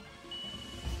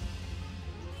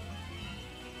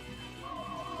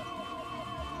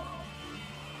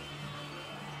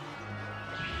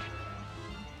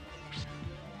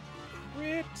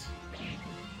 Crit!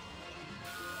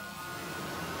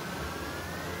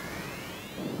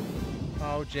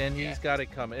 Oh, Jen, he's got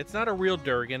it coming. It's not a real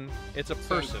Durgan. It's a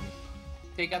person.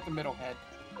 Take out the middle head.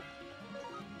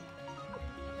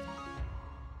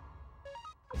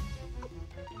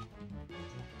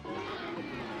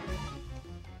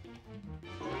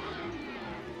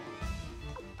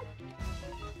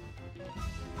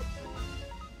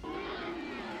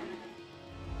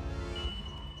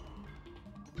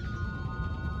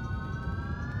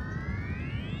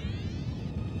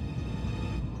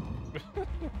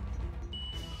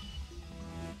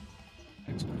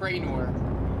 Cranor.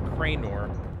 Cranor.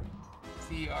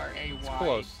 C-R-A-Y-N-O-R. It's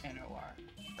close.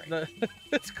 No,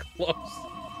 it's close.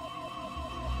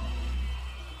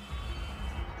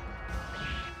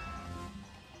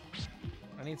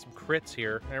 I need some crits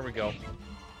here. There we go.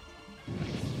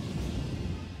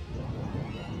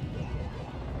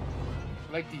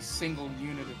 I like these single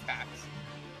unit attacks.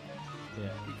 Yeah.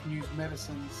 You can use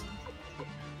medicines with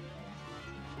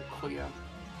Cleo.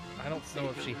 I don't know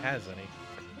if she has any.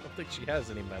 I don't think she has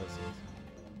any medicines.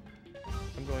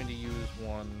 I'm going to use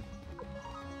one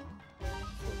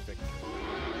for Victor.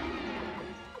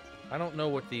 I don't know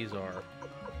what these are.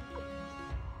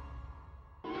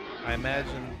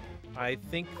 I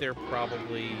think they're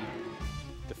probably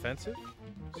defensive.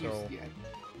 So Yeah.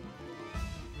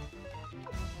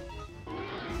 I'm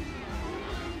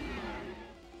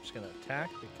just gonna attack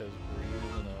because we're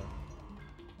using a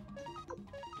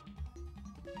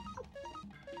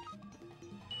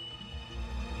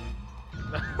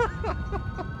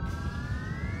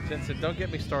Jensen, don't get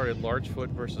me started. Largefoot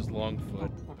versus Longfoot.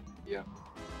 Yeah.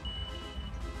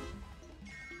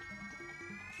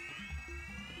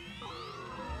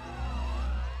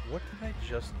 What did I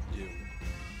just do?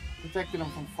 Protected him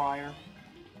from fire,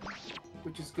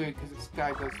 which is good because this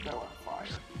guy does go on fire.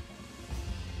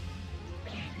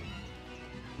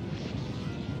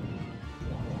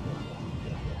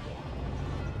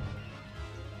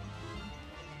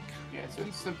 Yeah, so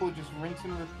it's simple, just rinse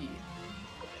and repeat.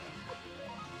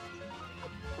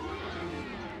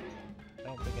 I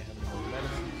don't think I have any more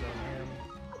medicines on him.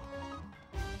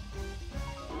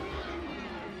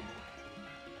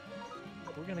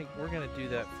 We're gonna do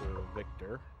that for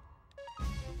Victor.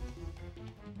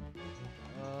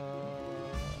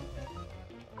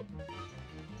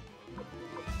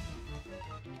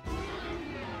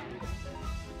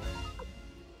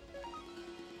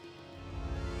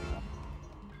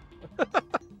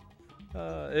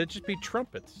 It'd just be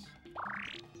trumpets.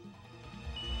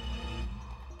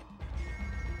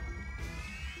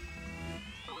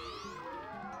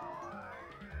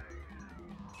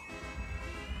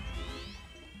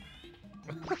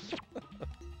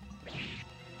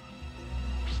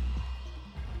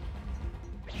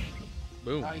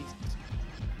 Boom. Nice.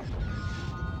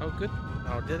 Oh, good.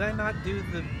 Oh, did I not do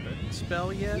the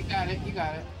spell yet? You got it, you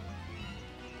got it.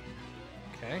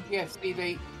 Okay. Yeah,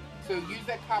 see, so use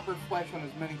that copper flesh on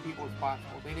as many people as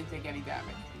possible. They didn't take any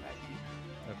damage from that heat.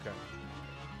 Okay.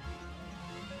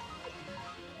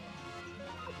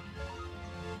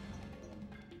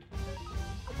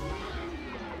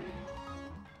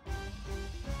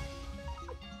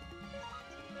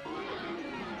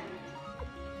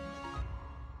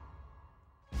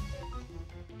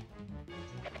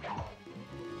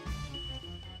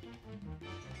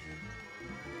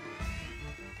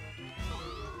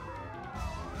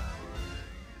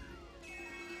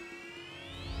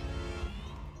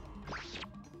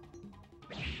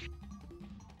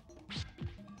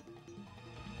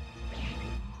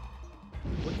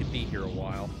 We could be here a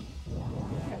while.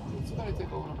 Yeah, it's gonna take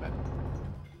a little bit.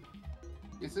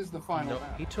 This is the final No,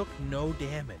 battle. he took no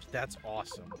damage. That's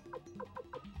awesome.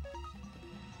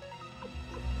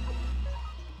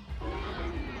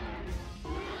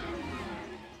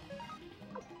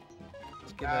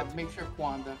 Let's get that. Make sure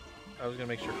Quanda. I was gonna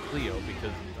make sure Cleo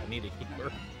because I need a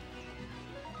healer.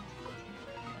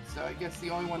 So I guess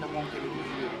the only one that won't get it is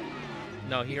you.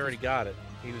 No, he already got it.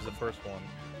 He was the first one.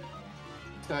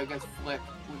 So I guess Flick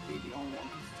would be the only one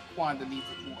because Quanda needs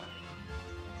it more.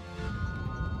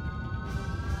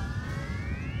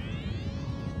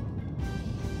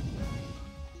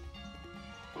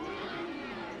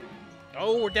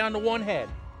 Oh, we're down to one head.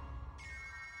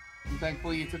 And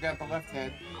thankfully you took out the left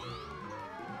head.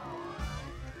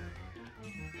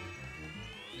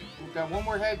 We've got one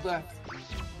more head left.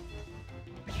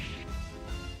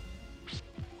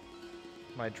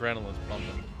 My adrenaline's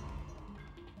pumping.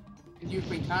 And you've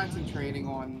been concentrating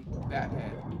on that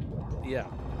head. Yeah,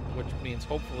 which means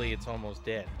hopefully it's almost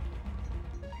dead.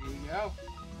 There you go.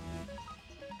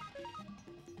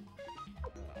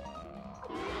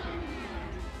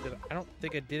 I don't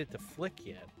think I did it to Flick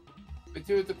yet. But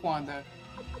do it to Quanda.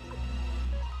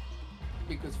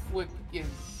 Because Flick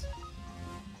is...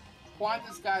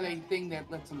 Quanda's got a thing that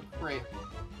lets him crit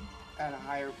at a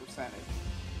higher percentage.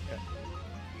 Okay.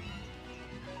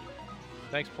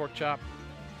 Thanks, Pork Chop.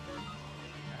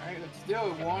 Alright, let's do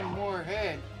it. One more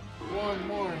head. One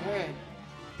more head.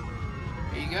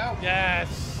 There you go.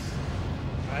 Yes!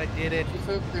 I did it. Just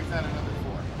hope there's not another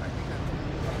four.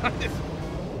 I think that's it.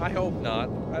 I hope not.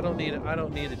 I don't need a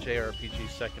JRPG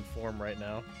second form right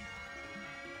now.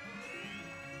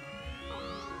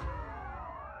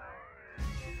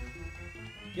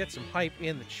 Get some hype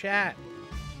in the chat.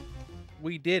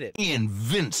 We did it.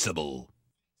 Invincible.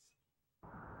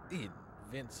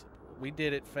 Invincible. We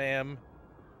did it, fam.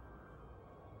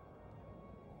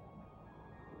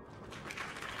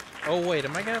 Oh, wait.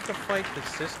 Am I going to have to fight the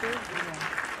sister?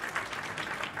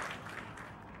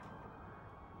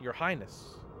 Your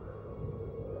Highness.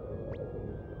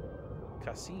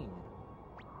 Kasim.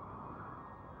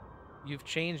 You've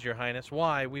changed, Your Highness.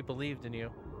 Why? We believed in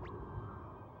you.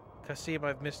 Kasim,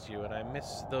 I've missed you, and I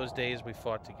miss those days we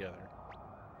fought together.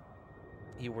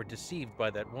 You were deceived by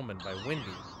that woman, by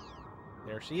Wendy.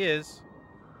 There she is.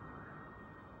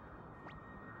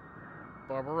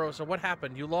 Barbarossa, what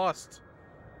happened? You lost.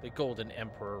 The Golden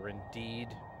Emperor, indeed.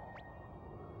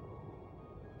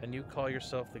 And you call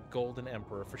yourself the Golden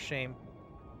Emperor. For shame.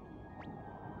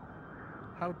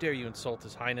 How dare you insult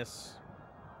His Highness?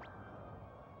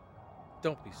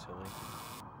 Don't be silly.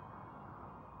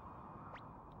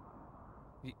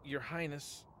 Your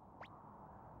Highness.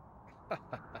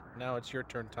 Now it's your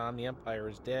turn, Tom. The Empire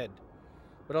is dead.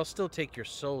 But I'll still take your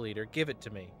Soul Eater. Give it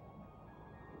to me.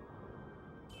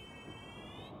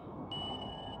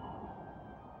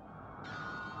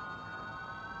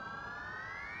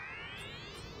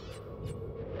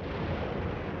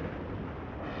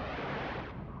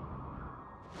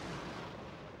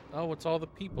 Oh, it's all the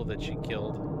people that she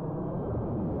killed.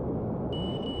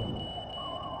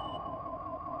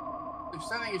 They're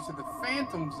sending us to the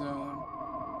Phantom Zone.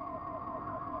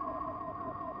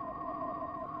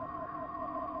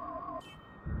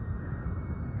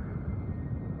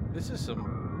 This is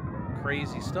some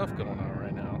crazy stuff going on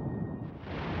right now.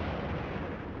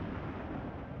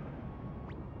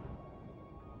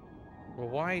 Well,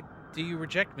 why do you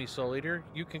reject me, Soul Eater?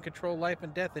 You can control life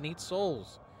and death and eat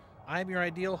souls. I am your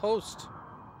ideal host.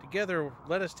 Together,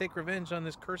 let us take revenge on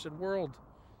this cursed world.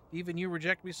 Even you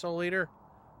reject me, Soul Eater.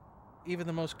 Even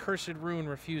the most cursed rune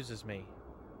refuses me.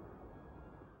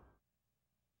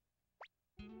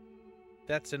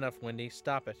 That's enough, Wendy.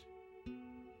 Stop it.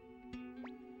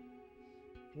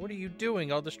 What are you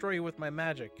doing? I'll destroy you with my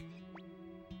magic.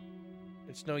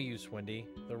 It's no use, Wendy.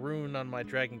 The rune on my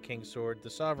Dragon King sword, the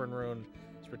Sovereign Rune,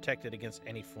 is protected against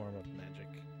any form of magic.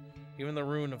 Even the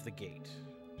rune of the gate.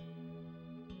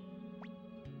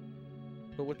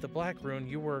 But with the Black Rune,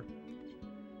 you were...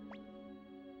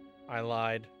 I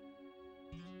lied.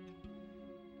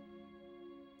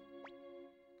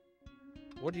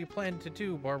 What do you plan to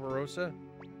do, Barbarossa?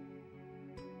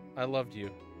 I loved you.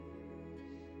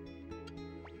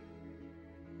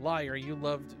 Liar, you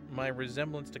loved my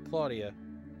resemblance to Claudia.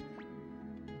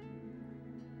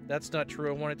 That's not true.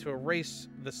 I wanted to erase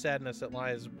the sadness that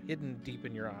lies hidden deep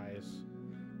in your eyes.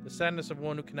 The sadness of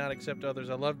one who cannot accept others.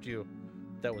 I loved you.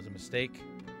 That was a mistake.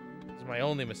 It was my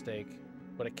only mistake,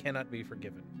 but it cannot be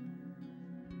forgiven.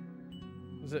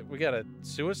 Is it? We got a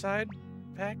suicide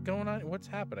pact going on? What's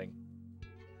happening?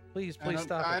 Please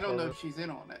stop it. I don't know if she's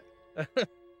in on it.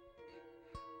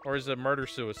 Or is a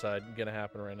murder-suicide gonna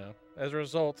happen right now? As a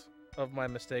result of my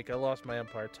mistake, I lost my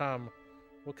empire. Tom,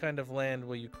 what kind of land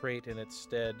will you create in its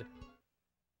stead?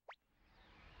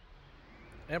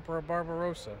 Emperor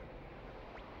Barbarossa.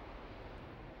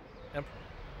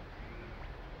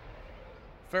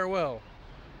 Farewell.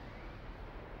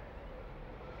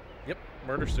 Yep,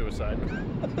 murder-suicide.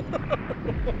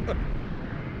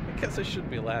 I guess I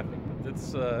shouldn't be laughing, but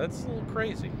that's a little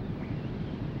crazy.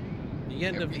 The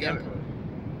end of the Emperor.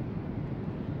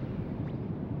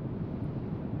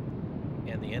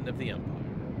 And the end of the Empire.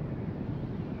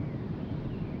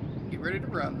 Get ready to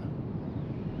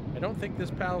run. I don't think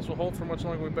this palace will hold for much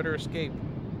longer. We better escape.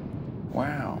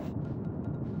 Wow.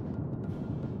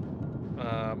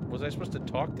 Was I supposed to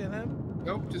talk to them?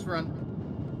 Nope, just run.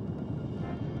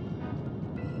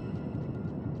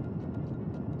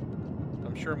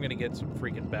 I'm sure I'm going to get some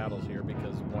freaking battles here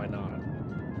because why not?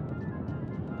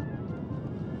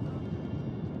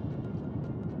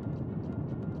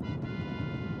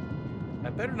 I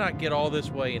better not get all this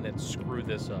way and then screw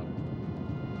this up.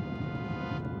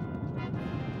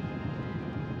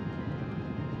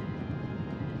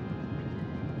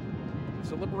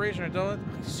 So liberation, I don't...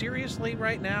 Seriously,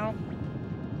 right now?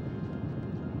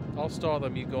 I'll stall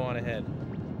them, you go on ahead.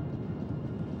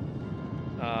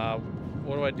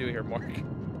 What do I do here, Mark?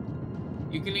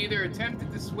 You can either attempt to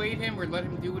dissuade him or let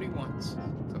him do what he wants.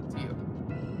 It's up to you.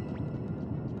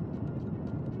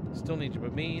 Still need you,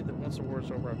 but me, that once the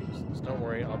war's over, I'm useless. Don't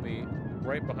worry, I'll be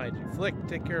right behind you. Flick,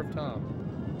 take care of Tom.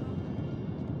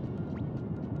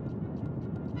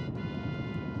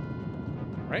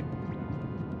 Right?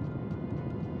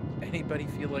 Anybody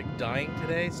feel like dying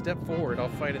today? Step forward, I'll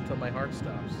fight until my heart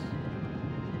stops.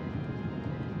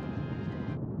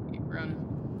 Keep running.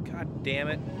 damn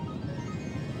it.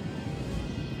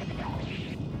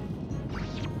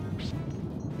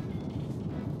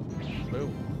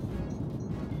 Boom.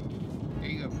 There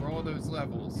you go, for all those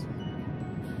levels.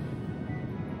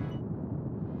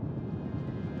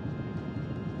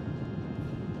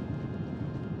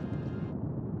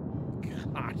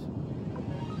 God.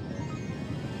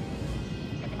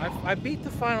 I beat the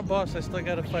final boss. I still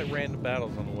gotta fight random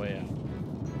battles on the way out.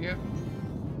 Yep.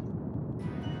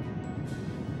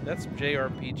 That's some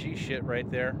JRPG shit right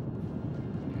there.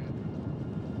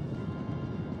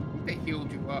 I think they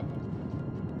healed you up.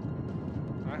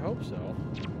 I hope so.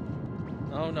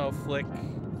 Oh no, Flick.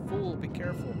 Fool, be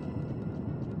careful.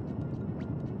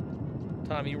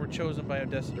 Tom, you were chosen by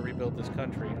Odessa to rebuild this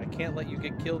country. I can't let you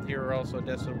get killed here or else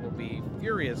Odessa will be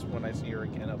furious when I see her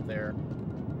again up there.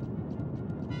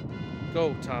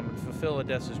 Go, Tom, and fulfill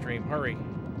Odessa's dream. Hurry.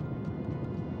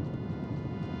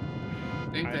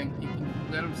 Same thing. You can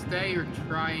let them stay or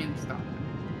try and stop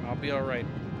them. I'll be alright.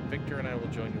 Victor and I will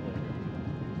join you later.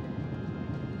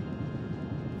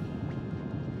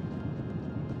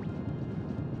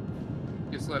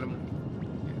 Just let them.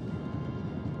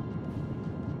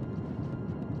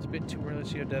 It's a bit too early to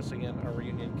see Odessa again. Our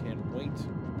reunion can't wait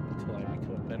until I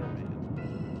become a better man.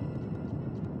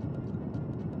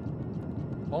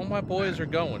 All my boys are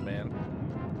going, man.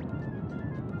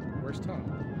 Where's Tom?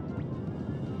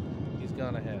 He's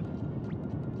gone ahead.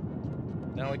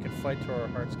 Now we can fight to our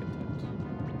heart's content.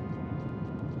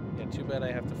 Yeah, too bad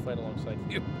I have to fight alongside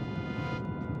you.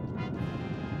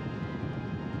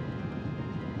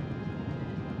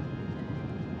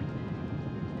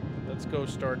 Let's go,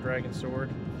 Star Dragon Sword.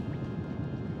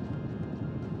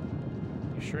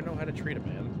 You sure know how to treat a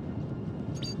man.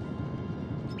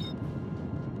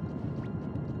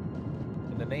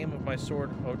 In the name of my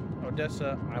sword,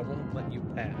 Odessa, I won't let you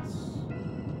pass.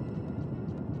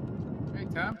 All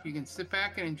right, Tom, you can sit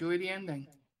back and enjoy the ending.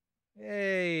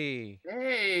 Hey!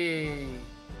 Hey!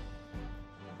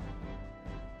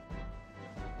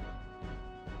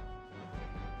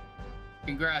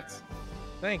 Congrats.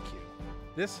 Thank you.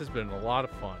 This has been a lot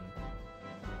of fun.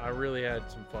 I really had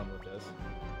some fun with this.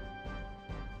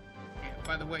 Yeah,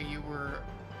 by the way, you were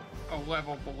a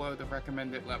level below the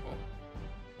recommended level.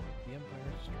 The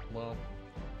Empire's... Well...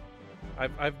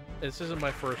 This isn't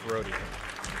my first rodeo.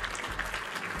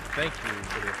 Thank you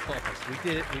for the applause. We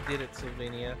did it,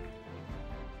 Sylvania.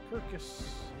 Kirkus.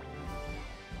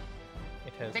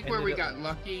 It has I think where we got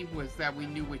lucky was that we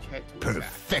knew which head to attack.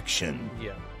 Perfection.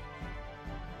 Yeah.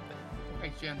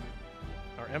 Thanks, Jen.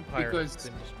 Our Empire Because- has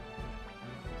been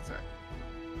Sorry.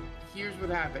 Here's what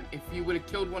happened. If you would have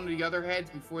killed one of the other heads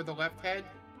before the left head,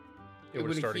 it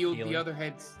would have healed the other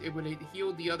heads. It would have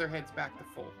healed the other heads back to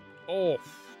full. Oh,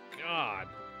 God.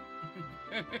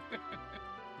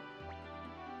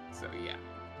 So yeah.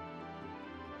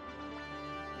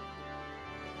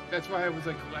 That's why I was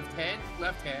like left head,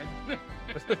 left head.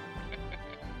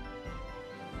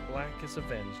 Black is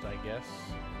avenged, I guess.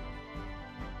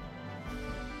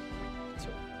 So,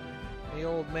 hey,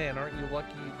 old man, aren't you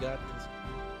lucky you got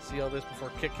to see all this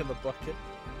before kicking the bucket?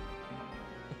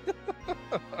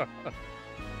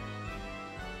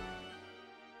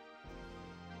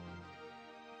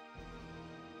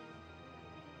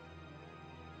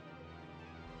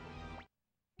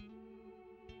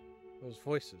 Those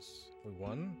voices. We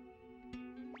won?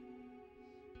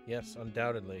 Yes,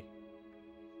 undoubtedly.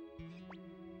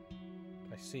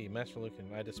 I see. Master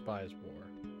Lucan, I despise war.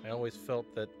 I always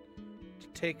felt that to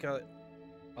take a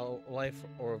life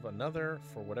or of another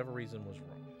for whatever reason was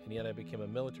wrong. And yet I became a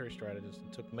military strategist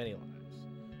and took many lives.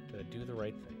 Did I do the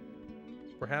right thing?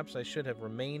 Perhaps I should have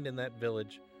remained in that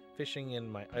village, fishing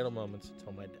in my idle moments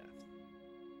until my death.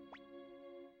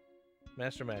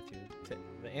 Master Matthew,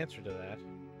 the answer to that...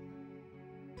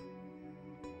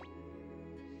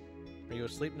 Are you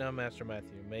asleep now, Master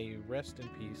Matthew? May you rest in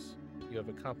peace. You have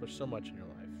accomplished so much in your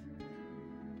life.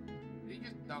 Did he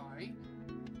just die?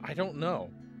 I don't know.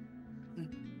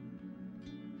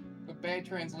 A bad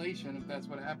translation if that's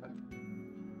what happened.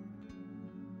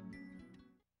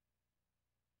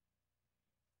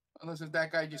 Unless if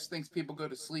that guy just thinks people go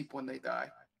to sleep when they die.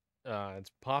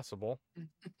 It's possible.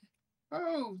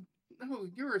 Oh, no,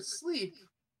 you're asleep.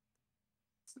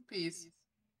 It's a piece.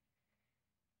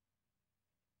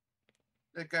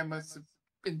 That guy must have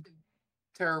been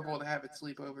terrible to have at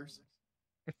sleepovers.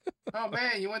 Oh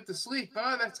man, you went to sleep.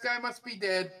 Oh, that guy must be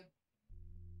dead.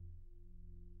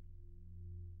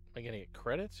 Am I gonna get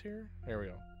credits here? There we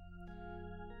go.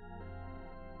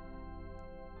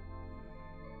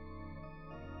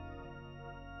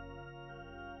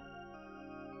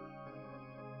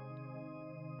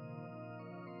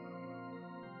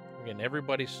 We're in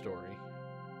everybody's story.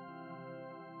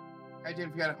 I did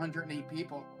if you had 108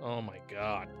 people. Oh my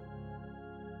god.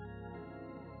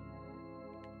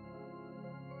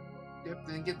 Yep,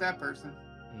 didn't get that person.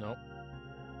 Nope.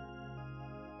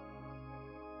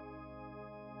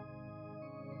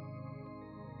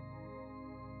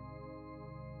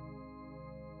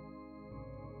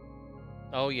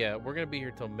 Oh yeah, we're gonna be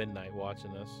here till midnight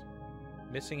watching this.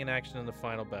 Missing in action in the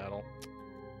final battle.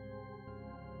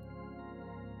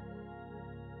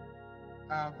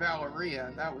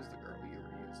 Valeria, that was the girl you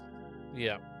were using.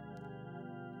 Yeah.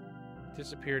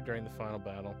 Disappeared during the final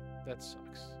battle. That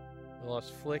sucks. We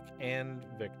lost Flick and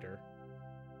Victor.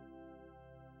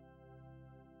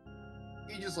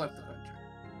 He just left the country.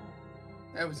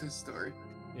 That was his story.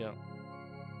 Yeah.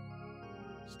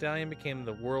 Stallion became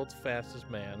the world's fastest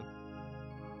man.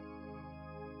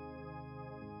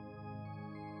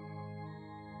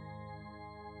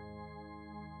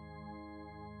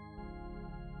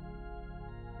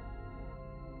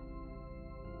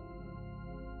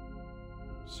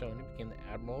 Sony became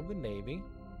the Admiral of the Navy.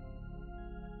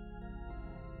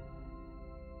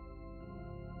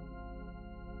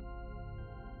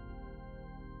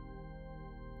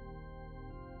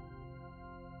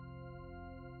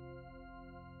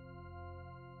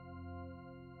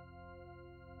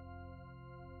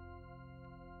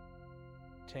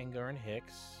 Tangar and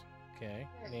Hicks. Okay.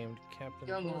 Named Captain.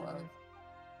 Young love.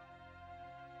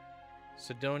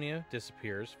 Sidonia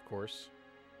disappears, of course.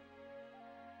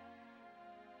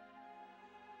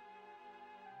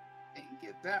 Didn't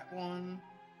get that one.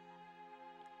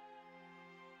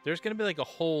 There's going to be like a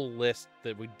whole list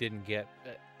that we didn't get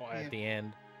at the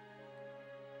end.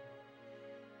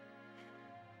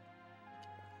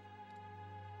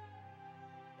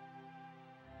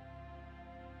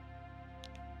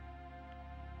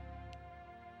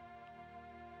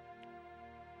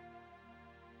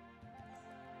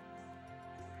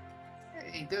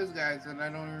 Hey, those guys that I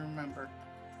don't even remember.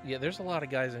 Yeah, there's a lot of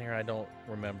guys in here I don't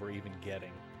remember even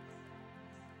getting.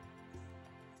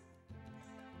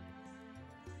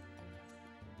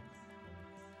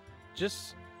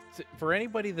 Just for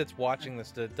anybody that's watching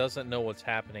this that doesn't know what's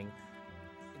happening,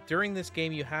 during this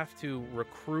game you have to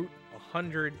recruit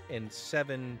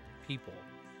 107 people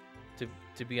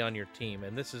to be on your team,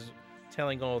 and this is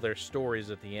telling all their stories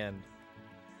at the end.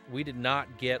 We did not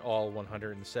get all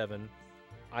 107.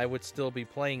 I would still be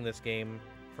playing this game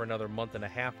for another month and a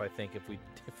half, I think, if we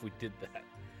did that.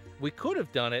 We could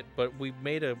have done it, but we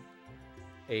made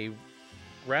a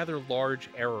rather large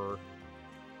error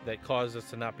that caused us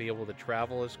to not be able to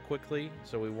travel as quickly,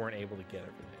 so we weren't able to get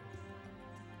everything.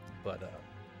 But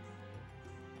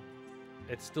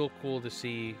it's still cool to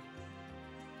see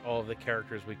all of the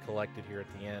characters we collected here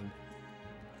at the end.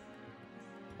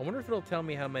 I wonder if it'll tell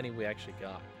me how many we actually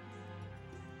got.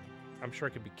 I'm sure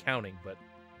I could be counting, but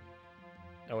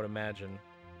I would imagine.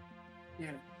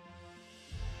 Yeah.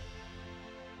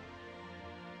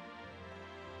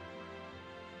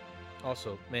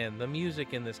 Also, man, the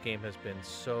music in this game has been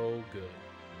so good.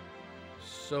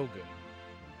 So good.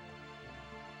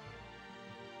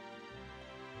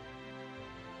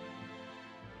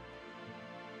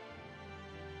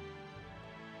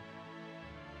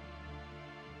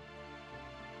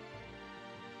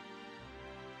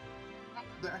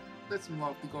 That's some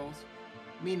lofty goals.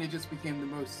 Mina just became the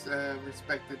most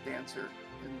respected dancer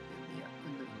in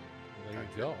the There you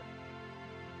go.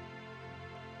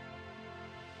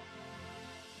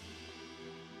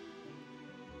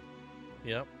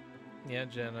 Yep. Yeah,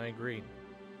 Jen, I agree.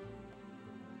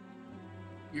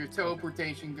 Your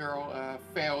teleportation girl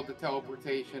failed the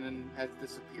teleportation and has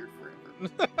disappeared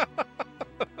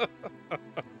forever.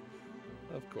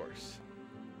 Of course.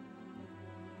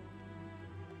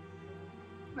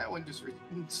 That one just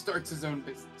starts his own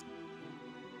business.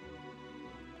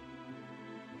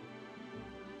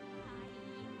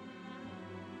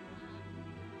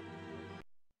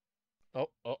 Oh.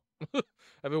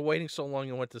 I've been waiting so long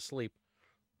and went to sleep.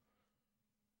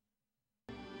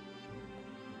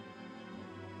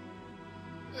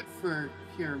 Good for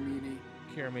Kiramini.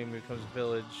 Kiramimi becomes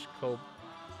village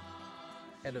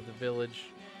head of the village.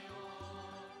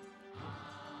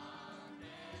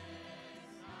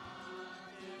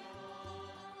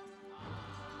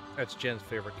 That's Jen's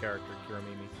favorite character,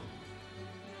 Kiramimi.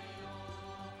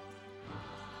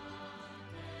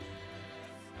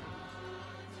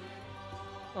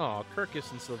 Oh,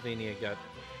 Kirkus and Slovenia got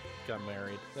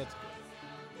married. That's good.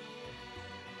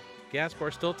 Gaspar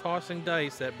still tossing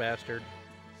dice, that bastard.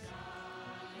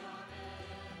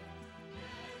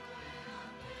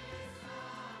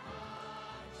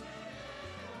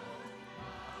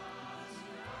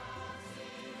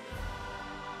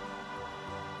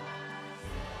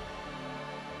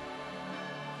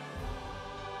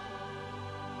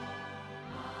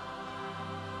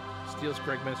 steals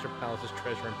Greg Minister Palace's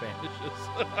treasure and bandages.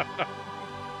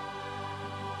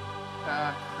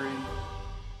 Cringe.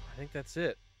 I think that's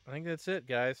it. I think that's it,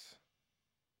 guys.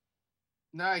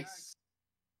 Nice.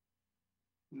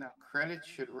 Now credits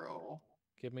should roll.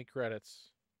 Give me credits.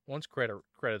 Once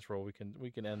credits roll, we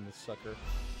can end this sucker.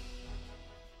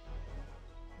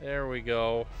 There we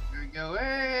go. There we go.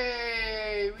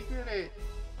 Hey, we did it.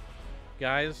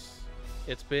 Guys,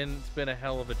 it's been a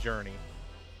hell of a journey.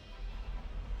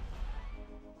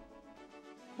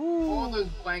 All those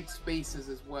blank spaces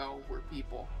as well were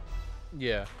people.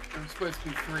 Yeah. There's supposed to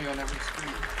be 3 on every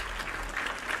screen.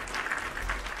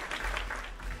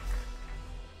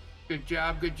 Good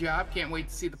job, good job. Can't wait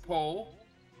to see the poll.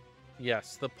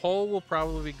 Yes, the poll will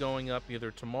probably be going up either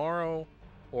tomorrow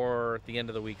or at the end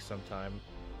of the week sometime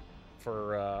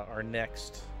for our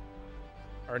next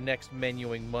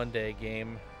menuing Monday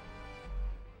game.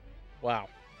 Wow.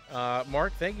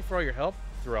 Mark, thank you for all your help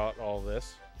throughout all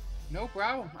this. No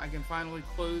problem. I can finally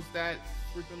close that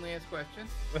frequently asked questions.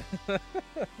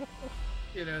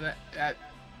 You know, that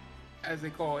as they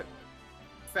call it,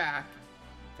 fact.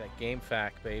 That game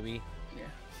fact, baby. Yeah.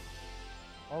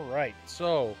 All right.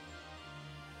 So,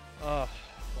 I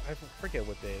forget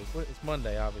what day it is. It's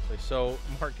Monday, obviously. So,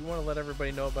 Mark, you want to let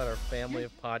everybody know about our family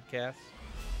of podcasts?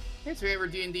 Yes, we have our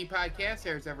D&D podcast.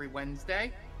 Airs every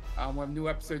Wednesday. We have a new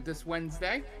episode this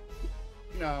Wednesday.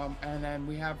 And then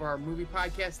we have our movie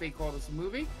podcast, They Called Us a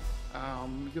Movie.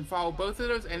 You can follow both of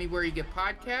those anywhere you get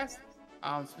podcasts.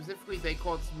 Specifically, They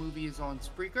Called Us a Movie is on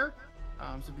Spreaker.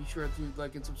 So be sure to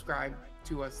like and subscribe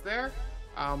to us there.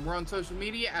 We're on social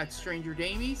media at Stranger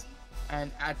Damies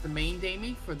and at the Main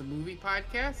Damie for the movie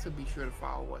podcast. So be sure to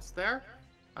follow us there.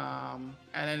 And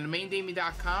then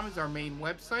themaindamie.com is our main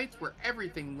website where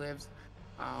everything lives.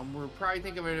 We're probably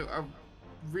thinking of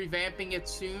revamping it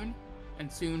soon.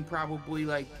 And soon, probably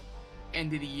like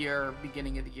end of the year,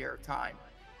 beginning of the year time.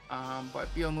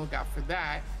 But be on the lookout for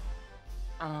that.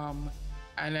 And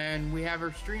then we have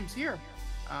our streams here.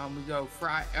 We go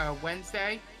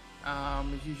Wednesday,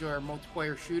 as usual, our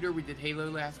multiplayer shooter. We did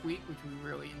Halo last week, which we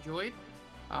really enjoyed.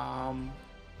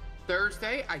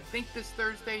 Thursday, I think this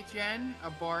Thursday, Jen,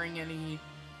 barring any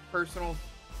personal,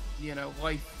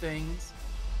 life things,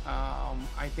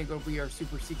 I think it'll be our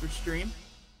super secret stream.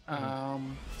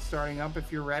 Starting up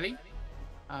if you're ready.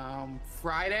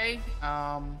 Friday,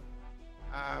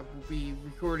 we'll be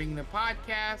recording the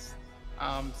podcast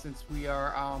since we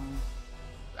are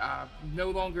no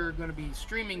longer going to be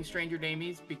streaming Stranger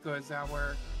Damies because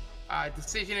our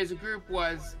decision as a group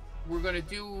was we're going to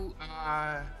do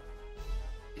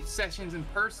sessions in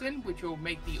person, which will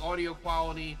make the audio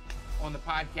quality on the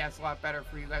podcast a lot better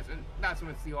for you guys. And not so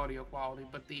much the audio quality,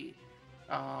 but the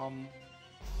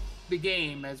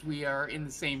game, as we are in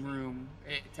the same room,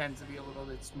 it tends to be a little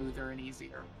bit smoother and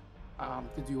easier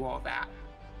to do all that.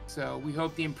 So we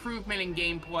hope the improvement in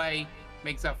gameplay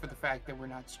makes up for the fact that we're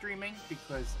not streaming,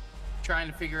 because trying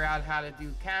to figure out how to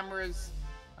do cameras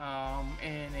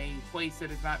in a place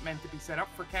that is not meant to be set up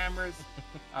for cameras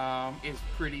is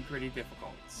pretty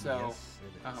difficult. So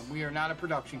yes, we are not a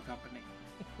production company.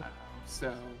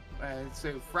 So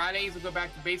Fridays will go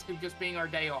back to basically just being our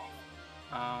day off.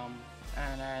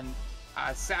 And then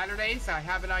Saturdays, I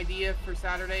have an idea for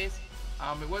Saturdays.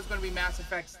 It was going to be Mass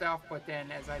Effect stuff, but then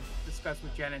as I discussed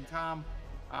with Jen and Tom,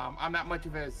 I'm not much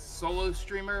of a solo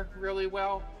streamer really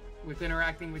well with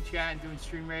interacting with chat and doing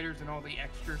stream raiders and all the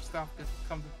extra stuff that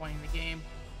comes with playing the game.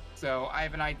 So I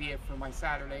have an idea for my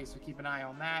Saturday, so keep an eye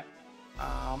on that.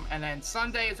 And then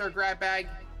Sunday is our grab bag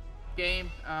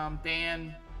game.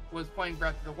 Dan was playing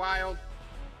Breath of the Wild,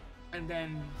 and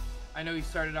then I know he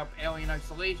started up Alien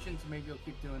Isolation, so maybe he'll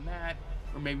keep doing that,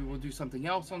 or maybe we'll do something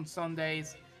else on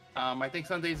Sundays. I think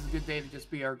Sundays is a good day to just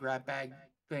be our grab bag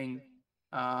thing,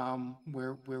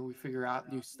 where we figure out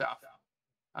new stuff.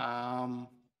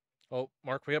 Oh,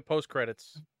 Mark, we got post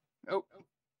credits. Oh.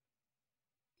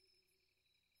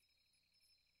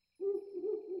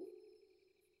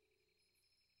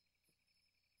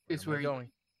 Is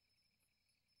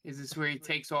this where he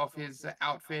takes off his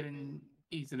outfit and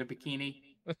he's in a bikini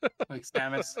like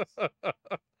Samus?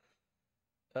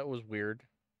 That was weird.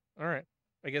 All right.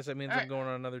 I guess that means I'm going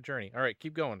on another journey. All right,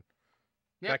 keep going.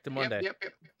 Back to Monday.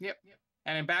 Yep.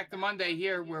 And then back to Monday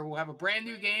here, where we'll have a brand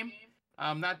new game.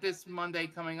 Not this Monday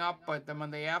coming up, but the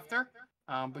Monday after.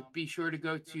 But be sure to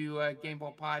go to Game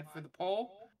Ball Pod for the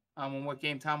poll on what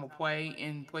game Tom will play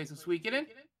in place of Suikoden.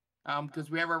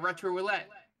 Because we have our Retro Roulette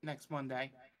next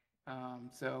Monday.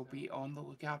 So be on the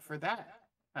lookout for that.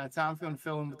 Tom, if you want to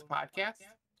fill in with the podcast.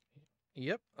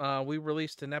 Yep. We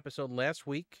released an episode last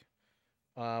week.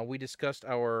 We discussed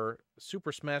our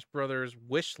Super Smash Brothers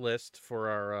wish list for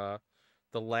our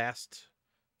last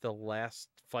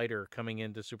fighter coming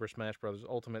into Super Smash Bros.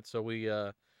 Ultimate. So we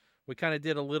kind of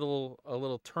did a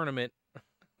little tournament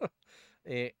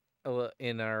in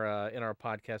our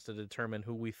podcast to determine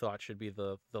who we thought should be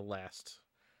the last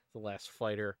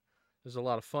fighter. It was a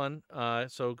lot of fun.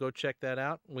 So go check that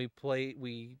out.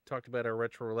 We talked about our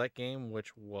retro roulette game,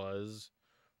 which was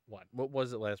what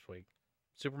was it last week?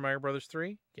 Super Mario Brothers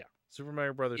 3? Yeah, Super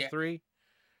Mario Brothers 3.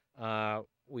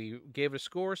 We gave it a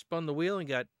score, spun the wheel, and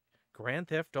got Grand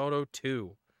Theft Auto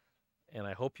 2. And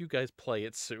I hope you guys play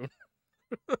it soon.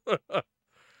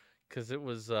 Because it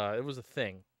was a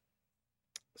thing.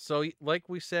 So, like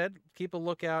we said, keep a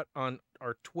lookout on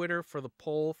our Twitter for the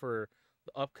poll for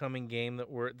the upcoming game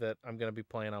that I'm going to be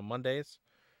playing on Mondays.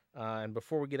 And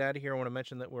before we get out of here, I want to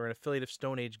mention that we're an affiliate of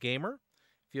Stone Age Gamer.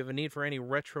 If you have a need for any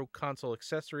retro console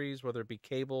accessories, whether it be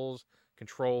cables,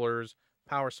 controllers,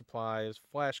 power supplies,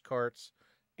 flash carts,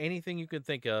 anything you can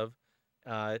think of,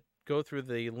 go through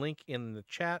the link in the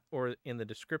chat or in the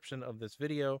description of this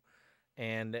video.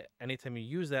 And anytime you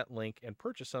use that link and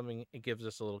purchase something, it gives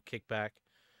us a little kickback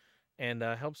and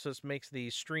helps us make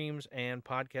these streams and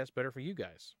podcasts better for you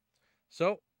guys.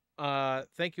 So,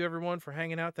 thank you everyone for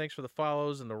hanging out. Thanks for the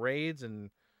follows and the raids. And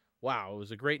wow, it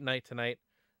was a great night tonight.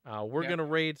 We're going to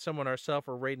raid someone ourselves.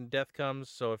 We're raiding Death Comes.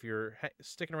 So if you're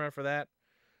sticking around for that,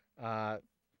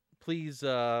 please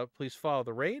follow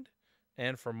the raid.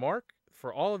 And for Mark,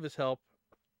 for all of his help,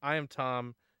 I am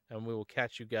Tom, and we will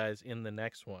catch you guys in the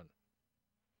next one.